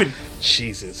 37.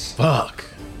 Jesus. Fuck.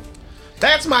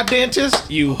 That's my dentist!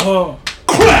 You Oh.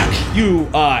 crack. You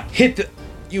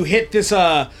hit this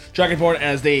Dragonborn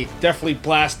as they definitely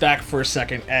blast back for a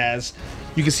second as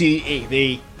you can see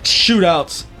they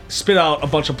spit out a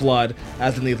bunch of blood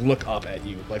as then they look up at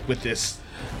you like with this.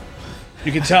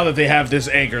 You can tell that they have this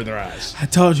anger in their eyes. I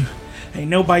told you, ain't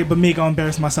nobody but me gonna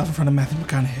embarrass myself in front of Matthew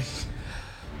McConaughey.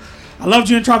 I loved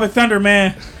you in Tropic Thunder,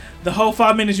 man. The whole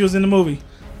 5 minutes you was in the movie.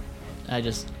 I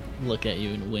just look at you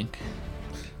and wink.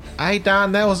 Hey,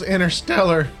 Don, that was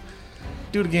Interstellar.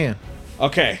 Do it again.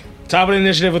 Okay, top of the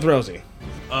initiative with Rosie.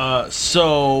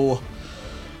 So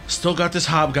still got this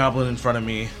hobgoblin in front of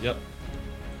me. Yep.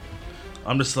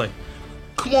 I'm just like,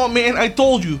 come on, man. I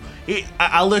told you.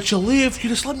 I'll let you live. You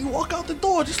just let me walk out the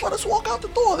door. Just let us walk out the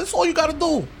door. That's all you gotta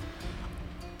do.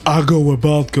 I go where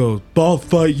Both goes. Both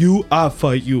fight you, I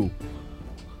fight you.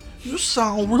 You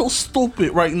sound real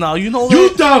stupid right now. You know You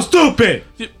that? sound stupid!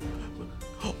 Who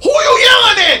you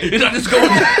yelling at? And I just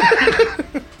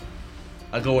go.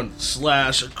 I go and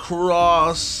slash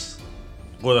across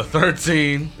with a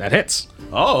 13. That hits.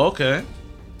 Oh, okay.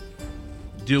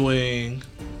 Doing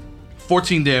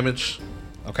 14 damage.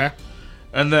 Okay.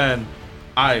 And then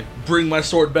I bring my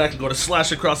sword back and go to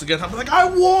slash across again. I'm like, I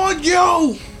warned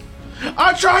you!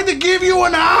 I tried to give you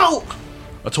an out!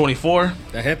 A 24.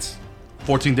 That hits.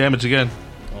 14 damage again.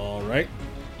 All right.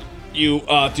 You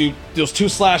do those 2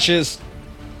 slashes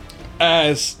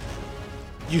as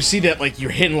you see that like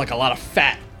you're hitting like a lot of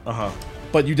fat,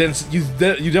 but you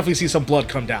definitely see some blood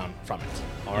come down from it.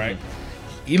 All right.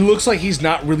 He looks like he's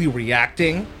not really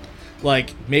reacting.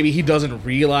 Like maybe he doesn't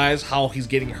realize how he's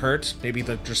getting hurt. Maybe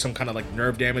there's some kind of like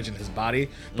nerve damage in his body,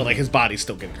 but like his body's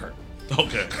still getting hurt.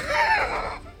 Okay.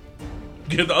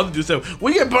 Get the other dude said,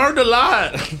 we get burned a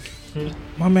lot.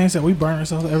 My man said we burn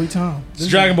ourselves every time. It's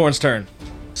Dragonborn's turn.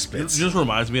 It Spits. just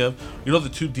reminds me of, you know, the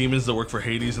 2 demons that work for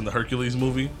Hades in the Hercules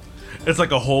movie? It's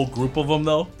like a whole group of them,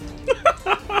 though.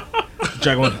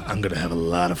 Dragonborn, I'm gonna have a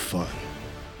lot of fun.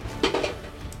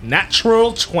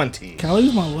 Natural 20. Can I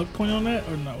use my luck point on that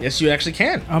or no? Yes, you actually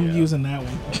can. I'm using that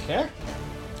one. Okay.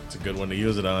 It's a good one to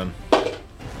use it on.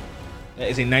 That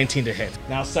is a 19 to hit.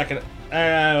 Now second.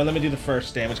 Let me do the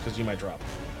first damage because you might drop.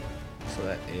 So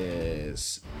that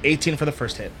is 18 for the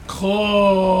first hit.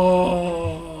 Cool.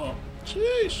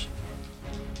 Sheesh.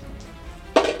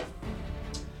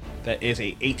 That is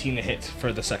a 18 to hit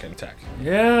for the second attack.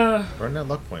 Yeah. Burn that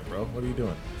luck point, bro. What are you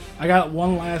doing? I got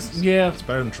one last. Yeah. It's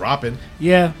better than dropping.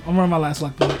 Yeah. I'm running my last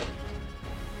luck point.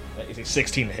 That is a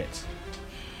 16 to hit.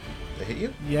 They hit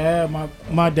you? Yeah.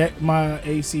 My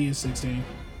AC is 16.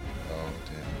 Oh,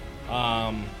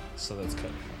 damn. So that's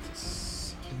good.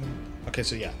 Okay,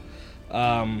 so yeah.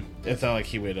 It's not like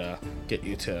he would get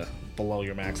you to below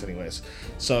your max anyways.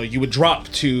 So you would drop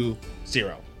to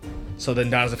 0. So then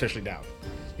Don is officially down.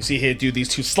 You see him do these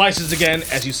 2 slices again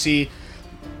as you see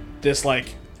this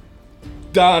like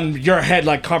Don, your head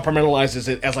like compartmentalizes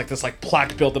it as like this like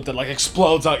plaque buildup that like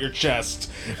explodes out your chest.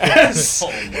 As,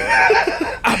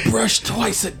 I brush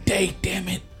twice a day, damn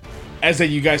it. as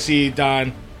then you guys see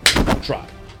Don drop.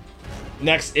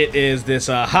 Next it is this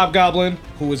hobgoblin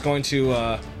who is going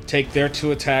to take their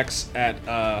 2 attacks at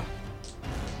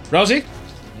Rosie.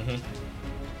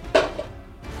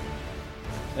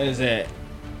 That is it.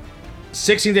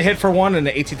 16 to hit for one and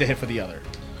an 18 to hit for the other.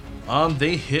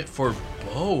 They hit for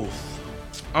both.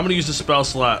 I'm gonna use the spell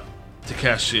slot to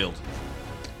cast shield.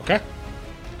 Okay.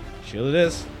 Shield it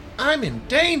is. I'm in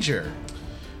danger.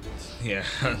 Yeah,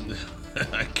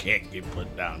 I can't get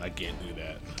put down. I can't do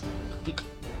that.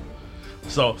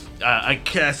 So I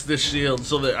cast this shield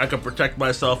so that I can protect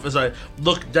myself. As I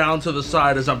look down to the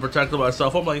side as I'm protecting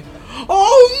myself, I'm like,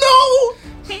 oh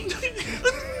no!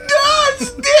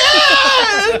 God's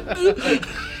dead!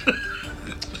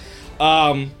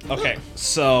 Okay,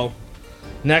 so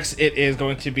next it is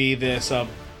going to be this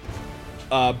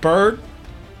bird,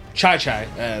 Chai,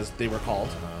 as they were called.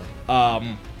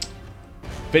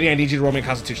 Vinny, I need you to roll me a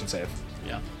Constitution save.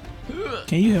 Yeah.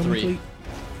 Can you help 3. me, please?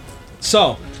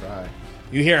 So, Try.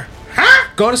 you hear, huh?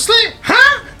 Go to sleep,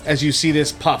 huh? As you see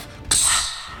this puff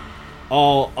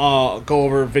all go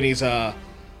over Vinny's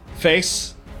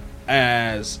face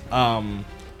as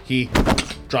he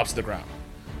drops to the ground.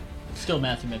 Still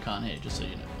Matthew McConaughey, just so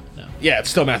you know. No. Yeah, it's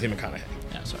still Matthew McConaughey.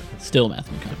 Yeah, sorry. Still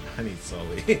Matthew McConaughey. I need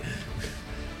Sully.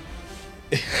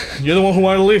 You're the one who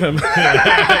wanted to leave him.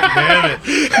 Damn it.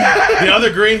 The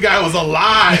other green guy was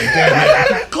alive,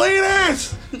 damn it. Clean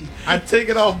ass! I take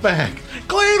it all back.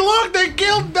 Clean, look, they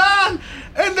killed Don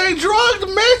and they drugged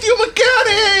Matthew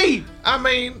McConaughey! I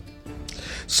mean,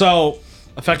 So,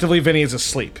 effectively, Vinny is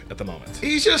asleep at the moment.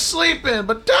 he's just sleeping,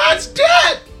 but Don's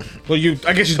dead. Well,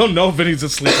 I guess you don't know if Vinny's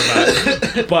asleep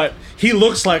or not, but he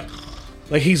looks like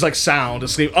he's like sound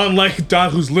asleep, unlike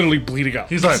Don, who's literally bleeding out.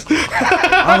 He's like,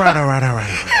 All right.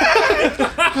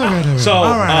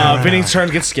 So, Vinny's turn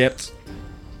gets skipped.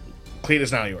 Cleat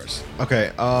is now yours.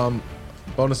 Okay,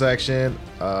 bonus action,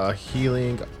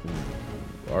 healing,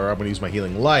 or I'm gonna use my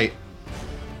healing light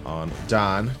on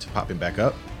Don to pop him back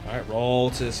up. All right,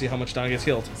 roll to see how much Don gets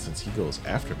healed. Since he goes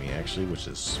after me, actually, which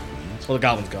is sweet. Well, the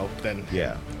goblins go, then.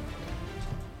 Yeah.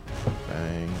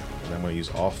 Bang. And I'm going to use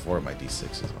all 4 of my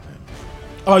D6s on him.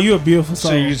 Oh, you're a beautiful So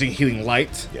soul. you're using healing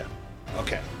light. Yeah.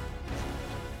 Okay.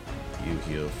 You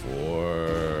heal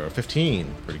for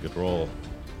 15. Pretty good roll.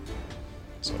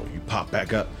 So you pop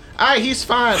back up. Alright, he's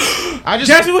fine.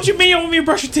 Jasmine, what you mean you want me to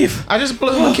brush your teeth? I just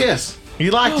blew him a kiss. He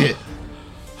liked it.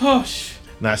 Oh,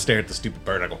 And I stare at the stupid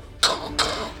bird. I go,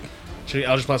 Should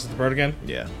Eldritch Blast at the bird again?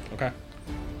 yeah. Okay.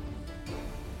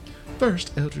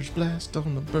 First Eldritch Blast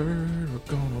on the bird. We're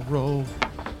gonna roll.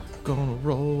 Gonna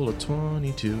roll a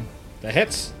 22. That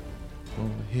hits. Gonna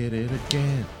hit it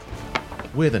again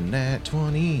with a nat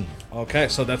 20. Okay,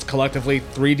 so that's collectively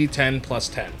 3d10 plus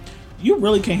 10. you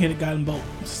really can't hit a guiding bolt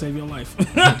to save your life. It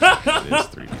is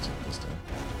 3d10 plus 10.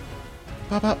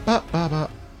 Ba ba ba ba ba.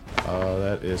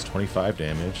 That is 25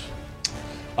 damage.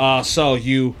 So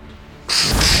you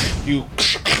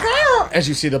as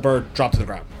you see the bird drop to the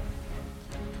ground.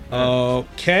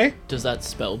 Okay. Does that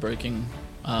spell breaking?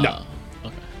 No.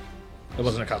 Okay. It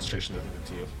wasn't a concentration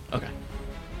to you. Okay.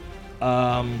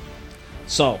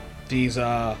 So these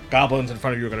goblins in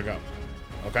front of you are gonna go.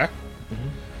 Okay.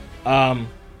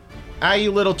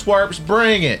 You little twerps,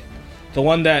 bring it. The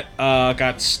one that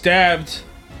got stabbed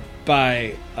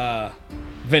by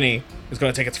Vinny is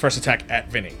going to take its first attack at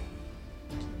Vinny.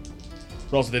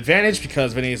 Rolls an advantage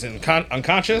because Vinny is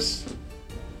unconscious.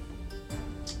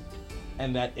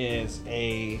 And that is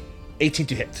a 18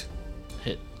 to hit.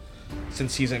 Hit.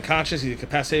 Since he's unconscious, he's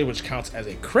incapacitated, which counts as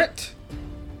a crit.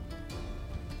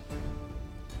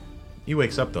 He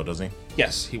wakes up though, doesn't he?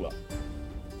 Yes, he will.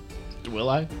 Will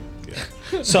I?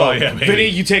 So, Oh, yeah, maybe. Vinny,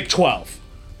 you take 12.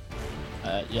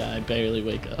 Yeah, I barely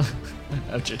wake up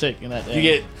after taking that damage. You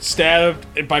get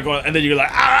stabbed by going, and then you're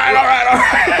like, all right.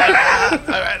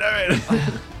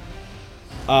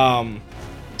 All right.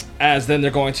 As then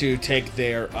they're going to take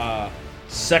their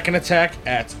second attack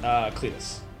at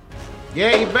Cletus.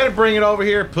 Yeah, you better bring it over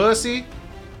here, pussy.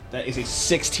 That is a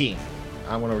 16.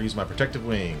 I want to use my protective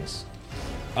wings.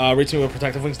 Read to me what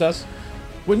Protective Wings does.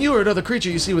 When you or another creature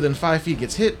you see within 5 feet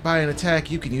gets hit by an attack,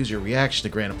 you can use your reaction to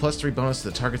grant a +3 bonus to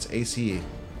the target's AC.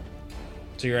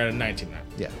 So you're at a 19 now.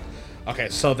 Yeah. Okay,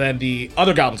 so then the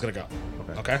other goblin's gonna go.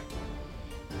 Okay. Okay.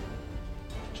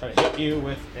 Try to hit you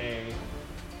with a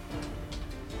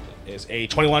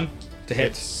 21 to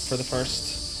hit for the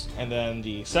first, and then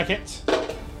the second.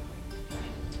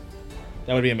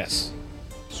 That would be a miss.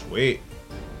 Sweet.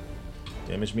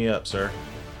 Damage me up, sir.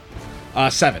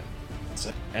 7.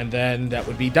 And then that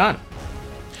would be done.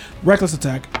 Reckless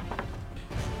attack.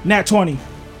 Nat 20.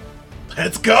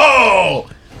 Let's go!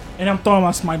 And I'm throwing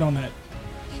my smite on that.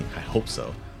 I hope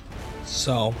so.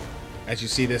 So, as you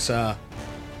see this, your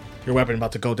weapon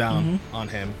about to go down on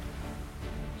him,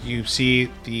 you see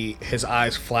his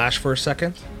eyes flash for a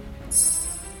second,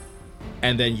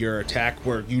 and then your attack,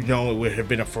 where you know it would have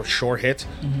been a for sure hit,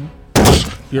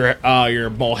 your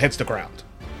maul hits the ground,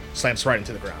 slams right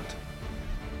into the ground.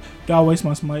 Do I waste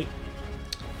my smite?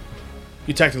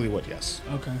 You technically would, yes.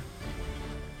 Okay.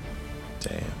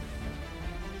 Damn.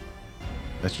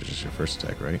 That's just your first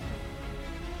attack, right?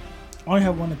 I only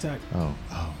have one attack. Oh.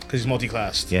 Because he's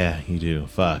multi-classed. Yeah, you do.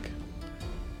 Fuck.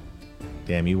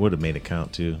 Damn, you would have made it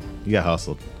count, too. You got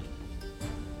hustled.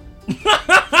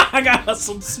 I got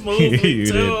hustled smoothly, You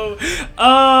too. did.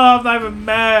 Oh, I'm not even You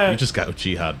mad. just got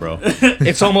jihad, bro.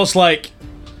 It's almost like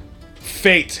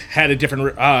fate had a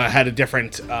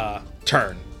different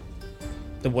turn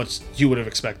than what you would have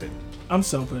expected. I'm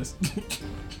so pissed.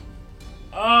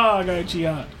 Oh, I got a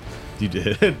Chia. You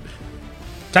did.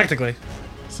 Technically,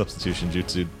 Substitution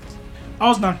jutsu. I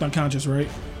was knocked unconscious, right?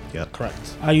 Yep.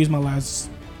 correct. I used my last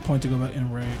point to go back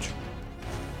in rage.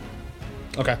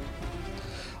 Okay.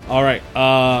 All right.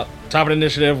 Top of the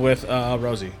initiative with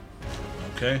Rosie.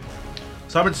 Okay.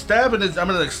 So I've been stabbing this. I'm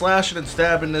been like slashing and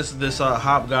stabbing this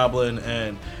hobgoblin,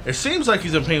 and it seems like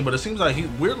he's in pain, but it seems like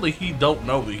he don't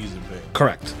know that he's in pain.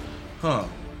 Correct. Huh.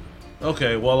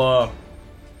 Okay. Well,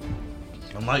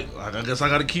 I'm like, I guess I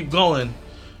gotta keep going.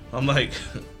 I'm like,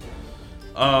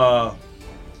 I'm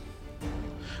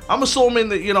assuming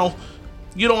that you don't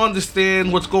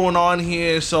understand what's going on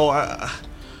here, so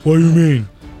What do you mean?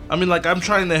 I mean, like, I'm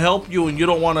trying to help you, and you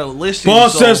don't want to listen.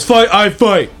 Boss so- says fight, I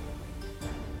fight.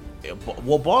 Yeah,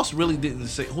 well, boss really didn't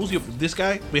say. Who's this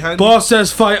guy behind Boss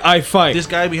says fight, I fight. me? This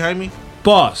guy behind me?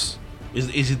 Boss.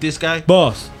 Is it this guy?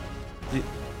 Boss.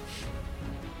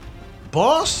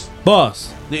 Boss?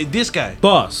 Boss. This guy?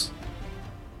 Boss.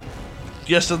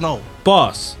 Yes or no?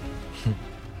 Boss.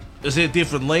 Is it a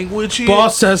different language here?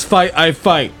 Boss says fight, I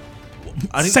fight.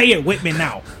 I didn't, Say it with me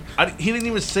now. he didn't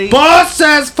even say. Boss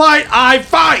says fight, I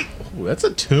fight. Ooh, that's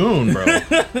a tune, bro.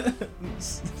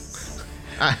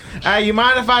 You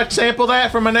mind if I sample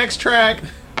that for my next track?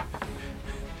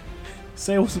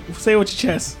 Say with your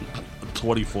chest.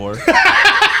 24.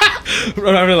 I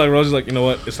mean, like Rosie's like, you know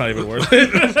what? It's not even worth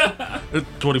it.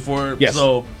 24. Yes.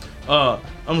 So,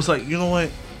 I'm just like, you know what?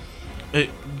 You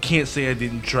can't say I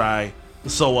didn't try.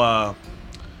 So,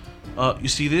 you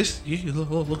see this?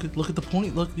 Look at the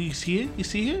point. Look, you see it? You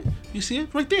see it? You see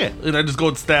it? Right there. And I just go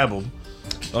and stab him.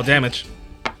 Oh, damage.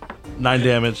 9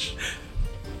 damage.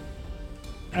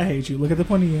 I hate you. Look at the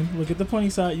pointy end. Look at the pointy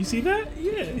side. You see that?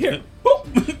 Yeah. Here.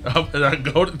 And I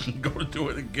go to do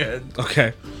it again.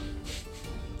 Okay.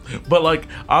 But like,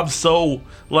 I'm so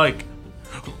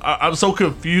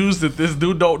confused that this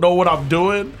dude don't know what I'm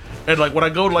doing. And like, when I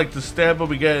go like to stab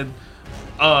him again,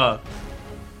 I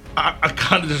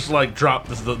kind of just like drop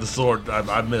the sword.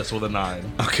 I miss with a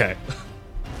 9. Okay.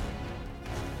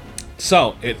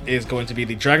 So it is going to be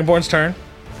the Dragonborn's turn.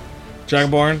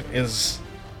 Dragonborn is.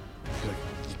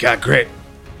 You got grit.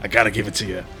 I gotta give it to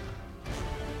you.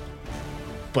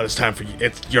 But it's time for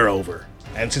you. You're over.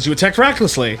 And since you attacked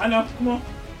recklessly, I know. Come on.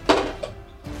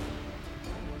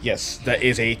 yes, that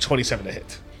is a 27 to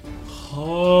hit.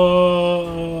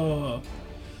 Oh.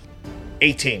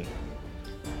 18.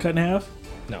 Cut in half.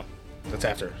 No, that's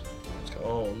after.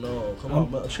 Oh no! Come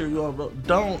on, bro. Cheer you on, bro.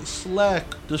 Don't slack.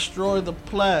 Destroy the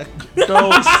plaque.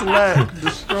 Don't slack.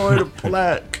 Destroy the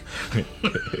plaque.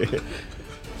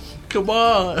 Come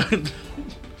on.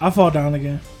 I fall down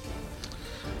again.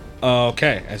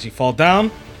 Okay, as you fall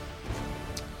down.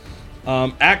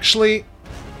 Actually,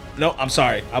 no, I'm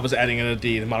sorry. I was adding in a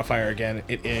D, the modifier again.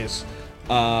 It is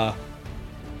 12.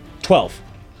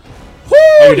 Woo!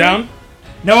 Are you down?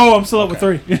 No, I'm still up with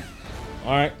 3.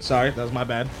 All right, sorry, that was my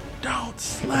bad. Don't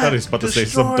slack. I thought he was about to say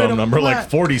some Destroy dumb the number, like plaque.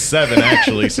 47,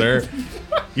 actually, sir.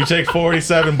 You take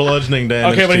 47 bludgeoning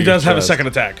damage. Okay, but to he your does have a chest. second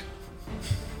attack.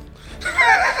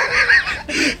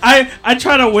 I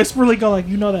try to whisperly go like,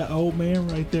 you know that old man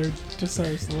right there, just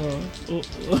so slow.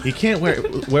 He can't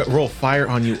roll fire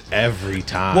on you every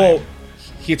time. Well,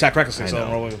 he attacked recklessly, I so I'm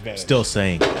know. rolling with advantage. Still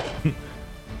saying.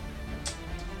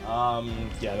 Yeah,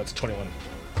 that's a 21.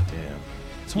 Damn.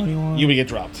 21. You would get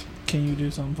dropped. Can you do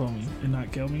something for me and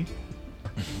not kill me?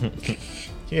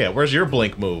 Yeah, where's your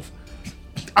blink move?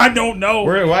 I don't know.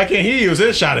 Why can't he use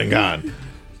his shot and gun?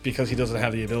 Because he doesn't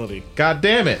have the ability. God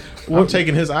damn it. I'm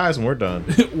taking his eyes and we're done.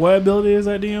 What ability is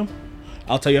that, DM?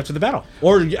 I'll tell you after the battle.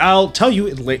 Or I'll tell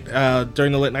you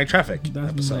during the late night traffic That's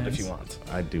episode nice. if you want.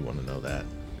 I do want to know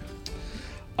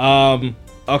that.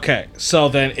 Okay, so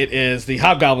then it is the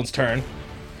Hobgoblin's turn.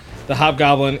 The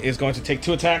Hobgoblin is going to take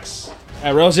 2 attacks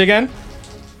at Rosie again.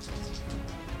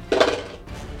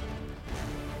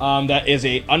 That is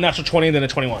a unnatural 20 and then a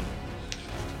 21.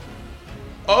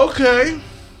 Okay.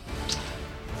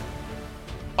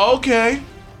 Okay.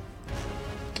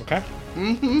 Okay?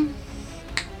 Mm-hmm.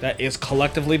 That is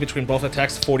collectively between both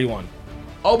attacks 41.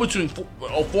 Oh,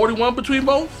 41 between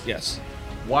both? Yes.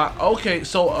 Wow. Okay,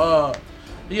 so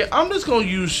yeah, I'm just gonna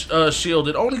use shield.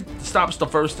 It only stops the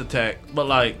first attack, but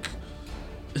like,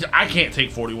 I can't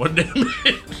take 41 damage.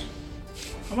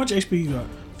 How much HP you got?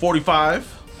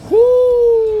 45.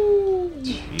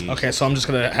 Okay, so I'm just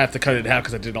going to have to cut it in half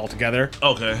because I did it all together.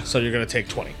 Okay. So you're going to take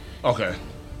 20. Okay.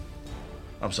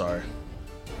 I'm sorry.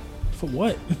 For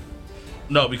what?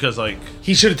 No, because like,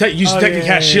 He should have used Oh, technically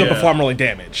yeah, cast shield yeah. before I'm rolling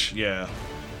damage. yeah.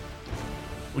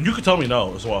 Well, you could tell me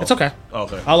no as well. It's okay.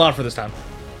 Okay. I'll allow it for this time.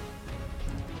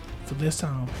 For this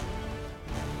time.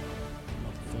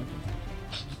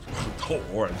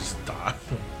 Or I just die.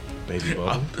 Baby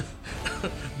bubble.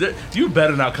 You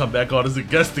better not come back on as a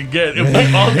guest again. If we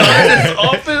all die in this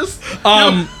office.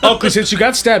 Because since you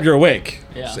got stabbed, you're awake.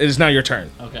 Yeah. It is now your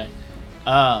turn. Okay.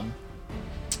 I'm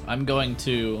going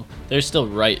to. They're still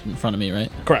right in front of me, right?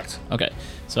 Correct. Okay.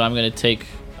 So I'm going to take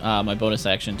my bonus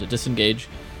action to disengage,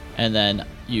 and then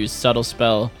use subtle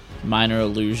spell, minor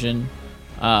illusion,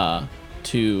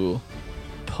 to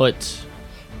put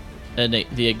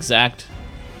the exact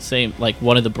same, like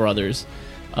one of the brothers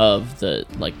of the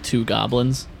like 2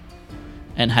 goblins,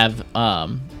 and have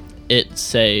it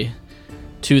say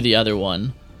to the other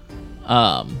one,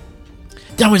 that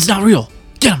one's not real.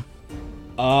 Get him.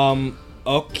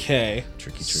 Okay.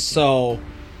 Tricky. So,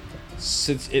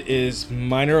 since it is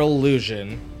minor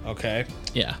illusion, okay.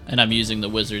 Yeah, and I'm using the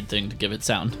wizard thing to give it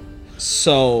sound.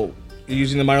 So, you're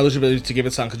using the minor illusion ability to give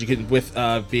it sound because you can, with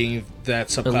being that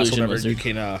subclass or Illusion whatever, you wizard.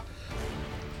 can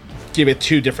give it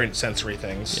 2 different sensory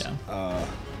things. Yeah.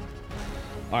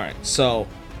 All right, so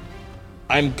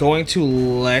I'm going to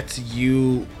let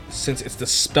you, since it's the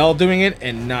spell doing it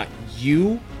and not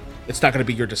you, it's not going to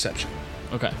be your deception.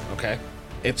 Okay. Okay,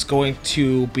 it's going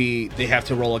to be they have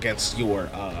to roll against your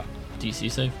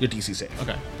DC save. Your DC save.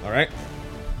 Okay. All right.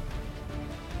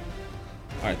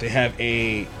 All right. They have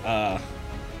a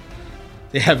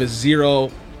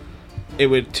 0. It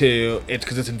would to it's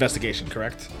because it's investigation,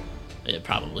 correct? Yeah,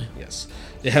 probably. Yes.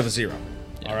 They have a 0.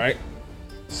 Yeah. All right.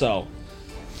 So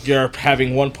you're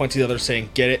having 1 point to the other, saying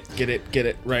get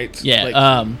it, right? Yeah.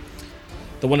 Like,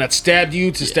 the one that stabbed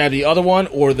you to stab the other one,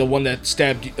 or the one that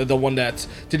stabbed you, the one that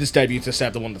didn't stab you to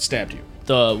stab the one that stabbed you.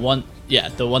 The one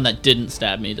that didn't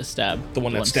stab me to stab The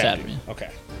one that stabbed you. me.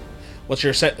 Okay. What's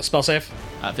your spell save?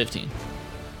 15.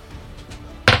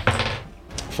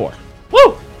 4.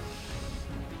 Woo!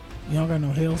 You don't got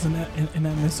no hills in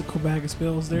that mystical bag of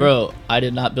spells there. Bro, I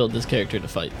did not build this character to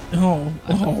fight. Oh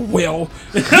well.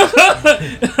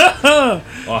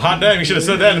 Oh, hot damn! You should have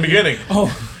said that in the beginning. Oh,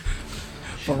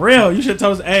 for real. You should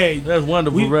tell us, hey. That's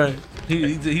wonderful, right?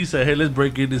 He said, hey, let's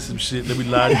break into some shit. Let me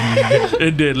lie to you.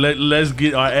 And then let's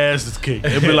get our asses kicked.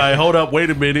 And be like, hold up, wait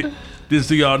a minute. Just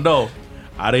so y'all know,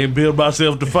 I didn't build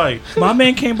myself to fight. My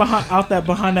man came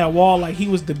behind that wall like he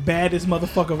was the baddest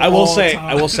motherfucker of I will all say,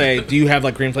 time. do you have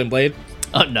like Green Flame Blade?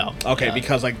 Oh, no. Okay, Yeah.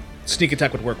 because like sneak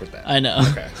attack would work with that. I know.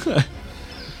 Okay.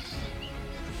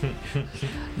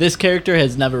 This character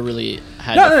has never really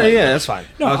had No, to fight. that's fine.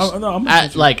 I'm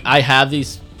Like, I have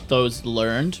those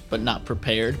learned, but not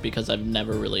prepared because I've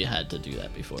never really had to do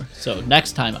that before. So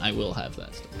next time I will have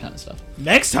that kind of stuff.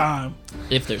 next time.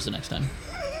 If there's a next time.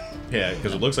 Yeah,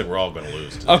 because it looks like we're all going to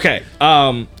lose. Okay.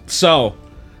 So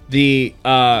the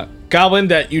goblin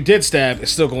that you did stab is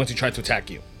still going to try to attack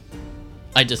you.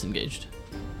 I disengaged.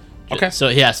 Okay. So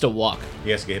he has to walk.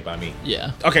 He has to get hit by me.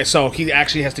 Yeah. Okay, so he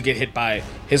actually has to get hit by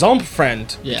his own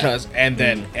friend Yeah. because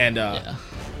Yeah.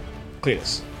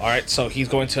 Cletus. All right, so he's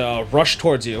going to rush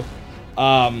towards you.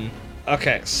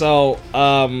 Okay, so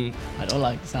I don't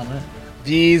like the sound of that.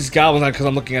 these goblins, because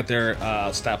I'm looking at their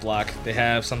stat block, they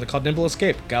have something called Nimble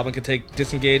Escape. Goblin can take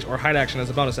disengage or hide action as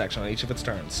a bonus action on each of its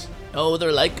turns. Oh,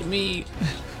 they're like me.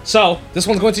 So this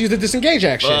one's going to use the disengage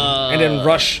action and then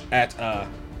rush at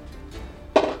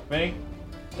Vinny.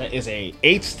 That is a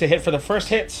 8 to hit for the first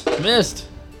hit, Missed.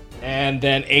 and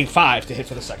then a 5 to hit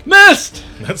for the second. Missed!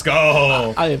 Let's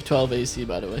go. I have 12 AC,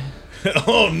 by the way.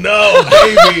 Oh no,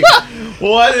 baby.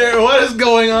 What is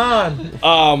going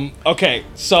on? Okay,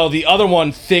 so the other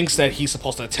one thinks that he's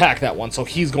supposed to attack that one, so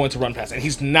he's going to run past, and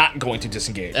he's not going to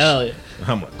disengage. Oh, yeah.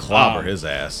 I'm gonna clobber his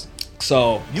ass.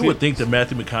 So You would think that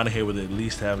Matthew McConaughey would at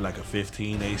least have like a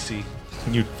 15 AC.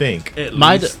 You'd think. At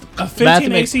My least. A 15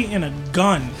 Matthew AC and a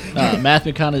gun. Matt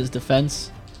McConaughey's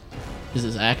defense is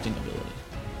his acting ability.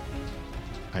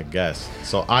 I guess.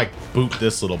 So I boot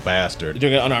this little bastard. you're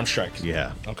doing an unarmed strike.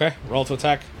 Yeah. Okay, roll to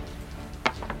attack.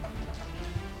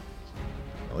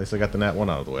 At least I got the nat 1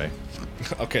 out of the way.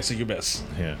 Okay, so you miss.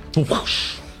 Yeah.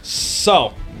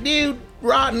 So, Dude,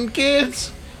 rotten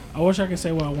kids. I wish I could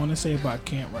say what I want to say about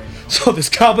Camp right now. so this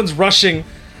goblin's rushing,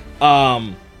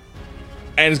 and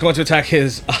is going to attack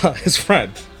his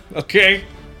friend. Okay.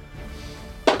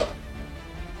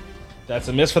 That's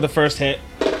a miss for the first hit,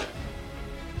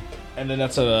 and then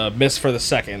that's a miss for the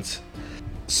second.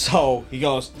 So he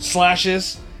goes,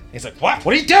 slashes. He's like, "What?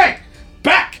 What are you doing?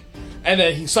 Back!" And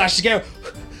then he slashes again.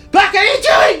 Back! What are you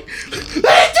doing?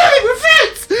 What are you doing? We're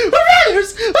friends. We're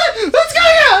brothers. What's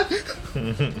going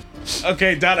on?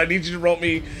 Okay, Don, I need you to roll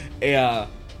me a.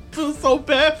 feel so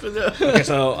bad for them. Okay,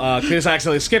 so Cletus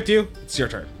accidentally skipped you. It's your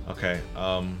turn. Okay.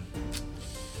 How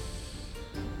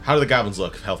do the goblins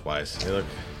look health wise? They look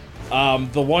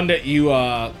The one that you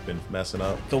been messing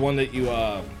up.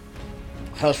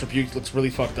 Hellish Rebuke looks really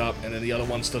fucked up, and then the other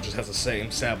one still just has the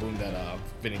same stab wound that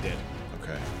Vinny did.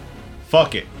 Okay.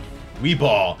 Fuck it. We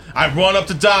ball. I run up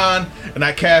to Don and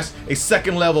I cast a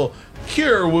 2nd level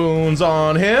Cure Wounds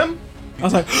on him. I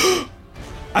was like,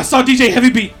 I saw DJ Heavy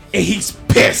Beat, and he's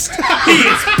pissed. He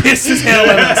is pissed as hell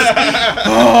at us.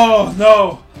 Oh,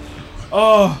 no.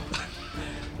 Oh,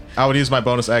 I would use my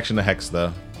bonus action to hex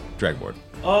the Dragboard.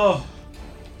 oh.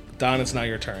 Don, it's now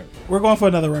your turn. We're going for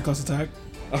another reckless attack.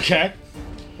 Okay.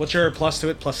 What's your plus to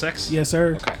it? +6? Yes,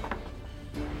 sir. Okay.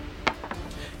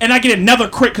 And I get another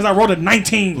crit because I rolled a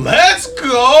 19. Let's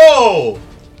go!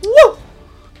 Woo!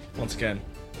 Once again,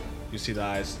 you see the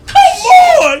eyes Come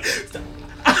on!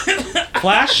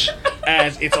 flash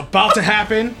as it's about to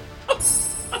happen,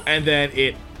 and then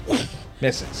it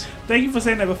misses. Thank you for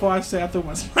saying that before I say I threw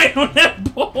my smite on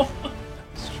that ball.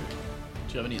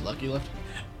 Do you have any lucky left?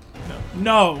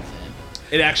 No.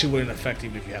 It actually wouldn't affect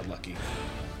even if you had lucky.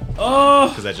 Oh.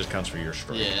 Because that just counts for your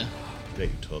strike Yeah. that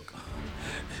you took.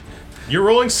 You're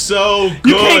rolling so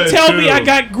good. You can't tell me too. I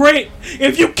got great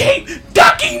if you keep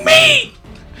ducking me.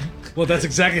 Well, that's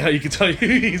exactly how you can tell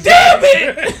he's. Damn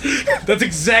it! That's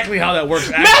exactly how that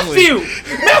works. Actually,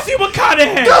 Matthew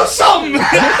McConaughey, do something.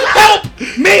 help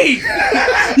me!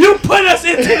 You put us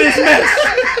into this mess.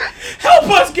 Help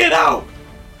us get out,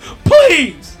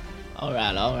 please. All right.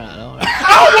 I don't want to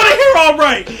hear all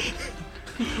right.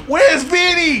 Where's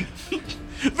Vinny?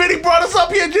 Vinny brought us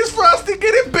up here just for us to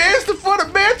get embarrassed in front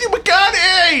of Matthew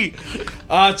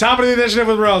McConaughey. Top of the initiative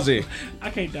with Rosie. I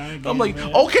can't die again. I'm like,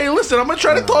 man. okay, listen, I'm gonna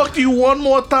try to talk to you one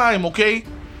more time, okay?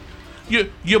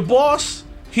 Your boss,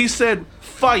 he said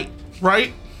fight,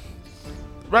 right?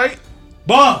 Right?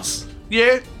 Boss.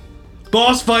 Yeah.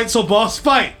 Boss fight, so boss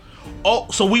fight. Oh,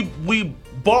 so we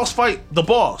boss fight the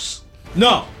boss.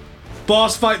 No.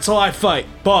 Boss fight, so I fight.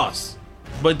 Boss.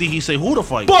 But did he say who to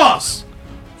fight? Boss.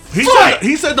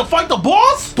 He said to fight the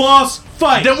boss? Boss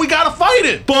fight. Then we gotta fight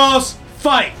it. Boss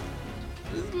fight.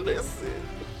 Listen.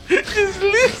 Just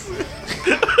listen.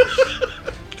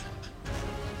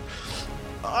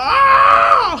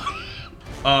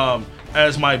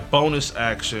 As my bonus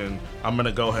action, I'm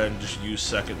gonna go ahead and just use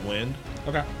second wind.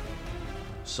 Okay.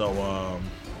 So,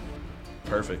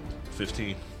 perfect.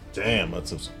 15. Damn,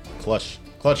 that's a clutch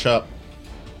up.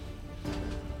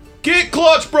 Get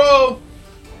clutch, bro!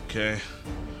 Okay.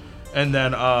 And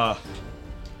then, I'm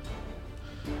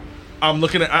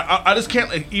looking at, I just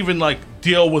can't even, like,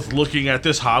 deal with looking at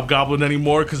this hobgoblin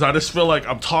anymore, because I just feel like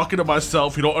I'm talking to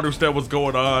myself, you don't understand what's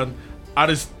going on. I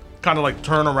just kind of, like,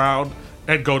 turn around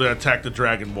and go to attack the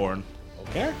Dragonborn.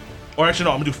 Okay. Or actually,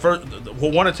 no, I'm gonna do first,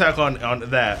 one attack on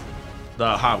that,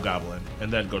 the hobgoblin,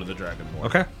 and then go to the Dragonborn.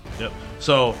 Okay. Yep.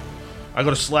 So, I'm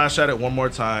gonna slash at it one more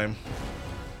time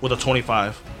with a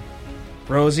 25.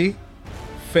 Rosie,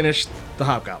 finish the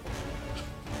hobgoblin.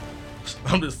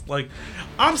 I'm just like,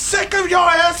 I'm sick of your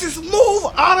asses. Move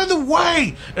out of the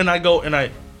way. And I go and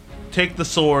I take the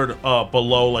sword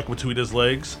below, like between his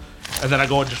legs, and then I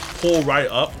go and just pull right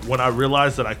up. When I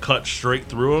realize that I cut straight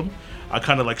through him, I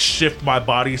kind of like shift my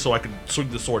body so I can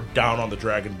swing the sword down on the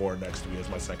Dragonborn next to me as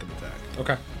my second attack.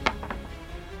 Okay.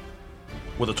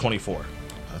 With a 24.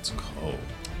 That's cold.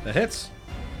 That hits.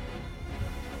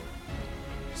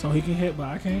 So he can hit, but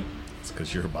I can't. It's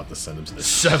because you're about to send him to the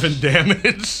 7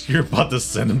 damage. You're about to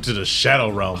send him to the Shadow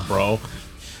Realm, bro.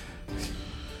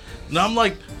 And I'm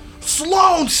like,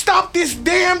 Sloan, stop this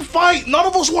damn fight. None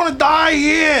of us want to die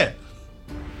here.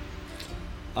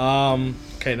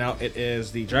 Okay, now it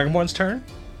is the Dragonborn's turn.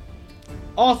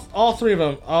 All three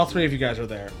of you guys are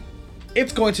there.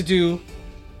 It's going to do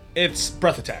its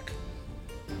breath attack.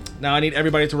 Now I need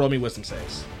everybody to roll me wisdom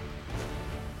saves.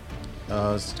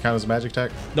 Does it count as a magic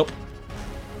attack? Nope.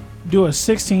 Do a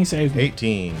 16 save.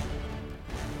 18.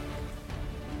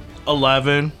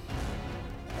 11.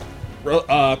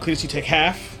 Cletus, you take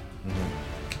half.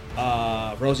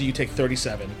 Rosie, you take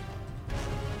 37.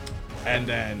 And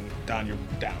then Don, you're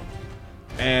down.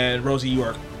 And Rosie, you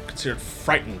are considered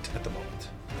frightened at the moment.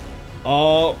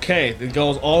 Okay, then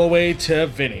goes all the way to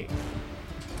Vinny.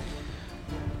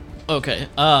 Okay.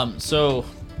 So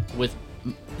with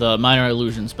the minor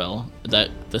illusion spell,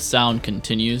 that the sound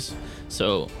continues.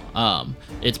 So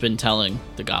it's been telling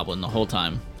the goblin the whole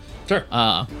time. Sure.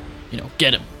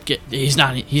 Get him. He's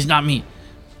not me.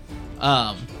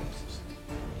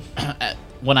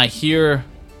 When I hear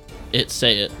it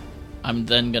say it, I'm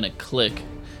then gonna click,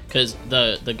 because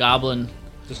the goblin.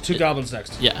 There's two goblins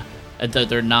next. Yeah,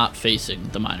 they're not facing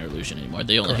the minor illusion anymore.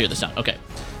 They only hear the sound. Okay,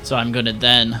 so I'm gonna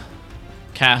then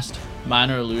cast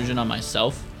minor illusion on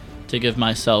myself to give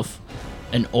myself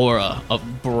an aura of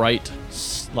bright,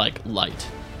 like light,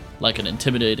 like an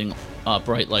intimidating,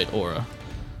 bright light aura.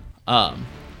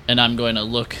 And I'm going to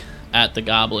look at the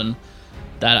goblin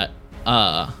that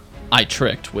I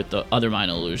tricked with the other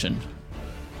minor illusion.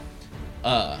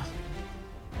 And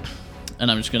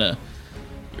I'm just gonna.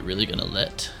 You're really gonna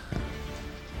let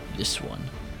this one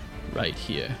right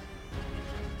here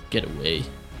get away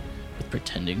with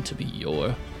pretending to be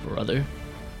your brother,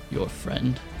 your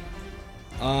friend?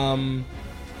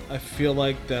 I feel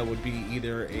like that would be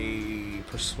either a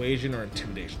persuasion or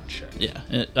intimidation check. Yeah,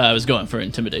 I was going for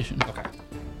intimidation. Okay.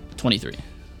 23.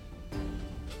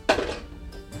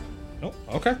 Oh,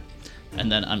 okay.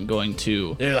 And then I'm going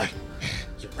to. They're like,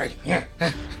 you're right. Yeah.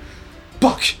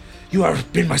 Buck, you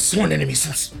have been my sworn enemy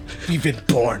since we've been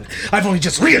born. I've only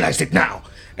just realized it now.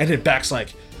 And then Back's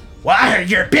like, Well, I heard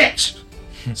you're a bitch.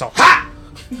 So, ha!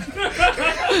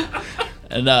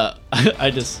 And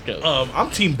I just go. I'm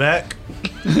team back.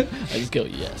 I just go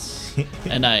yes.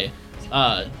 And I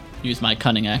use my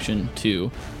cunning action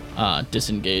to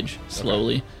disengage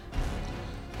slowly.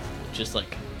 Just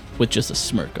like with just a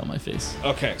smirk on my face.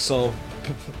 okay, so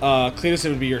Cletus, it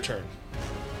would be your turn.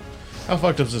 How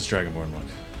fucked up does this Dragonborn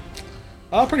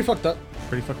look? Pretty fucked up.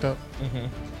 Pretty fucked up? Mm-hmm.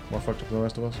 More fucked up than the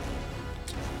rest of us?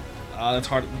 That's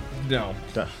hard. No.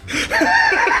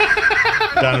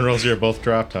 Don and Rosie are both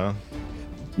dropped, huh?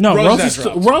 No, Rosie's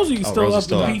Rosie's not still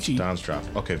Rosie's up in up. Peachy. Don's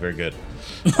dropped. Okay, very good.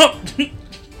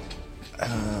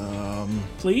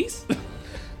 Please?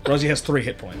 Rosie has 3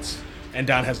 hit points, and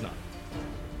Don has none.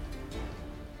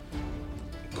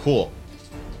 Cool.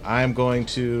 I'm going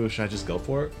to... Should I just go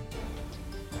for it?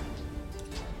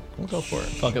 We'll go for it.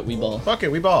 Fuck it, we ball. Fuck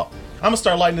it, we ball. I'm gonna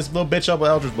start lighting this little bitch up with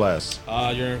Eldritch Blast.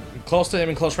 You're close to him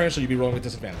in close range, so you'd be rolling with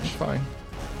disadvantage. Fine.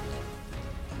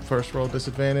 First roll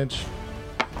disadvantage.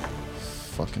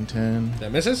 Fucking 10.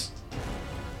 That misses.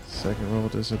 Second roll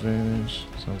disadvantage.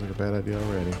 Sounds like a bad idea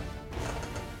already.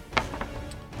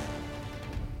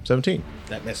 17.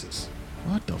 That misses.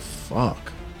 What the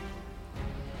fuck?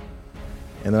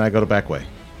 And then I go to back way.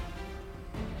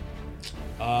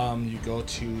 You go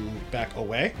to back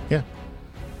away. Yeah.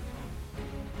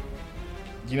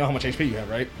 You know how much HP you have,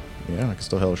 right? Yeah, I can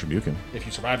still Hellish Rebuke him. If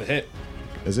you survive the hit,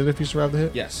 Is it if you survive the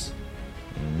hit? yes.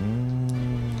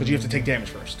 Because you have to take damage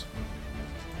first.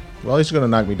 Well, he's going to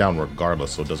knock me down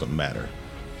regardless, so it doesn't matter.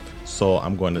 So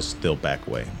I'm going to still back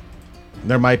away.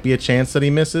 There might be a chance that he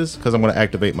misses, because I'm going to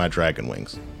activate my Dragon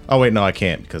Wings. Oh, wait, no, I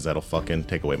can't, because that'll fucking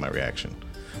take away my reaction.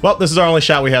 Well, this is our only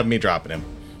shot we have of me dropping him.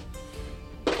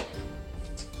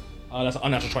 That's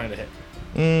unnatural 20 to hit.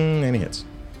 And he hits.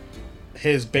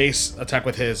 His base attack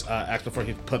with his axe before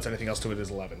he puts anything else to it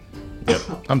is 11. Yep,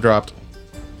 I'm dropped.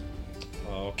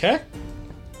 Okay.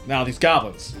 Now these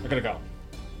goblins are gonna go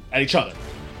at each other.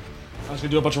 I'm just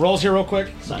gonna do a bunch of rolls here real quick.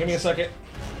 So give me a second.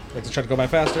 Like to try to go by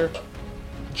faster.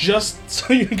 Just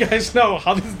so you guys know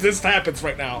how this happens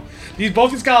right now.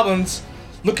 Both these goblins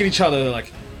look at each other. They're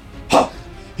like, "Huh!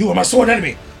 You are my sworn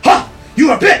enemy! Huh! You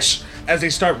are a bitch!" As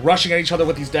they start rushing at each other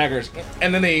with these daggers,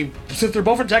 and then since they're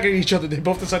both attacking each other, they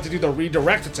both decide to do the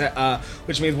redirect attack,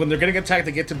 which means when they're getting attacked,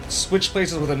 they get to switch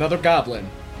places with another goblin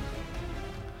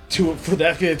for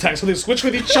that attack. So they switch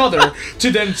with each other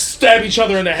to then stab each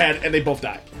other in the head, and they both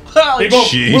die. They both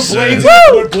Jesus.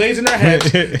 with blades in their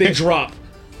heads. They drop,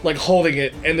 like holding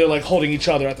it, and they're like holding each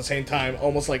other at the same time,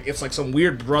 almost like it's like some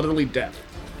weird brotherly death.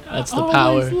 That's the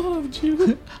power. I always loved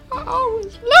you. I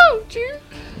always loved you.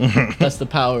 That's the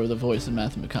power of the voice of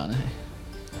Matthew McConaughey.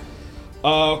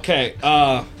 Okay,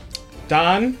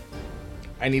 Don,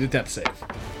 I need a death save.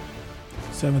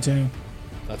 17.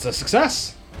 That's a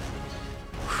success.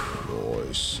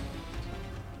 Boys.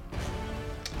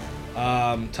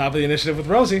 Top of the initiative with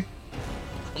Rosie.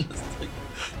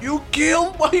 You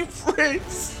killed my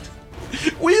friends.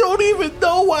 We don't even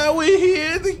know why we're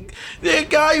here. That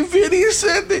guy Vinny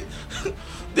said that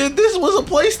this was a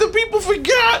place that people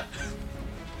forgot.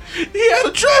 He had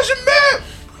a treasure map.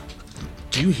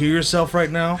 Do you hear yourself right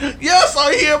now? Yes,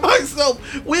 I hear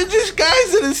myself. We're just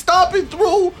guys that are stopping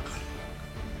through.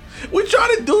 We're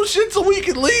trying to do shit so we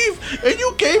can leave, and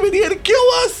you came in here to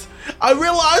kill us. I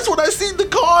realized when I seen the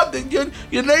card that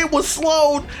your name was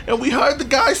Sloan, and we heard the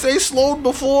guy say Sloan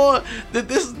before,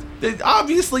 that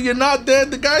obviously you're not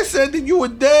dead. The guy said that you were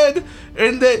dead,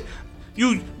 and that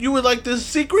you were like this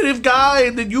secretive guy,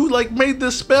 and then you like made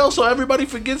this spell so everybody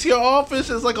forgets your office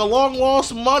as like a long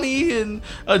lost money and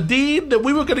a deed that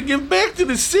we were gonna give back to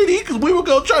the city because we were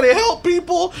gonna try to help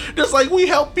people, just like we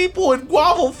helped people in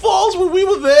Guava Falls when we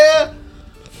were there.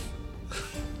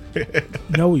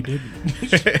 No, we didn't.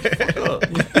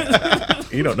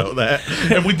 You don't know that.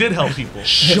 And we did help people.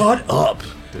 Shut up.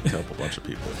 Did help a bunch of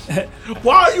people.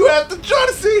 Why you have to try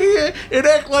to sit here and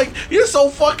act like you're so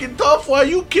fucking tough while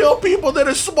you kill people that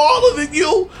are smaller than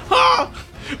you? Huh?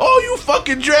 All you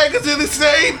fucking dragons are the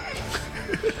same.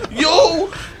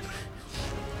 You.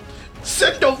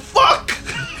 Sit the fuck.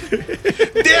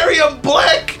 Darian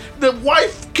Black, the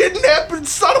wife kidnapping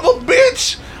son of a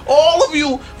bitch. All of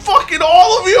you. Fucking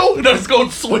all of you. And I just go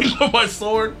and swing with my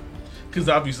sword. Because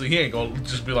obviously he ain't gonna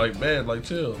just be like, man, like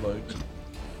chill. Like,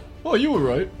 oh, you were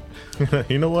right.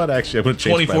 You know what? Actually, I'm going to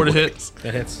change 24 to my hit. ways.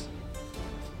 That hits.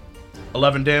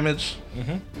 11 damage.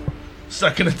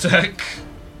 Second attack.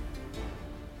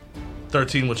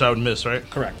 13, which I would miss, right?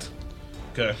 Correct.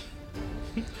 Okay.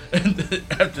 And then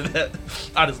after that,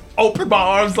 I just open my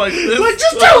arms like this. Like,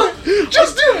 just do it!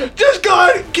 Just do it! Just go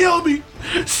ahead and kill me.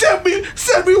 Send me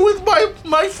with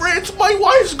my friends. My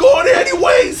wife's going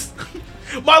anyways.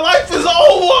 My life is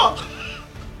over.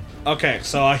 Okay,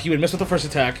 so he would miss with the first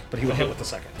attack, but he would hit with the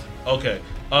second. Okay.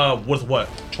 With what?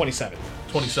 27.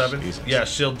 27? Jesus. Yeah,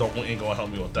 shield ain't gonna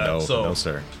help me with that. No, so no,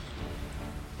 sir.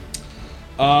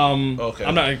 Okay.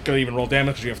 I'm not gonna even roll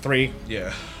damage because you have 3.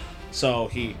 yeah. So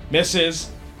he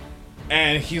misses,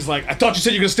 and he's like, I thought you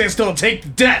said you were gonna stand still and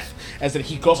take death. as then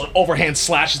he goes on overhand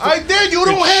slashes. I did. You your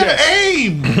don't have chest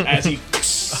aim. as he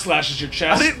slashes your I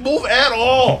chest. didn't move at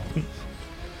all.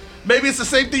 Maybe it's the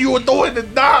same thing you were doing.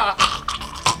 Nah.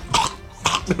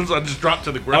 So I just dropped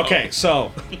to the ground. Okay,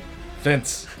 so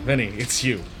Vinny, it's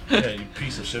you. Yeah, you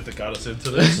piece of shit that got us into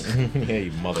this. Hey,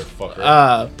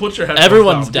 motherfucker. Put your headphones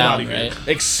Everyone's down. down, Get outta here. right?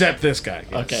 Except this guy.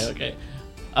 yes. Okay.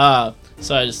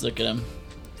 So I just look at him,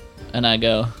 and I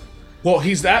go, Well,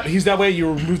 he's that way.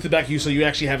 You remove the back of you, so you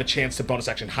actually have a chance to bonus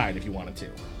action hide if you wanted to.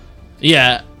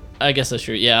 yeah, I guess that's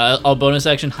true. Yeah, I'll bonus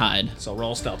action hide. So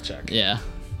roll a stealth check. Yeah,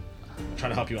 I'm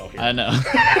trying to help you out here. I know.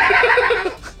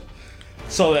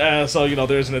 So there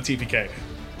isn't a TPK.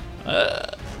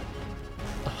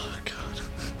 Oh god,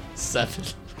 7.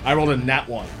 I rolled a nat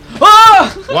 1.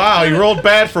 Wow, you rolled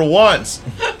bad for once.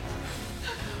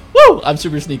 Woo! I'm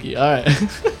super sneaky. All right.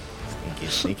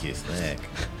 Sneaky snack.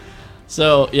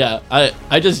 So yeah,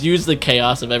 I just use the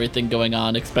chaos of everything going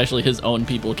on, especially his own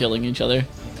people killing each other,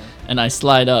 and I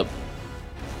slide up,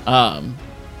 and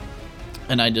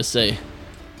I just say,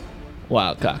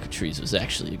 "Wild cockatrice was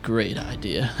actually a great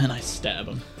idea," and I stab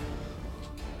him.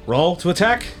 Roll to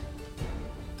attack.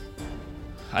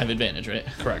 I have advantage, right?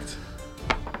 Correct.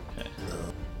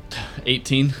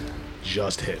 18.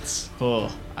 Just hits.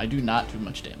 Oh, I do not do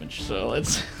much damage, so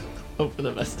let's hope for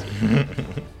the best.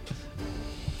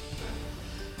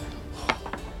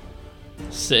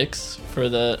 6 for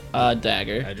the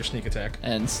dagger. Add your sneak attack.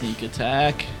 And sneak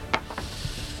attack.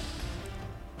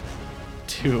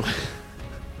 2.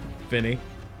 Vinny.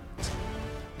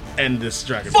 End this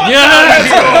dragon.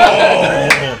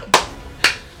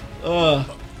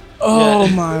 Oh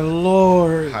my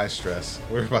lord. High stress.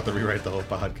 We're about to rewrite the whole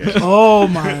podcast. Oh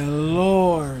my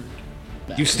lord.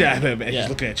 You stab him, and Yeah. he's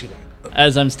looking at you like,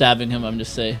 As I'm stabbing him, I'm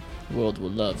just saying, "World will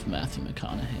love Matthew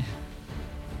McConaughey."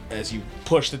 as you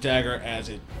push the dagger as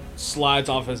it slides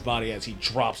off his body as he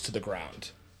drops to the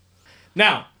ground.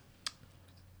 Now,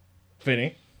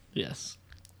 Vinny, Yes.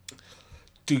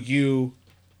 do you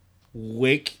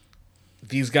wake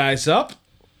these guys up,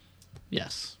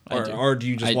 Yes. or do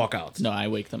you just walk out? No, I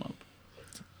wake them up.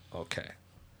 Okay.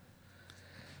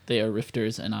 They are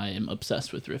rifters, and I am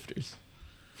obsessed with rifters.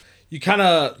 You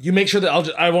make sure that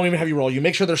I won't even have you roll. You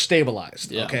make sure they're stabilized.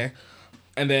 Yeah. Okay.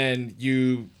 And then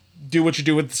you do what you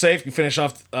do with the safe. You finish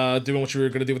off doing what you were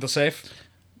going to do with the safe.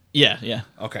 Yeah.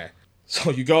 Okay.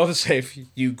 So you go to the safe.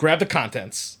 You grab the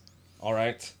contents. All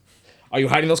right. Are you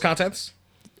hiding those contents?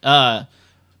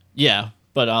 Yeah,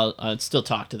 but I'll still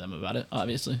talk to them about it,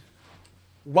 obviously.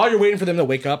 While you're waiting for them to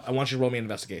wake up, I want you to roll me an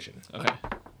investigation. Okay.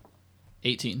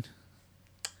 18.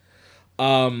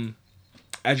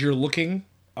 As you're looking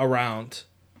around,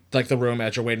 like the room,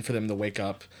 as you're waiting for them to wake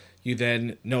up, you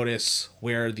then notice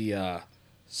where the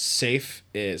safe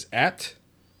is at.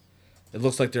 It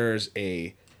looks like there's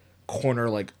a corner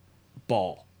like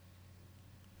ball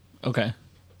Okay.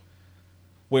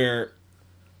 where,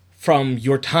 from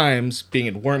your times being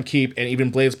in Wormkeep and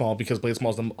even GnomeySmalls, because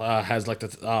GnomeySmalls has like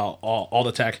the all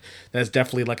the tech, that's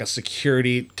definitely like a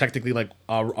security, technically like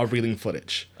a reeling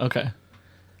footage. Okay.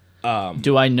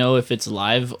 Do I know if it's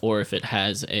live or if it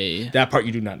has a... That part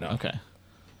you do not know. Okay.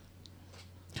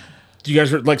 You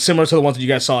guys were like similar to the ones that you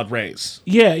guys saw at Ray's.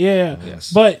 Yeah.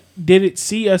 Yes. But did it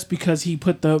see us because he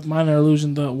put the minor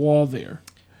illusion, the wall there?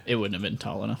 It wouldn't have been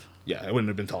tall enough. Yeah, it wouldn't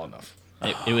have been tall enough.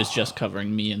 It was just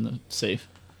covering me in the safe.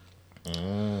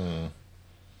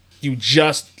 You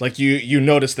just like you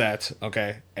notice that,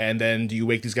 okay? And then do you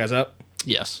wake these guys up?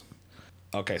 Yes.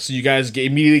 Okay, so you guys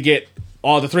immediately get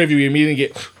all the three of you immediately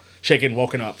get shaken,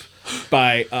 woken up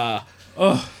by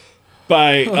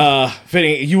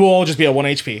Vinny. You will all just be at 1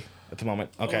 HP at the moment.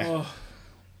 Okay,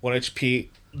 1 HP.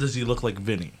 Does he look like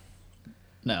Vinny?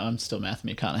 No, I'm still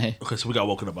Matthew McConaughey. Okay, so we got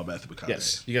woken up by Matthew McConaughey.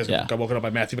 Yes, you guys Yeah. got woken up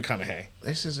by Matthew McConaughey.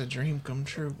 This is a dream come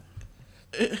true.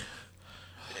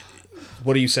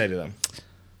 What do you say to them?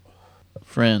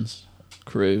 Friends,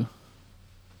 crew,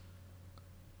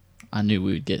 I knew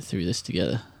we would get through this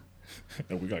together.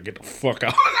 And we gotta get the fuck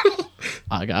out.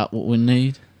 I got what we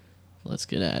need. Let's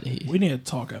get out of here. We need to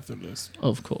talk after this.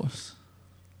 Of course.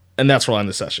 And that's where I'll end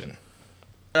the session.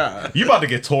 You about to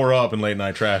get tore up in late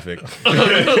night traffic.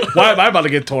 Why am I about to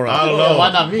get tore up? I don't know.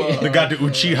 Why not me? They got the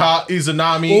Uchiha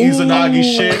Izanagi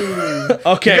shit.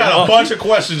 Okay. You got a bunch of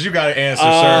questions you got to answer,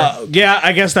 sir. Yeah,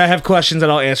 I guess I have questions that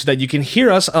I'll answer that you can hear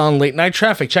us on Late Night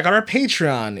Traffic. Check out our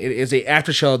Patreon. It is a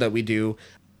after show that we do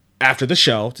after the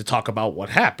show to talk about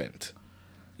what happened.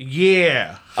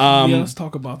 Yeah. Yeah, let's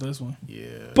talk about this one.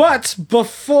 But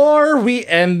before we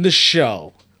end the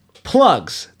show,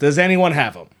 plugs. Does anyone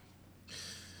have them?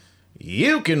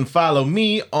 You can follow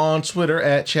me on Twitter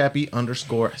at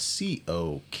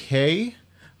Chappie_COK.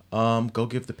 Go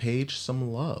give the page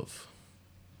some love.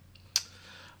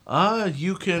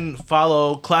 You can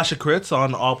follow Clash of Crits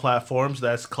on all platforms.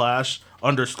 That's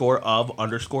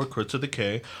Clash_of_crits with the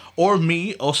K. Or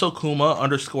me,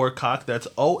 Osokuma_cock. That's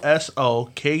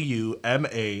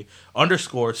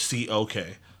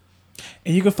OSOKUMA_COK.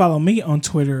 And you can follow me on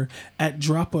Twitter at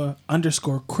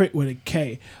droppa_crit with a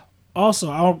K. Also,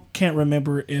 I can't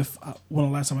remember if when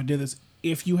the last time I did this.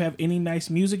 If you have any nice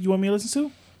music you want me to listen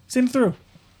to, send it through.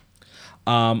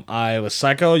 I was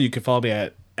Psycho. You can follow me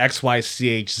at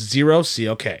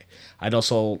XYCH0COK. I'd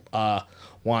also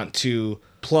want to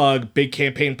plug Big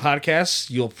Campaign Podcasts.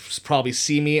 You'll probably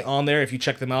see me on there. If you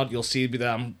check them out, you'll see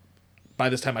that by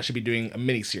this time I should be doing a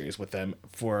mini-series with them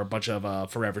for a bunch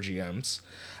of Forever GMs.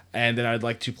 And then I'd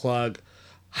like to plug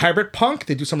Hybrid Punk.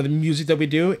 They do some of the music that we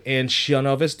do, and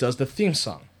Shionovis does the theme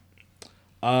song.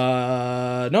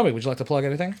 Nomi, would you like to plug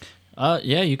anything?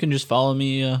 Yeah, you can just follow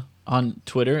me on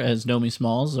Twitter as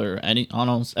GnomeySmalls or on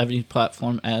almost every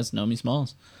platform as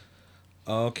GnomeySmalls.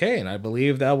 Okay, and I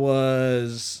believe that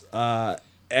was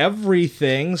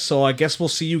everything. So I guess we'll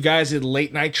see you guys in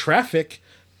late night traffic.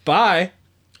 Bye.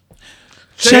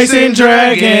 Chasing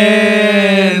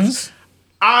Dragons!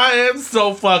 I am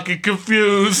so fucking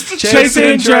confused.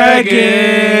 Chasing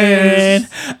Dragon!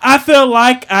 I feel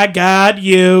like I got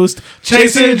used.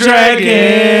 Chasing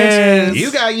Dragons!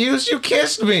 You got used. You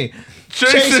kissed me.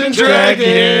 Chasing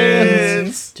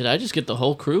Dragons! Did I just get the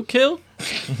whole crew killed?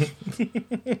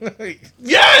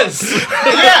 Yes!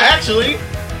 Yeah, actually.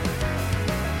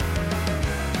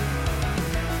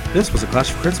 This was a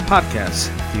Clash of Crits podcast.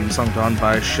 Theme song done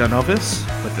by Shionovis,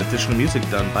 with additional music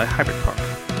done by Hybrid Punk.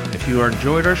 If you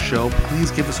enjoyed our show,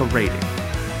 please give us a rating.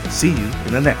 See you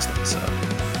in the next episode.